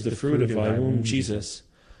blessed is the fruit of thy womb, Jesus.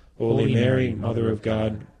 Holy Mary, Mother of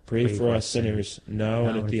God, pray for us sinners, now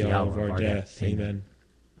and at the hour of our death. Amen.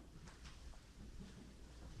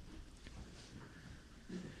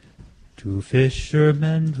 Two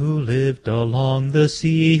fishermen who lived along the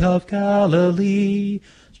Sea of Galilee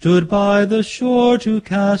stood by the shore to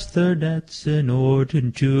cast their nets in order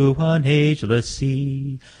into an ageless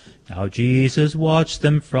sea. Now Jesus watched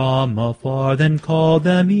them from afar, then called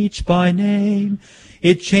them each by name.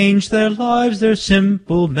 It changed their lives, they're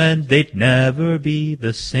simple men, they'd never be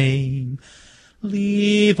the same.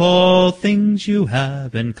 Leave all things you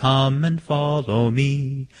have and come and follow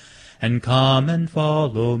me. And come and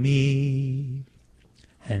follow me.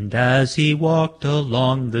 And as he walked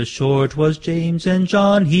along the shore, 'twas James and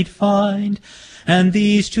John he'd find, and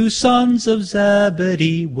these two sons of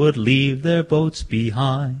Zebedee would leave their boats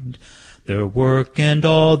behind. Their work and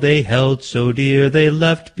all they held so dear, they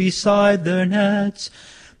left beside their nets.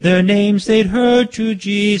 Their names they'd heard to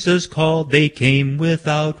Jesus called, they came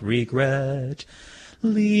without regret.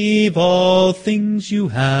 Leave all things you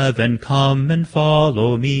have and come and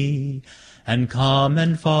follow me, and come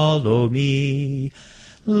and follow me.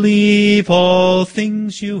 Leave all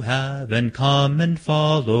things you have and come and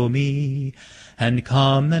follow me, and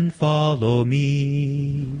come and follow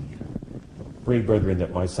me. Pray, brethren,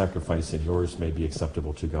 that my sacrifice and yours may be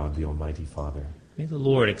acceptable to God, the Almighty Father. May the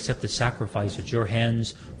Lord accept the sacrifice at your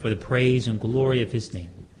hands for the praise and glory of his name,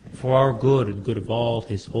 for our good and the good of all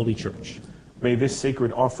his holy church. May this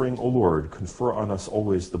sacred offering, O Lord, confer on us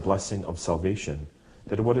always the blessing of salvation,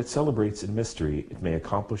 that what it celebrates in mystery it may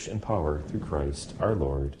accomplish in power through Christ our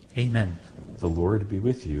Lord. Amen. The Lord be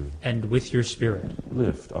with you. And with your spirit.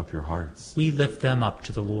 Lift up your hearts. We lift them up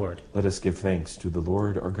to the Lord. Let us give thanks to the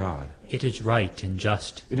Lord our God. It is right and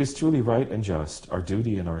just. It is truly right and just, our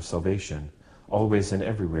duty and our salvation, always and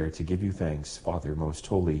everywhere to give you thanks, Father most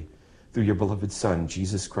holy, through your beloved Son,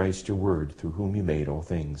 Jesus Christ, your Word, through whom you made all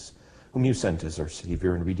things, whom you sent as our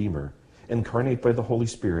Savior and Redeemer, incarnate by the Holy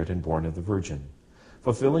Spirit and born of the Virgin.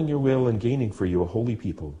 Fulfilling your will and gaining for you a holy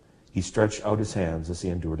people, he stretched out his hands as he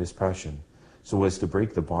endured his passion, so as to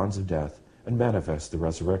break the bonds of death and manifest the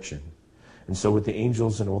resurrection. And so with the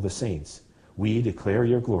angels and all the saints, we declare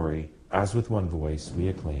your glory, as with one voice we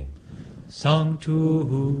acclaim.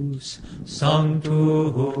 Sanctus,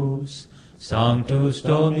 Sanctus, Sanctus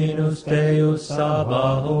Dominus Deus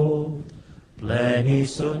Sabaoth, pleni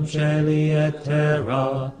sunt celi et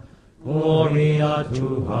terra, gloria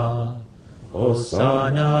tua,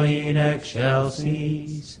 Hosanna in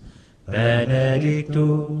excelsis,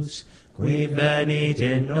 benedictus, qui venit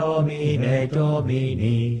in nomine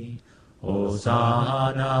Domini,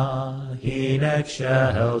 Hosanna in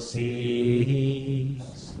excelsis.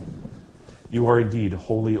 You are indeed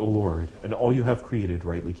holy, O Lord, and all you have created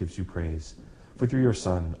rightly gives you praise. For through your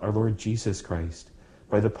Son, our Lord Jesus Christ,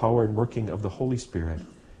 by the power and working of the Holy Spirit,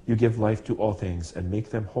 you give life to all things and make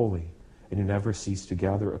them holy, and you never cease to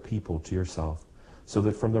gather a people to yourself, so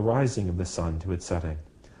that from the rising of the sun to its setting,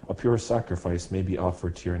 a pure sacrifice may be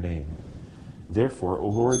offered to your name. Therefore, O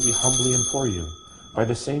Lord, we humbly implore you, by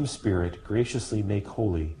the same Spirit, graciously make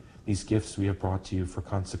holy these gifts we have brought to you for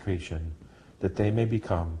consecration, that they may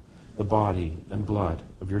become the body and blood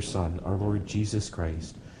of your Son, our Lord Jesus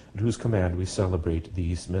Christ, at whose command we celebrate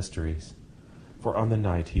these mysteries. For on the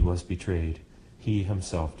night he was betrayed, he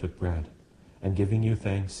himself took bread, and giving you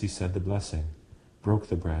thanks, he said the blessing, broke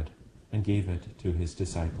the bread, and gave it to his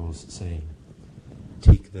disciples, saying,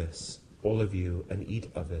 Take this, all of you, and eat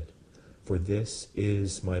of it, for this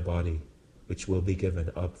is my body, which will be given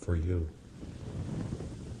up for you.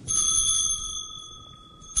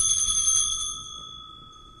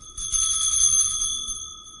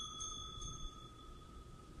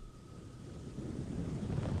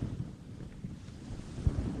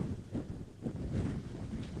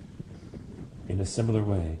 In a similar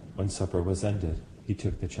way, when supper was ended, he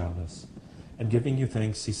took the chalice, and giving you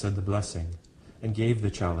thanks, he said the blessing, and gave the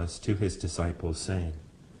chalice to his disciples, saying,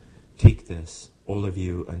 Take this, all of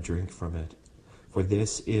you, and drink from it, for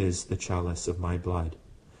this is the chalice of my blood,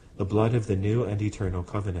 the blood of the new and eternal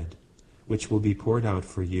covenant, which will be poured out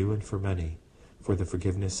for you and for many, for the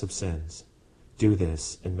forgiveness of sins. Do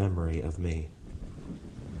this in memory of me.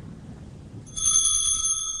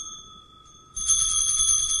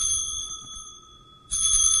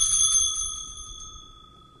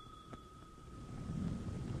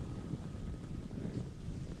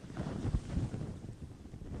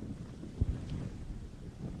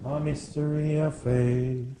 A mystery of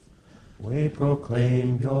faith, we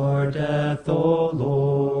proclaim your death, O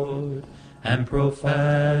Lord, and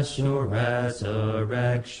profess your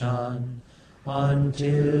resurrection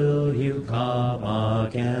until you come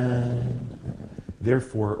again.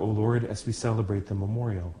 Therefore, O Lord, as we celebrate the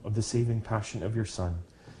memorial of the saving passion of your Son,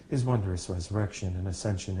 his wondrous resurrection and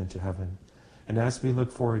ascension into heaven, and as we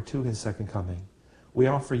look forward to his second coming, we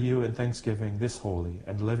offer you in thanksgiving this holy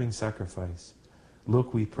and living sacrifice.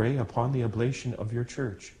 Look, we pray, upon the oblation of your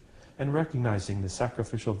church, and recognizing the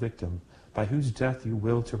sacrificial victim by whose death you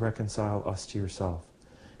will to reconcile us to yourself.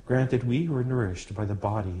 Grant that we who are nourished by the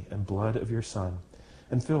body and blood of your Son,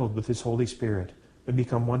 and filled with his Holy Spirit, may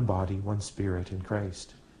become one body, one spirit in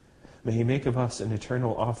Christ. May he make of us an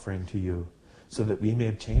eternal offering to you, so that we may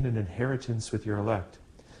obtain an inheritance with your elect,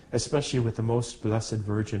 especially with the most blessed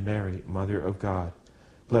Virgin Mary, Mother of God,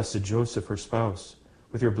 blessed Joseph, her spouse,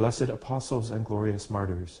 with your blessed apostles and glorious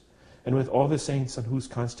martyrs, and with all the saints on whose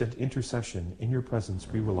constant intercession in your presence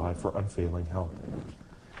we rely for unfailing help.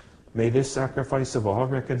 May this sacrifice of all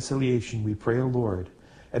reconciliation, we pray, O Lord,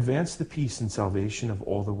 advance the peace and salvation of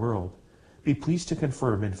all the world. Be pleased to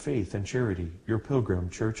confirm in faith and charity your pilgrim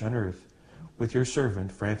church on earth, with your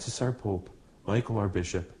servant Francis our Pope, Michael our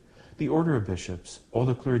Bishop, the order of bishops, all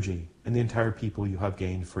the clergy, and the entire people you have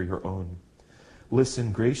gained for your own.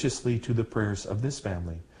 Listen graciously to the prayers of this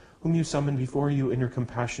family, whom you summon before you in your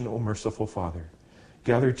compassion, O merciful Father.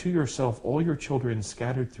 Gather to yourself all your children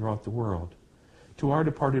scattered throughout the world. To our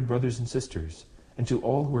departed brothers and sisters, and to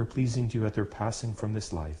all who are pleasing to you at their passing from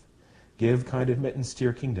this life, give kind admittance to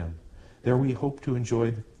your kingdom. There we hope to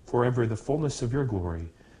enjoy forever the fullness of your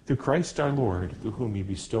glory, through Christ our Lord, through whom you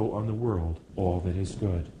bestow on the world all that is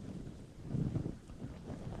good.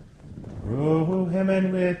 Through him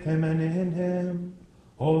and with him and in him,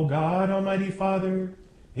 O God, Almighty Father,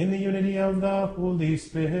 in the unity of the Holy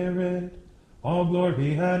Spirit, all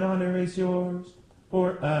glory and honor is yours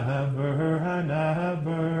forever and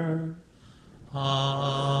ever.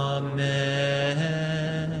 Amen.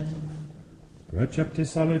 accepti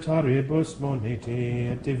salutaribus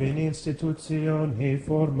moniti et divini institutione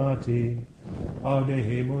formati,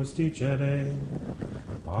 audemus dicere.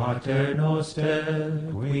 Pater noster,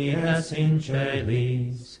 qui es in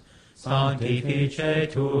celis,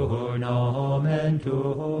 sanctificetur nomen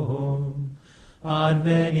tuum,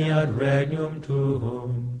 adveniat regnum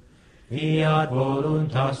tuum, fiat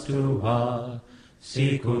voluntas tua,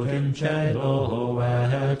 sicut in cielo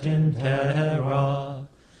et in terra.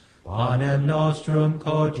 Panem nostrum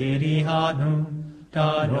quotidianum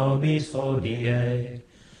da nobis hodie,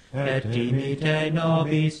 et dimite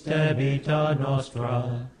nobis debita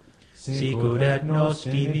nostra, sicut et nos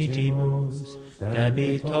dimitimus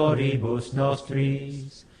debitoribus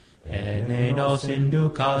nostris, et ne nos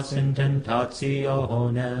inducas in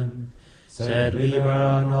tentationem, sed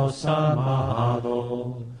libera nos a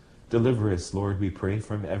malo. Deliver us, Lord, we pray,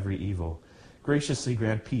 from every evil. Graciously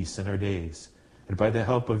grant peace in our days, and by the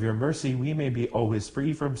help of your mercy we may be always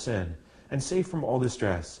free from sin, and safe from all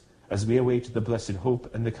distress, as we await the blessed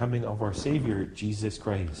hope and the coming of our Savior, Jesus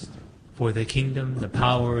Christ. For the kingdom, the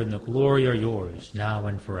power, and the glory are yours, now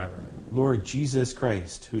and forever. Lord Jesus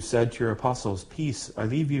Christ, who said to your apostles, Peace I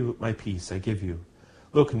leave you, my peace I give you,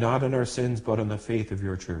 look not on our sins but on the faith of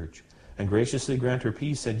your church, and graciously grant her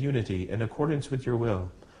peace and unity in accordance with your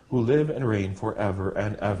will, who live and reign forever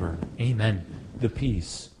and ever. Amen. The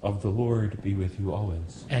peace of the Lord be with you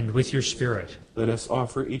always. And with your spirit. Let us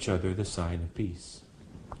offer each other the sign of peace.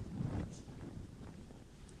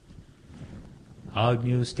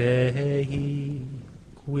 Agnus Dei,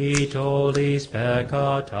 qui tollis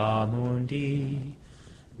peccata mundi,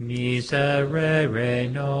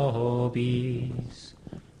 miserere nobis.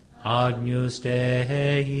 Agnus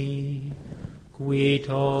Dei, qui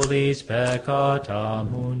tollis peccata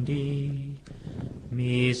mundi,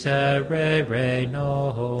 miserere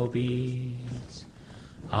nobis.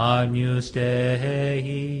 Agnus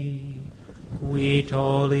Dei, qui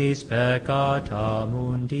tollis peccata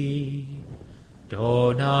mundi,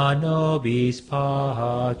 dona nobis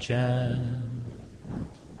pacem.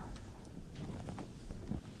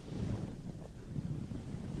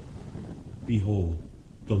 Behold,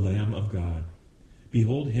 the Lamb of God.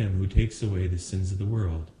 Behold him who takes away the sins of the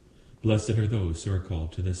world. Blessed are those who are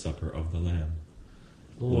called to the supper of the Lamb.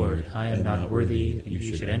 Lord, I am not worthy that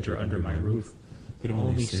you should enter under my roof, but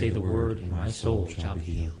only say the word, and my soul shall be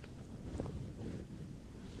healed.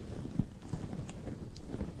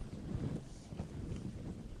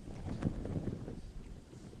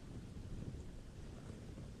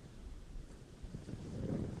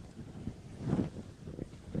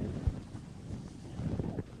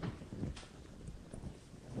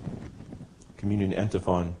 Communion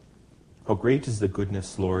Antiphon. How great is the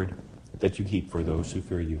goodness, Lord, that you keep for those who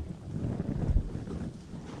fear you.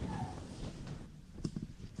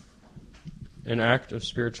 An act of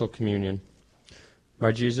spiritual communion.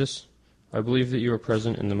 My Jesus, I believe that you are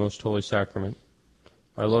present in the most holy sacrament.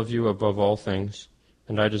 I love you above all things,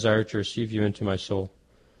 and I desire to receive you into my soul.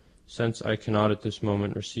 Since I cannot at this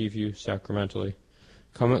moment receive you sacramentally,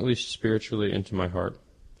 come at least spiritually into my heart.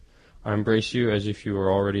 I embrace you as if you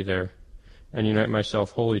were already there, and unite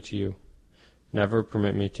myself wholly to you. Never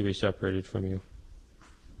permit me to be separated from you.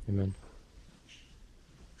 Amen.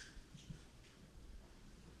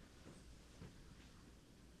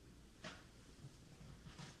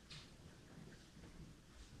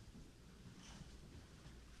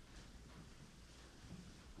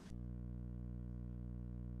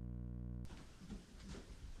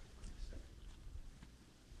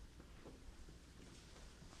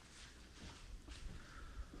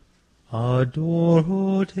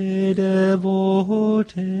 Adoro te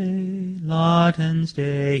devote, latens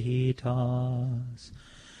Deitas,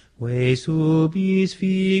 que subis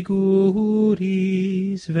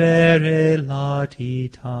figuris vere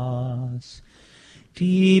latitas,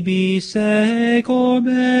 tibi secor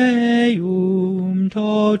meum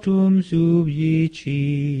totum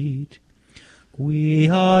subjicit,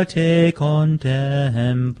 quia te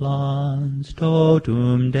contemplans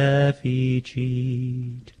totum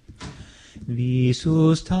deficit.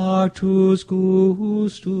 Visus tactus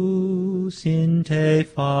gustus in te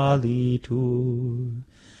fallitur,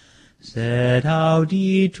 sed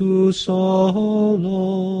auditus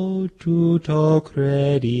solo tuto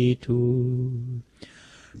creditur.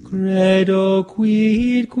 Credo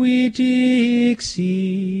quid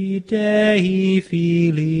dixi Dei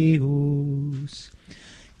filius,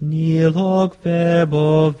 nil hoc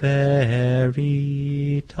verbo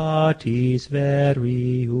veritatis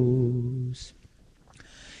verius.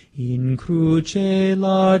 In cruce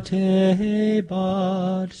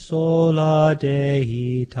latebat sola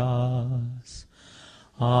Deitas,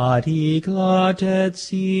 Adiglot et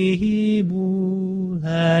simul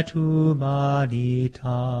et humanitas,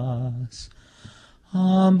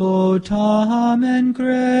 ambo tamen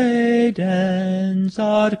credens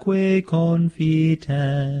atque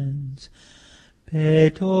confitens,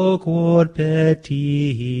 peto quod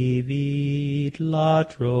petivit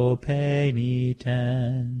latro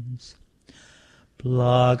penitens.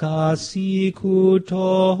 Plaga sicut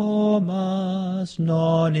Thomas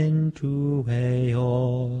non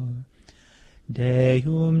intueor,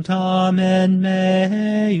 Deum tamen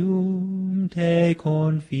meum te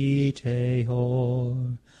confiteor,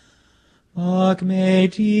 ac me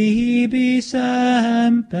tibi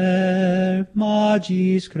semper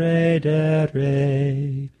magis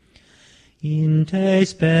credere, in te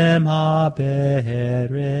spem habere,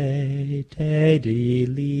 te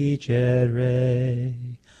diligere.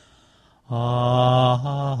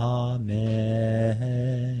 Amen.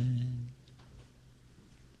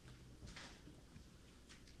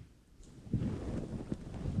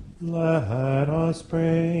 Let us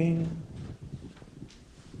pray.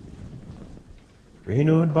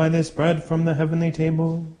 Renewed by this bread from the heavenly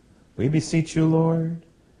table, we beseech you, Lord,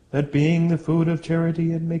 that being the food of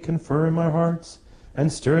charity it may confirm our hearts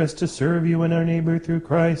and stir us to serve you and our neighbor through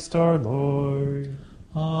Christ our Lord.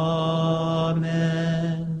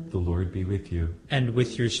 Amen. The Lord be with you. And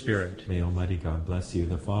with your spirit. May Almighty God bless you,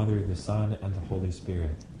 the Father, the Son, and the Holy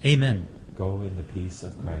Spirit. Amen. Go in the peace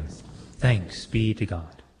of Christ. Thanks be to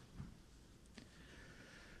God.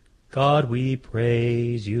 God, we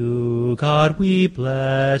praise you. God, we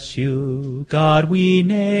bless you. God, we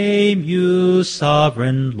name you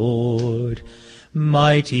sovereign Lord,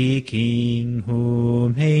 mighty King,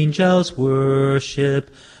 whom angels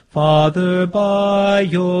worship, Father, by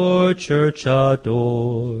your church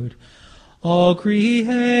adored. All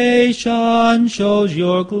creation shows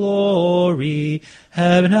your glory.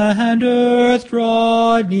 Heaven and earth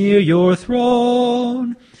draw near your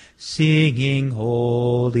throne, singing,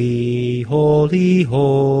 Holy, holy,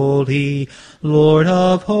 holy, Lord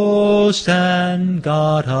of hosts and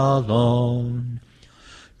God alone.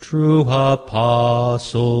 True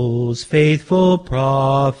apostles, faithful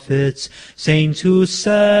prophets, saints who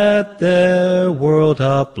set their world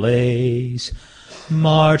ablaze,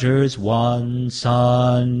 martyrs once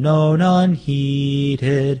unknown,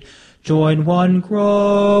 unheeded, join one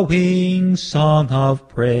growing song of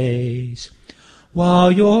praise.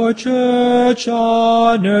 While your church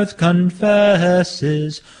on earth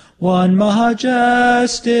confesses one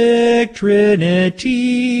majestic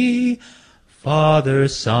Trinity, Father,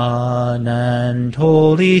 Son, and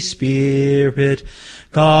Holy Spirit,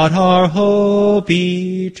 God our hope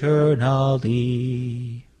eternally.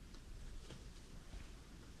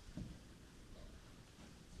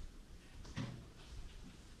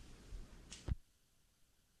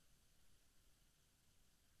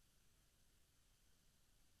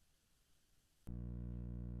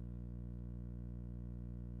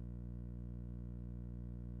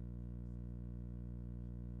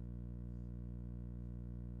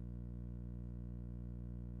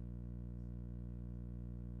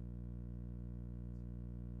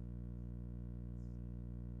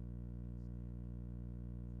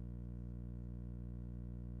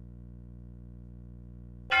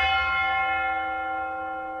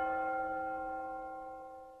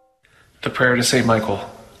 The prayer to Saint Michael.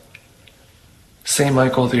 Saint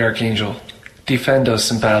Michael the Archangel, defend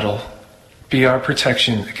us in battle. Be our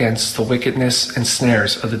protection against the wickedness and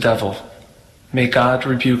snares of the devil. May God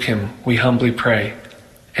rebuke him, we humbly pray.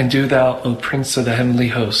 And do thou, O Prince of the heavenly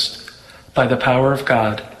host, by the power of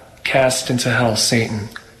God, cast into hell Satan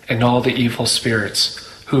and all the evil spirits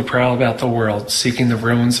who prowl about the world seeking the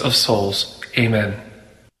ruins of souls. Amen.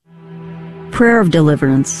 Prayer of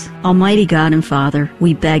Deliverance. Almighty God and Father,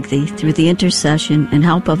 we beg Thee, through the intercession and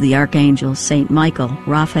help of the archangels, Saint Michael,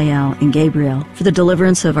 Raphael, and Gabriel, for the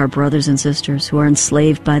deliverance of our brothers and sisters who are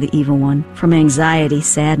enslaved by the evil one, from anxiety,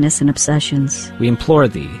 sadness, and obsessions. We implore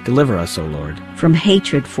Thee, deliver us, O Lord. From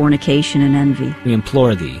hatred, fornication, and envy. We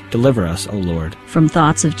implore Thee, deliver us, O Lord. From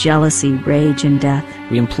thoughts of jealousy, rage, and death.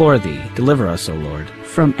 We implore Thee, deliver us, O Lord.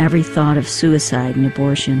 From every thought of suicide and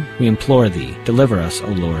abortion. We implore Thee, deliver us, O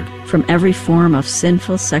Lord. From every form of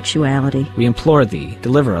sinful sexuality. We implore Thee,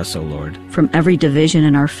 deliver us, O Lord. From every division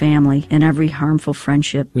in our family and every harmful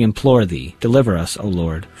friendship. We implore Thee, deliver us, O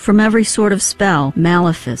Lord. From every sort of spell,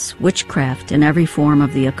 malefice, witchcraft, and every form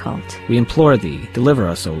of the occult. We implore Thee, deliver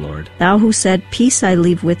us, O Lord. Thou who said, Peace I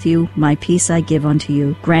leave with you, my peace I give unto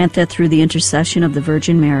you, grant that through the intercession of the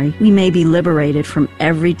Virgin Mary, we may be liberated from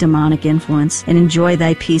every demonic influence and enjoy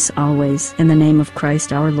Thy peace always. In the name of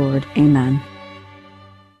Christ our Lord. Amen.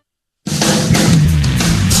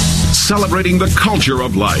 celebrating the culture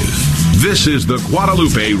of life. This is the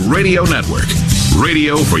Guadalupe Radio Network,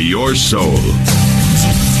 radio for your soul.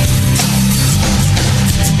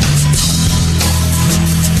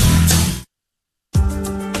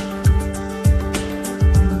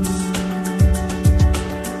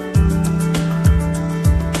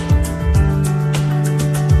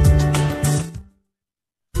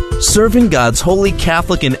 Serving God's holy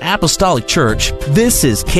Catholic and Apostolic Church, this is